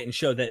to debunk it and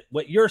show that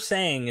what you're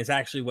saying is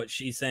actually what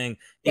she's saying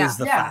is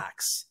the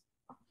facts.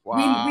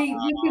 Wow. We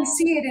can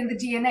see it in the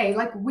DNA.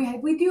 Like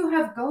we do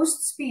have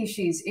ghost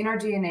species in our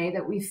DNA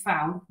that we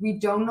found. We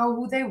don't know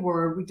who they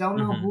were. We don't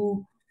know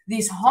who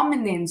these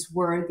hominins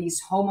were, these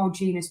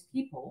homogeneous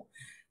people.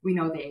 We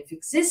know they have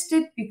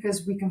existed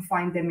because we can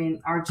find them in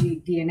our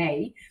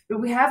DNA, but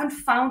we haven't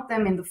found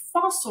them in the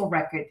fossil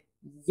record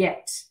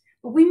yet.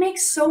 But we make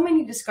so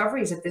many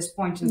discoveries at this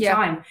point in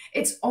time.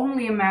 It's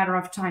only a matter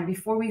of time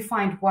before we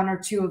find 1 or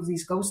 2 of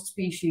these ghost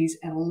species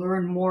and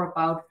learn more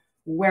about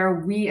where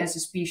we as a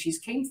species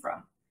came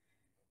from.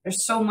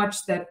 There's so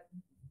much that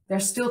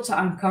there's still to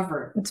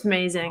uncover. It's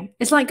amazing.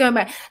 It's like going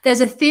back.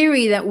 There's a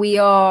theory that we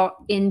are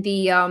in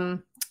the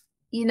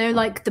you know,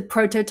 like the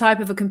prototype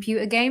of a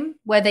computer game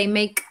where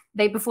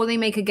before they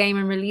make a game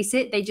and release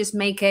it, they just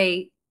make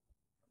a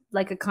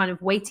kind of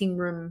waiting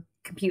room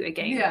computer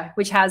game,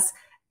 which has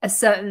a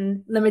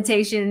certain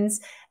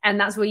limitations, and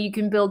that's where you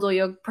can build all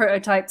your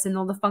prototypes and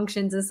all the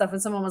functions and stuff.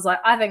 And someone was like,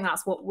 I think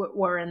that's what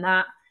we're in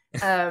that.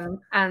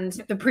 And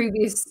the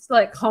previous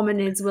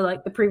hominids were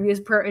like the previous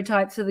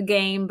prototypes of the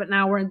game, but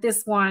now we're in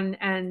this one,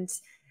 and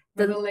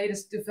the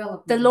latest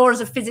development, the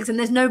laws of physics, and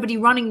there's nobody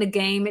running the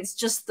game. It's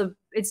just the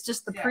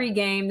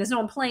pre-game. There's no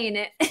one playing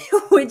it.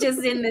 We're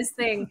just in this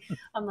thing.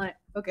 I'm like,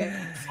 okay.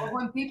 Or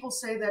when people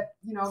say that,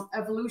 you know,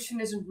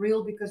 evolution isn't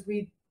real because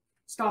we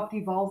stopped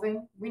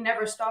evolving. We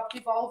never stopped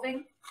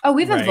evolving. Oh,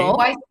 we've evolved.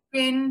 White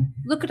skin.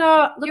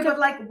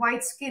 But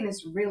white skin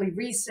is really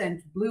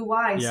recent. Blue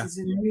eyes is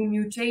a new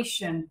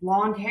mutation.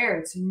 Blonde hair,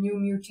 it's a new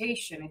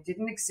mutation. It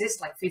didn't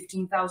exist like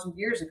 15,000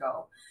 years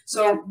ago.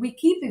 So we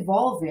keep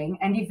evolving,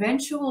 and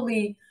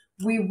eventually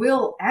we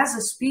will, as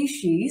a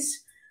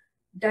species,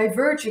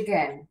 diverge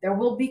again. There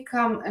will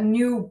become a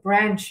new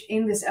branch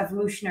in this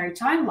evolutionary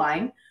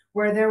timeline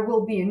where there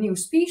will be a new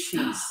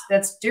species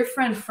that's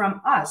different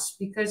from us,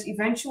 because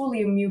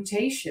eventually a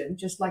mutation,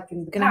 just like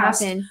in the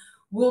past,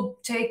 will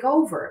take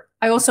over.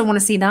 I also want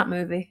to see that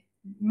movie.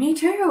 Me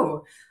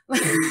too.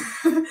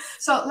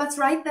 So let's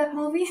write that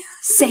movie.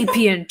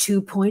 Sapien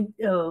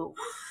 2.0.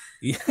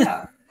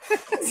 Yeah.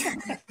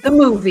 The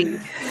movie.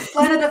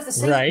 Planet of the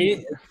Sapiens.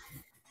 Right?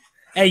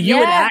 Hey, you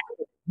would act.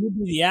 You'd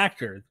be the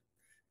actor.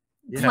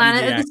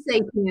 Planet of the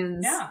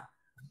Sapiens. Yeah.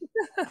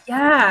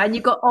 Yeah, and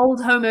you've got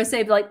old Homo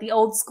sapiens, like the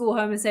old school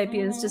Homo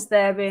sapiens, just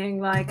there being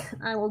like,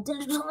 I will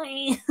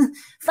digitally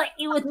fight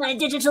you with my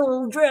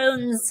digital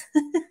drones.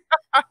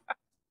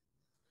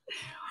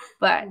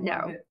 But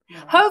no.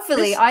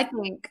 Hopefully,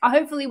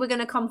 hopefully we're going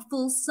to come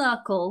full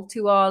circle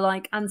to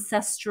our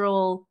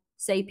ancestral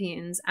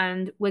sapiens,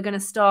 and we're going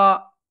to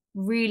start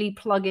really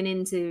plugging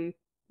into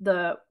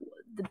the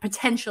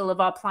potential of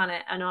our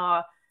planet and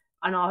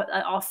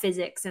our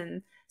physics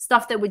and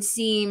stuff that would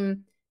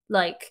seem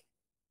like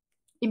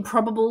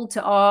improbable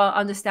to our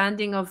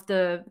understanding of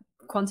the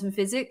quantum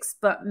physics,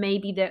 but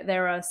maybe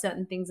there are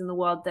certain things in the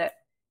world that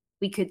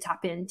we could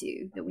tap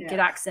into, that we could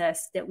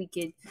access, that we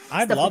could.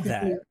 I love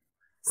that.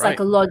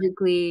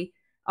 Psychologically,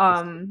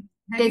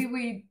 maybe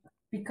we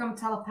become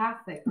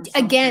telepathic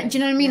again. Do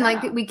you know what I mean?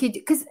 Like we could,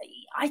 because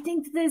I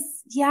think there's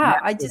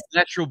I just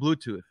natural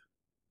Bluetooth.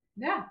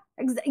 Yeah.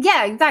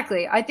 Yeah,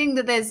 exactly. I think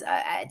that there's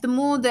the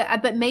more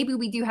that, but maybe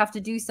we do have to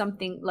do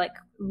something like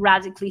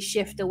radically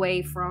shift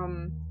away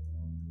from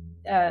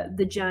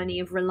the journey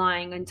of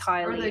relying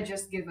entirely. Or they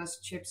just give us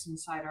chips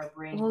inside our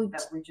brain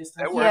that we just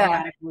have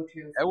automatic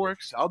Bluetooth. That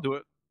works. I'll do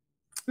it.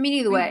 I mean,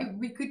 either way,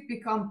 we could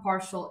become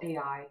partial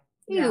AI.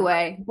 Either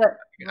way, but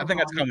I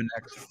think that's coming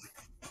next.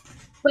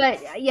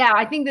 But yeah,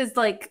 I think there's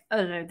like, I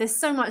don't know, there's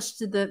so much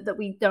to that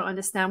we don't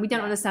understand. We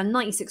don't understand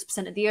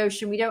 96% of the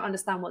ocean. We don't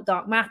understand what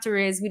dark matter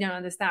is. We don't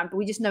understand, but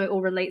we just know it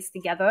all relates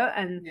together.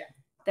 And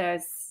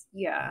there's,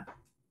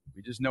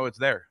 we just know it's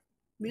there.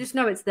 We just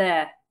know it's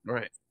there.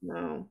 Right.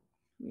 No.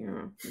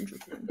 Yeah.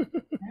 Interesting.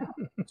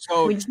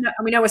 So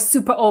we know we're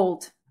super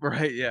old.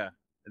 Right. Yeah.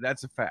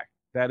 That's a fact.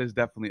 That is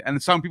definitely,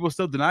 and some people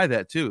still deny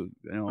that too.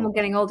 You know, we're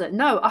getting older.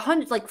 No,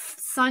 100, like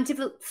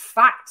scientific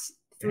fact,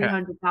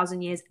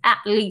 300,000 years at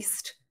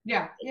least.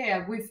 Yeah.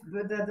 We've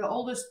the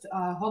oldest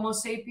Homo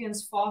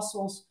sapiens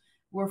fossils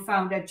were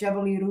found at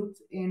Jebel Irut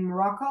in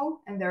Morocco,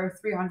 and they're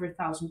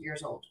 300,000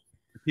 years old.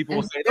 People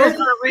will say those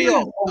are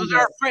real. Those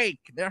are fake.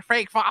 They're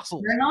fake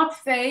fossils. They're not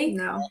fake.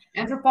 No.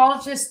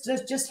 Anthropologists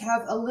just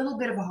have a little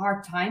bit of a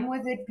hard time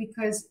with it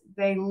because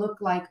they look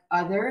like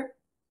other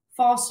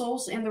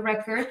fossils in the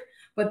record,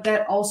 but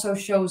that also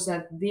shows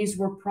that these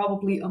were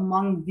probably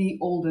among the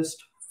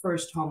oldest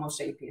first Homo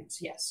sapiens.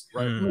 Yes.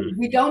 Right.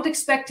 We don't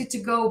expect it to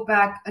go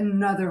back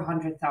another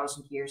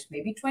 100,000 years,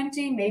 maybe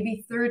 20,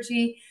 maybe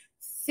 30,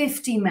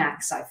 50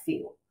 max, I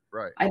feel.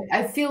 Right.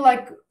 I feel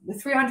like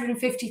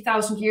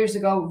 350,000 years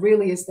ago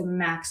really is the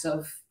max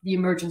of the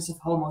emergence of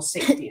Homo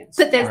sapiens.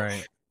 But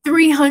there's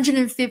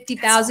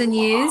 350,000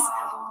 years,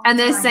 and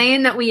they're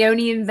saying that we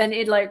only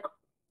invented like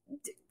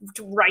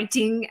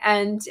writing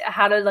and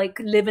how to like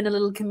live in a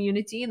little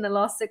community in the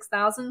last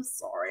 6,000.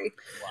 Sorry.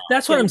 Wow.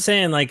 That's what I'm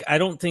saying. Like, I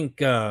don't think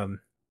that,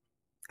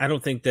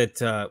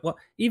 well,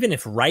 even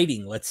if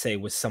writing, let's say,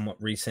 was somewhat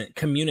recent,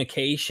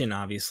 communication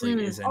obviously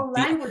isn't. Oh,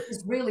 language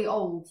is really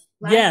old.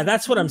 Yeah,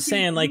 that's what I'm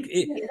saying. Like,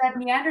 that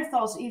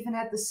Neanderthals even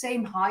had the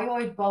same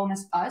hyoid bone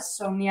as us.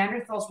 So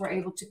Neanderthals were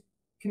able to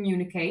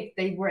communicate.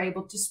 They were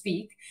able to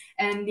speak.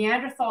 And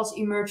Neanderthals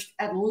emerged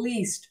at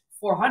least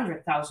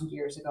 400,000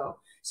 years ago.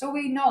 So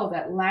we know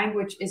that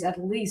language is at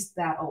least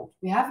that old.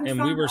 We haven't and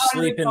found we were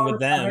sleeping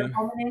with them.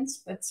 Hominins,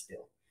 but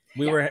still.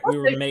 We were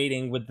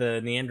mating with the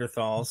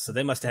Neanderthals, so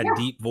they must have had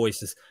deep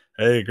voices.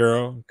 Hey,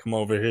 girl, come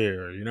over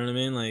here. You know what I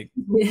mean? Like,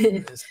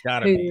 it's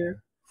gotta be.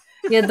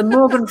 Yeah, the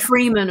Morgan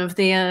Freeman of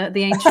the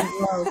ancient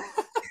world.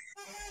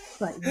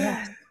 But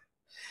yeah.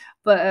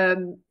 But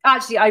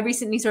actually, I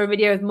recently saw a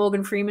video of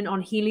Morgan Freeman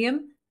on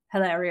helium.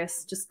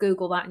 Hilarious. Just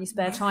Google that in your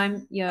spare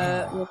time.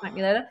 You'll thank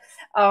me later.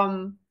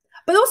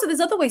 But also, there's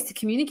other ways to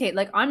communicate.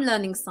 Like, I'm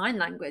learning sign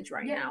language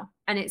right now,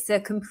 and it's a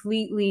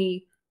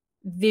completely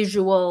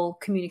visual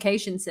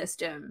communication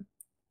system.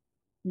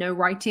 No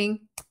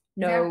writing,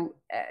 no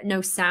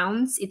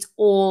sounds. It's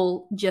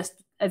all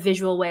just a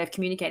visual way of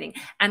communicating.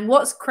 And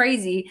what's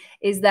crazy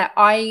is that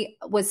I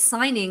was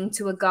signing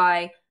to a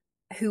guy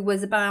who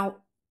was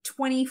about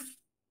 20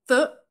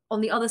 foot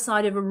on the other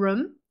side of a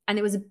room, and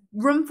it was a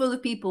room full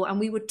of people, and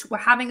we were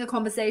having a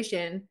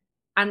conversation.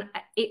 And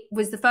it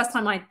was the first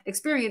time I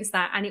experienced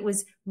that. And it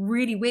was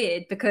really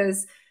weird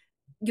because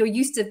you're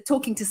used to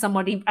talking to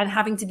somebody and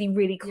having to be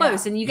really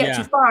close. And you get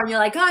too far and you're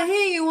like, I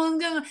hear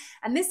you.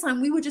 And this time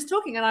we were just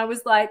talking and I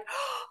was like,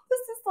 oh, this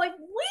is like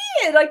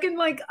weird.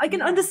 I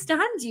can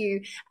understand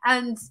you.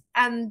 And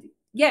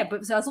yeah,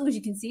 but so as long as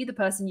you can see the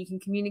person, you can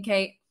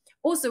communicate.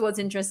 Also, what's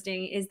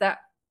interesting is that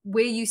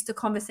we're used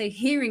to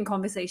hearing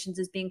conversations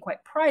as being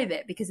quite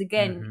private because,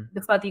 again,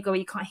 the further you go,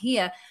 you can't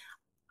hear.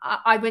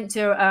 I went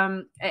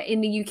to, in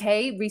the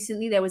UK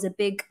recently, there was a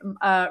big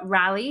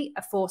rally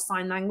for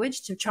sign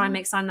language to try and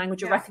make sign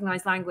language a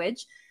recognized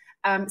language.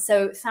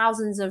 So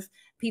thousands of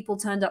people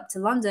turned up to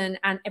London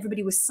and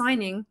everybody was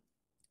signing.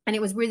 And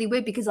it was really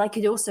weird because I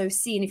could also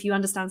see, and if you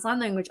understand sign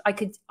language, I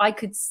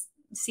could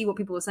see what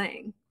people were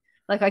saying.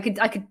 Like I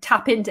could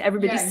tap into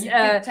everybody's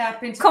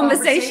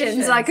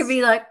conversations. I could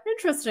be like,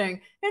 interesting.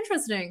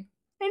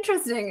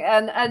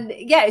 And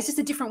yeah, it's just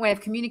a different way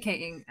of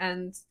communicating.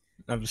 And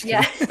I'm just kidding.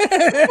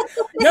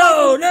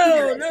 No.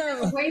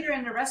 The waiter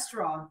in a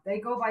restaurant, they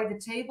go by the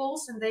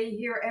tables and they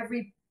hear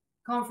every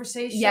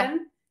conversation. Yeah.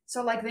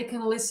 So like they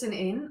can listen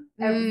in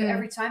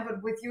every time.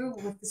 But with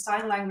the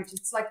sign language,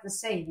 it's like the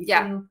same. You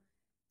can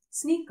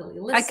sneakily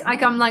listen.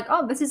 I'm like,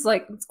 oh, this is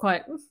like, it's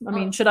quite, I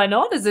mean, should I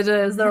not? Is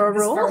there a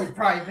rule? It's very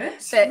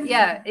private. But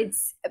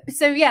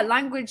yeah,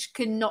 language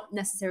cannot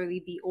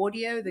necessarily be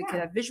audio. They could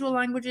have visual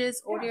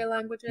languages, audio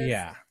languages,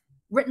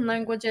 written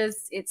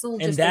languages. It's all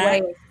just a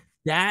way.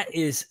 That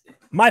is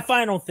my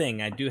final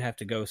thing. I do have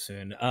to go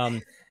soon.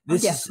 I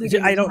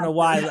don't know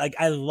why. Like,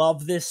 I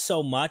love this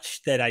so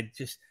much that I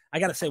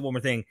got to say one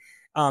more thing.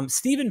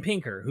 Steven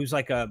Pinker, who's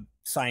like a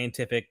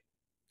scientific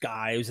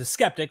guy, who's a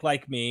skeptic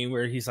like me,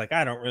 where he's like,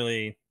 I don't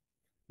really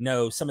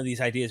know, some of these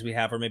ideas we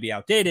have are maybe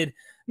outdated.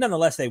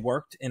 Nonetheless, they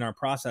worked in our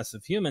process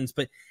of humans.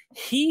 But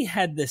he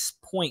had this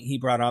point he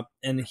brought up,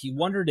 and he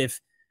wondered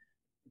if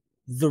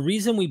the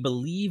reason we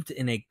believed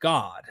in a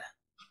God,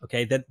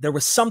 okay, that there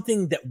was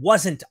something that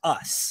wasn't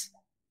us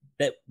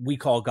that we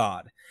call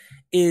God,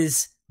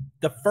 is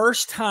the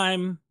first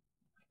time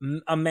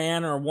a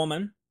man or a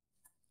woman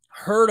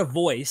heard a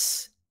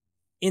voice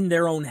in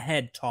their own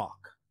head talk.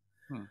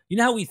 You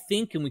know how we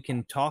think and we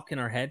can talk in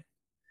our head?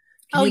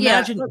 Can you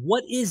imagine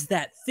what is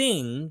that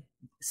thing,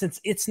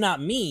 since it's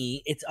not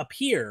me, it's up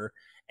here,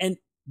 and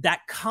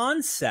that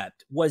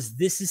concept was,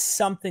 this is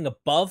something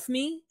above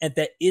me and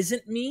that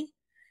isn't me.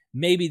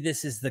 Maybe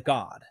this is the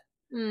God.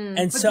 And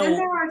but so then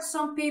there are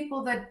some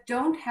people that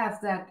don't have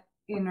that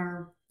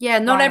inner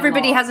not dialogue.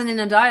 everybody has an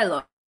inner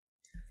dialogue.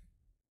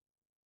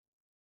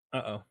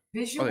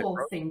 Visual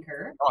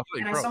thinker,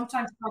 and I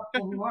sometimes talk to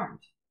people who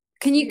aren't.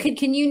 Can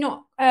you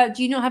not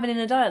do you not have an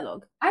inner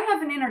dialogue? I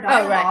have an inner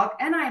dialogue,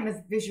 and I am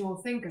a visual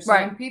thinker. So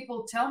when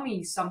people tell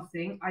me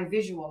something, I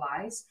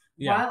visualize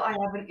while I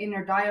have an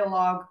inner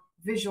dialogue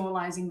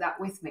visualizing that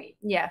with me.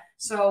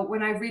 So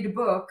when I read a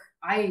book,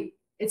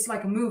 it's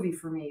like a movie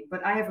for me.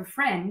 But I have a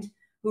friend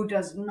who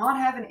does not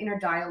have an inner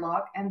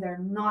dialogue, and they're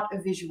not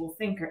a visual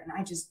thinker, and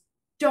I just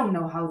don't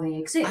know how they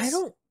exist. I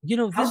don't,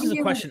 this is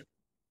a question.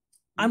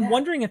 I'm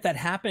wondering if that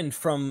happened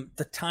from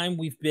the time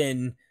we've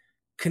been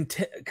what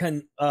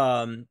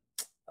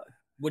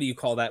do you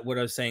call that? What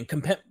I was saying,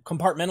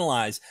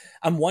 compartmentalize.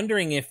 I'm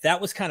wondering if that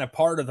was kind of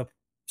part of the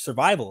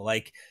survival.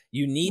 Like,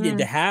 you needed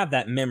to have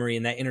that memory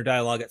and that inner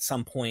dialogue at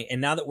some point. And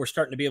now that we're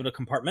starting to be able to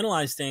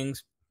compartmentalize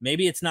things,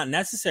 maybe it's not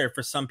necessary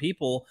for some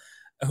people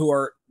who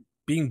are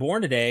being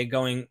born today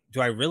going,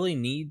 do I really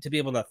need to be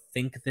able to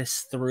think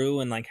this through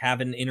and like have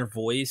an inner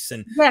voice?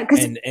 And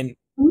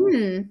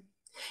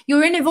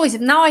your inner voice.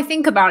 Now I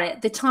think about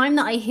it, the time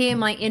that I hear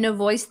my inner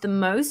voice the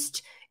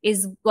most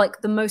is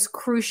like the most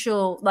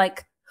crucial,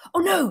 like, oh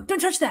no, don't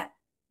touch that.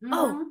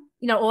 Oh,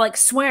 or like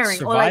swearing.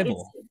 Survival. Or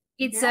like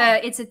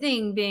it's a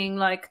thing being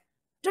like,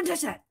 don't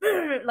touch that.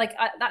 Like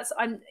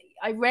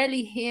I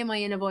rarely hear my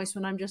inner voice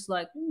when I'm just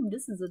like,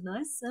 this is a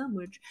nice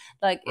sandwich.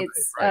 Like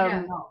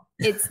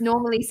it's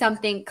normally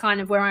something kind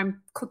of where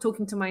I'm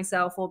talking to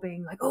myself or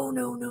being like, oh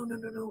no.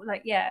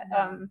 Like, that's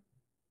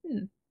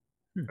funny.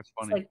 It's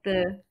like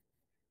the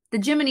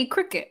Jiminy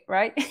Cricket,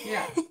 right?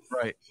 Yeah.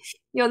 Right.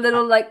 Your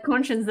little like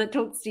conscience that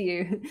talks to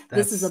you.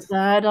 This is a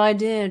bad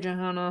idea,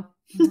 Jahannah.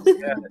 Don't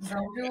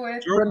do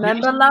it.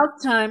 Remember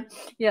last time.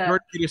 Yeah.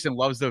 Jordan Peterson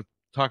loves to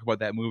talk about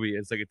that movie.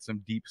 It's like it's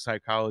some deep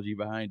psychology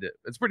behind it.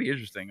 It's pretty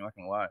interesting, I'm not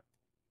gonna lie.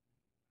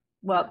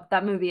 Well,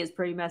 that movie is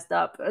pretty messed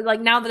up.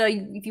 Like, now that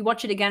if you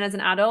watch it again as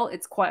an adult,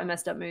 it's quite a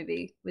messed up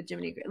movie with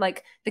Jiminy.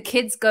 Like,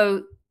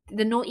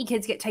 the naughty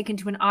kids get taken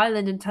to an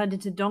island and turned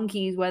into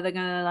donkeys where they're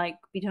gonna like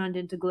be turned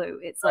into glue.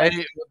 It's like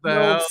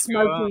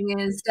smoking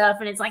and stuff,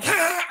 and it's like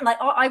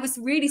I was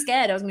really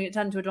scared I was gonna get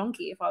turned into a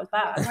donkey if I was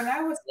bad. When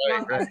I was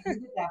young, I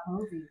hated that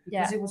movie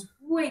because it was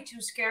way too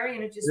scary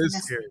and it just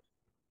messed me.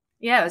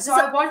 Yeah, so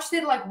I watched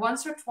it like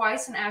once or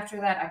twice, and after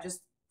that, I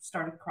just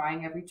started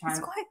crying every time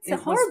it's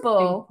horrible. Was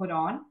being put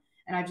on.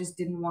 And I just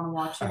didn't want to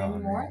watch it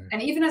anymore. Man.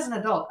 And even as an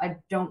adult, I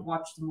don't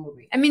watch the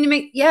movie. I mean,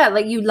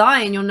 like you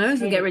lie and your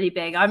nose will get really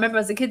big. I remember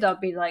as a kid, I'd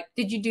be like,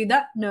 "Did you do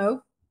that?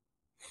 No."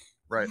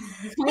 Right.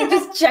 You're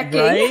just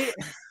checking. Right?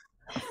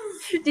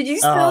 Did you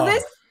spill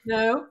this?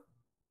 No.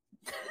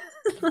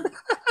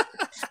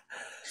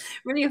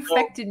 Really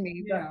affected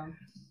me. Yeah.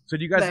 So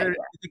do you guys have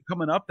anything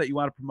coming up that you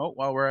want to promote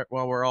while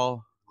we're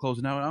all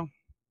closing out now?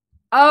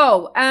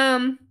 Oh, I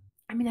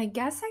mean, I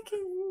guess I can.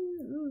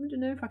 I don't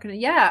know if I can.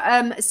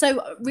 Yeah.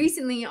 So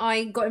recently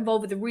I got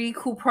involved with a really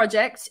cool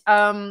project.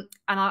 And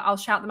I'll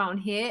shout them out on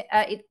here.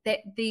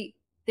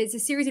 There's a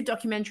series of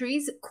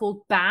documentaries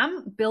called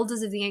BAM,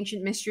 Builders of the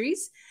Ancient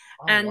Mysteries.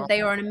 And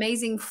they are an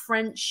amazing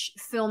French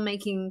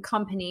filmmaking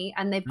company.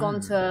 And they've gone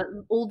to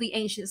all the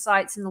ancient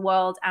sites in the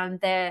world, and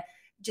they're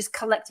just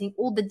collecting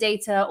all the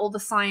data, all the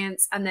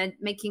science, and they're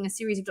making a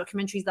series of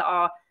documentaries that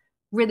are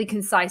really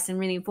concise and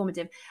really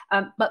informative.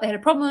 But they had a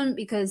problem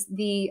because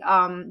the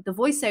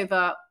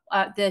voiceover,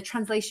 the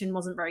translation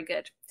wasn't very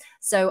good.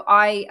 So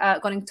I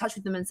got in touch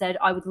with them and said,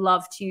 I would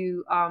love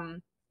to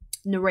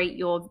narrate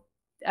your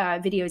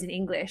videos in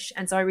English.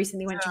 And so I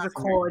recently went to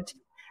record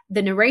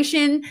the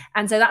narration.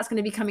 And so that's going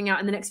to be coming out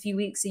in the next few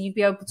weeks. So you'd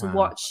be able to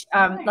watch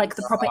like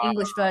the proper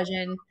English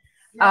version.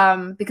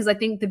 Because I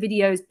think the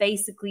videos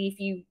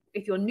basically,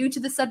 if you're new to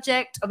the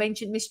subject of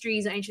ancient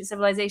mysteries or ancient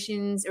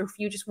civilizations, or if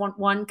you just want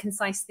one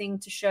concise thing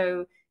to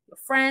show your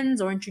friends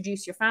or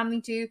introduce your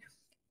family to,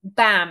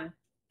 BAM,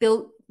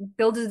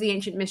 Builders of the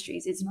Ancient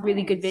Mysteries. It's a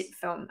really good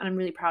film, and I'm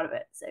really proud of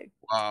it. So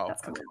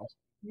that's coming out.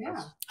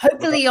 Yeah.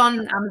 Hopefully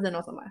on Amazon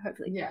or somewhere.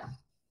 Hopefully. Yeah.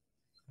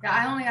 Yeah,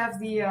 I only have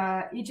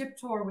the Egypt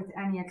tour with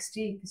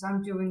NEXT because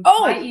I'm doing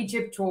my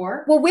Egypt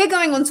tour. Well, we're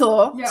going on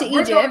tour to Egypt.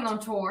 We're going on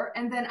tour,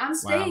 and then I'm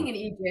staying in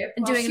Egypt,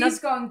 and she's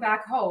going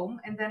back home,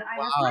 and then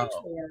I have my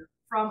tour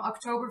from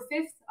October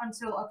 5th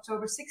until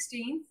October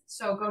 16th.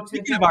 So go to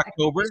Speaking of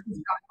October,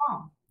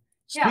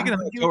 Speaking of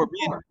October,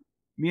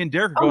 me and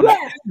Derek are going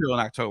to Israel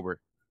in October.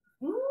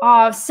 Oh,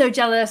 I'm so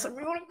jealous.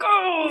 We want to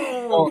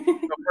go. So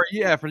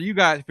for you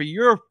guys, for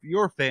your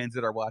fans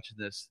that are watching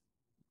this,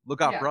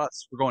 look out for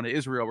us. We're going to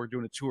Israel. We're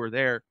doing a tour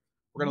there.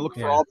 We're going to look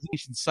for all the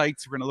ancient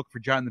sites. We're going to look for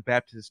John the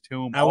Baptist's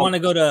tomb. I want to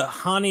go to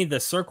Hani the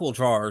Circle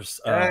Jars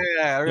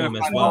we're tomb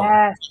gonna as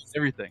well.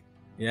 Everything.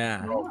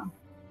 Yeah.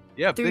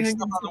 Yeah, big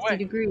stuff on the way.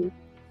 Degrees.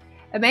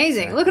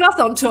 Amazing. Look at us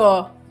on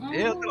tour.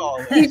 Yeah, look at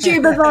all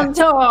YouTubers on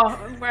tour.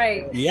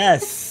 Great.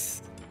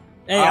 Yes.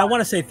 Hey, I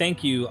want to say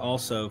thank you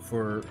also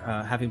for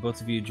having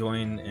both of you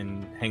join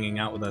and hanging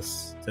out with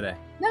us today.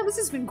 No, this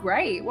has been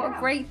great. What a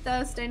great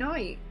Thursday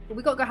night. Well,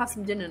 we got to go have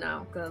some dinner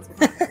now, girls.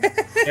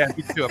 Yeah,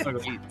 me too. I'm gonna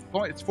go eat.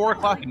 It's 4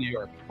 o'clock in New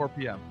York. 4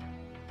 p.m.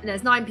 No,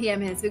 it's 9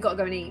 p.m. here, so we've got to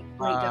go and eat.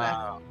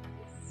 Dinner.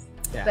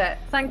 Yeah. But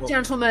thanks,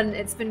 gentlemen.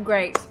 It's been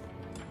great.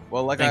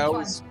 Well, like I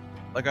always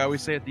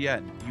say at the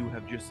end, you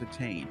have just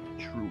attained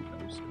true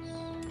gnosis.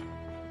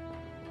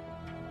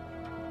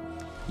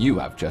 You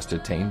have just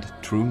attained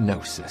true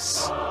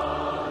gnosis.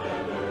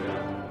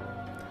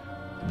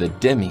 The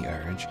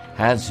demiurge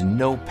has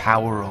no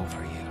power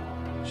over you.